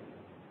externally.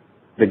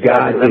 The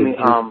God.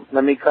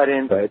 Let me cut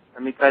in. Right.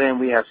 Let me cut in.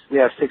 We have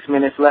 6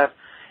 minutes left,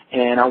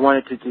 and I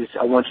want you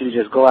to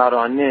just go out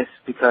on this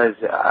because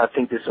I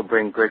think this will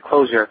bring great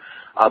closure.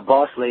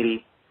 Boss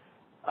lady,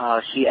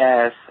 she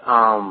asked,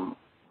 and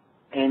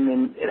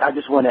then I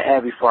just want to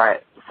add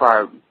before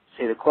I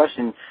say the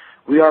question.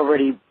 We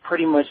already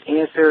pretty much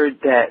answered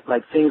that,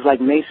 like, things like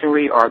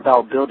Masonry are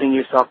about building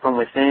yourself from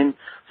within.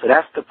 So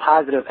that's the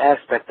positive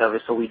aspect of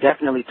it. So we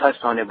definitely touched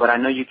on it, but I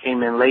know you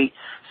came in late.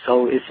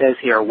 So it says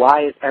here,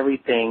 why is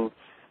everything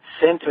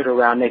centered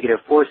around negative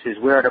forces?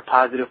 Where are the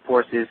positive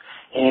forces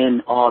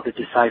and all the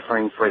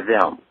deciphering for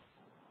them?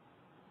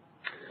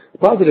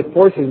 Positive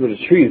forces are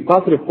the trees.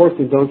 Positive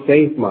forces don't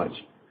say much.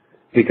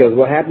 Because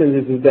what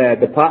happens is that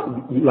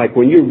like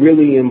when you're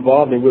really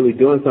involved in really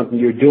doing something,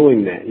 you're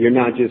doing that. You're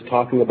not just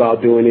talking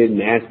about doing it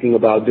and asking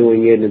about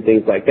doing it and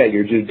things like that.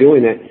 You're just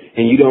doing that,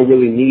 and you don't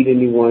really need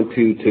anyone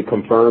to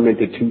confirm and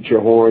to toot your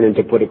horn and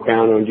to put a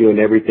crown on you and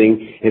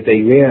everything and say,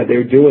 yeah,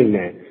 they're doing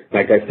that.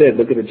 Like I said,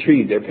 look at the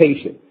trees. They're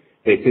patient.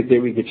 They sit there,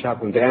 we can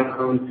chop them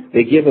down.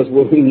 They give us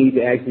what we need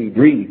to actually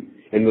breathe.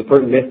 And the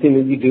best thing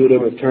that you do to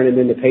them is turn them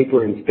into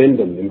paper and spin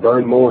them and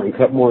burn more and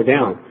cut more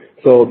down.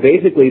 So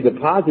basically, the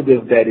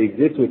positive that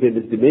exists within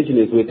this dimension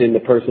is within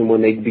the person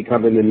when they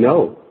become in the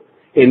know.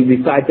 And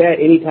besides that,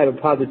 any type of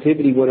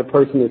positivity when a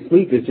person is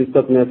asleep is just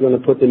something that's going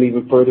to put them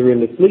even further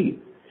into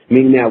sleep.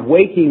 Meaning that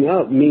waking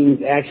up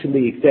means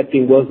actually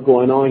accepting what's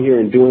going on here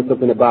and doing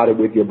something about it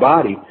with your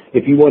body.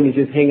 If you want to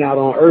just hang out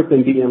on earth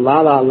and be in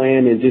la-la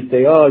land and just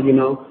say, oh,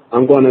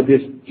 I'm going to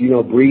just,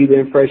 breathe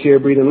in fresh air,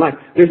 breathe in life.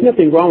 There's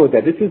nothing wrong with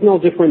that. This is no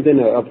different than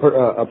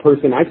a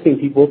person. I've seen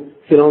people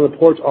sit on the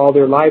porch all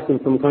their lives in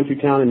some country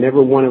town and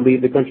never want to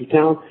leave the country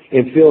town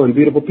and feel in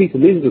beautiful peace.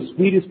 And these are the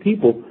sweetest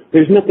people.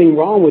 There's nothing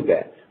wrong with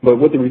that. But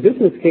what the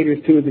resistance caters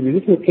to is the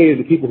resistance caters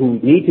to people who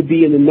need to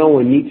be in the know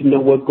and need to know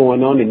what's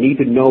going on and need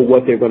to know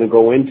what they're going to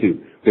go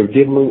into. They're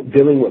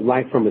dealing with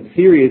life from a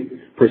serious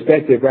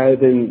perspective rather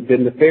than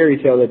the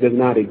fairy tale that does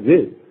not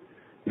exist.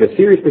 The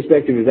serious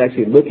perspective is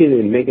actually looking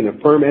and making a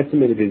firm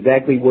estimate of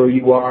exactly where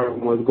you are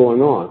and what's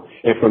going on.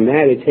 And from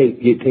that, it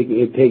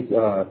takes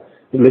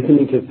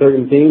listening to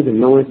certain things and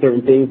knowing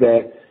certain things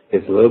that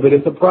it's a little bit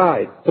of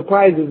surprise.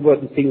 Surprise is what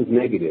seems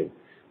negative.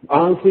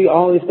 Honestly,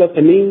 all this stuff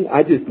to me,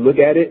 I just look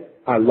at it,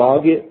 I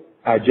log it,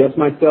 I adjust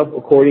myself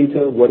according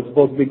to what's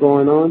supposed to be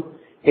going on,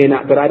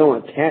 but I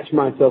don't attach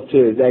myself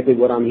to exactly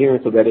what I'm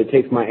hearing so that it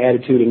takes my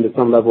attitude into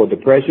some level of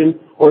depression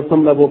or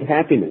some level of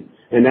happiness.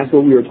 And that's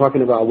what we were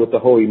talking about with the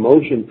whole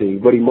emotion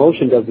thing. What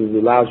emotion does is it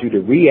allows you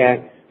to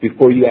react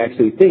before you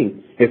actually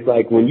think. It's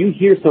like when you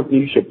hear something,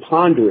 you should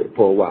ponder it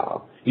for a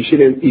while. You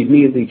shouldn't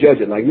immediately judge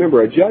it. Like,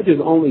 remember, a judge's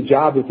only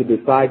job is to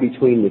decide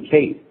between the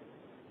case.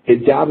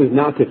 His job is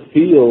not to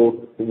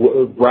feel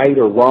right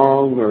or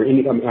wrong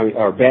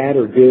or bad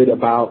or good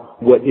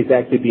about what is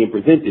actually being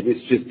presented.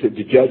 It's just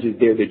the judge is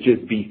there to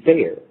just be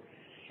fair.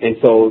 And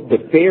so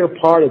the fair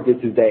part of this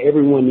is that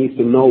everyone needs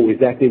to know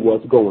exactly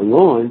what's going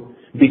on,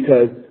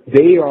 because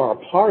they are a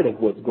part of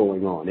what's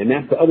going on. And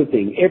that's the other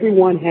thing.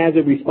 Everyone has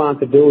a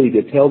responsibility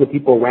to tell the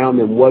people around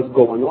them what's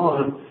going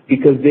on,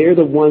 because they're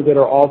the ones that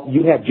are also,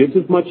 you have just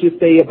as much to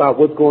say about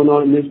what's going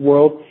on in this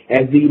world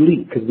as the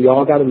elite, because we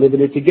all got to live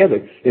in it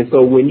together. And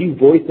so when you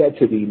voice that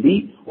to the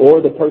elite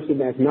or the person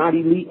that's not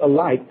elite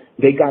alike,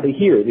 they got to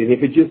hear it. And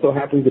if it just so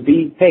happens to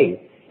be,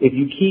 hey, if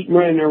you keep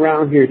running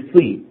around here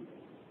asleep,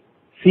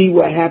 see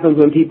what happens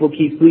when people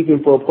keep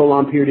sleeping for a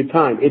prolonged period of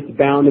time. It's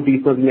bound to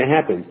be something that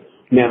happens.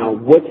 Now,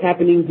 what's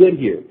happening good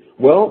here?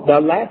 Well, the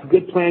last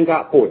good plan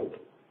got foiled.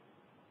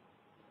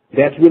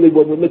 That's really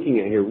what we're looking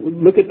at here.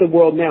 Look at the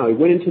world now. It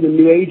went into the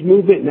New Age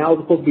movement. Now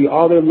it's supposed to be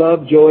all their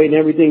love, joy, and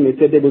everything. They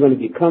said they were going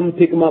to come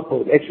pick them up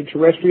for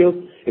extraterrestrials,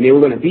 and they were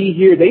going to be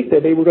here. They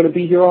said they were going to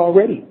be here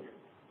already.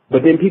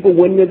 But then people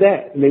went into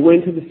that, and they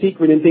went into the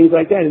secret and things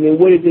like that. And then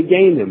what did it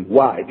gain them?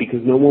 Why?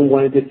 Because no one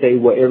wanted to say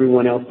what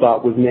everyone else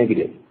thought was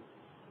negative.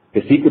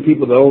 The secret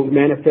people don't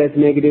manifest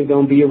negative,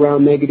 don't be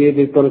around negative,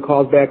 it's going to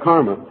cause bad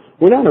karma.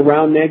 We're not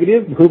around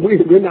negative.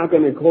 We're not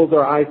going to close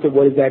our eyes to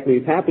what exactly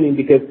is happening,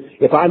 because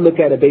if I look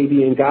at a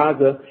baby in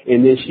Gaza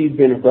and then she's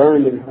been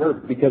burned and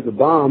hurt because of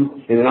bombs,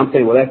 and then I'm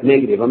saying, well, that's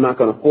negative. I'm not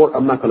going to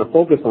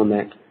focus on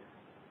that.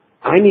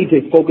 I need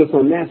to focus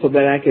on that so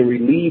that I can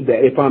relieve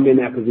that if I'm in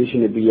that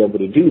position to be able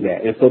to do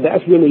that. And so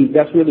that's really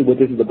what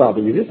this is about.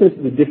 The resistance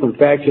is a different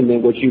faction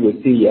than what you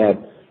would see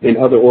in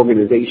other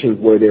organizations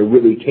where they're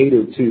really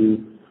catered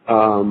to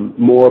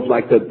more of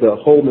like the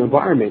whole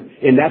environment,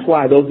 and that's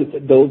why those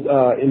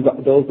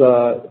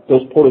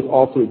portals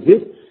also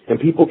exist, and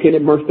people can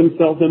immerse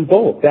themselves in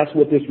both. That's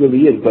what this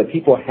really is. But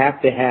people have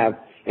to have,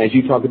 as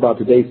you talked about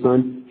today,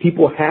 son,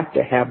 people have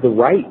to have the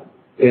right,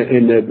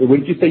 and what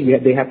did you say?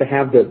 They have to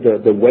have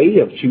the way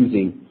of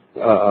choosing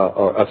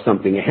of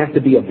something. It has to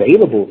be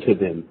available to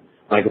them.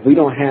 Like if we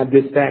don't have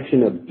this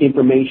faction of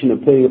information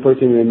of putting a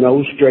person in the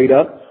nose straight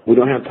up, we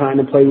don't have time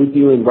to play with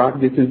you and rock.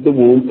 This is the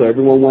womb, so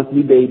everyone wants to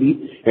be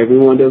baby.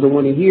 Everyone doesn't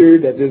want to hear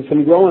that there's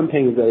some growing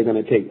pains that are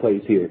going to take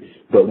place here.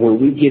 But when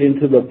we get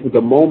into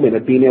the moment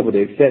of being able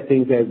to accept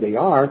things as they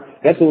are,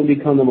 that's when we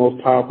become the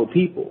most powerful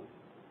people.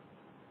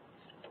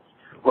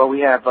 Well,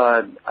 we have,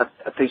 I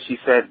think she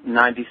said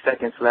 90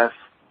 seconds left,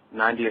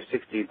 90 or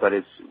 60, but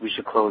we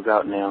should close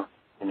out now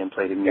and then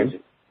play the music.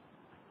 Okay.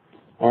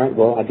 All right,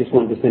 well, I just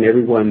wanted to send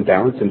everyone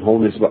balance and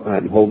wholeness,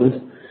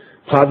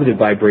 positive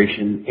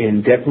vibration,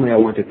 and definitely I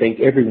want to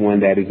thank everyone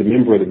that is a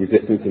member of the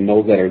Resistance and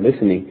those that are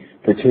listening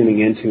for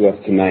tuning in to us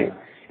tonight.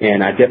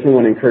 And I definitely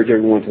want to encourage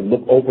everyone to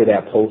look over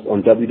that post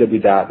on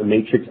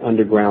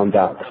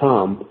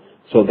www.thematrixunderground.com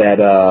so that,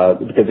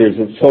 because there's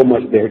so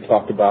much there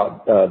talked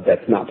about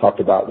that's not talked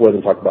about,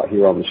 wasn't talked about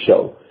here on the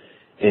show.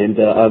 And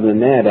other than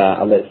that,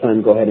 I'll let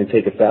Son go ahead and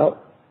take us out.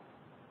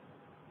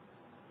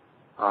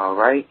 All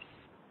right.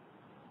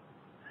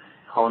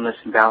 Wholeness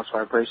and balance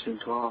vibration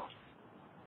to all.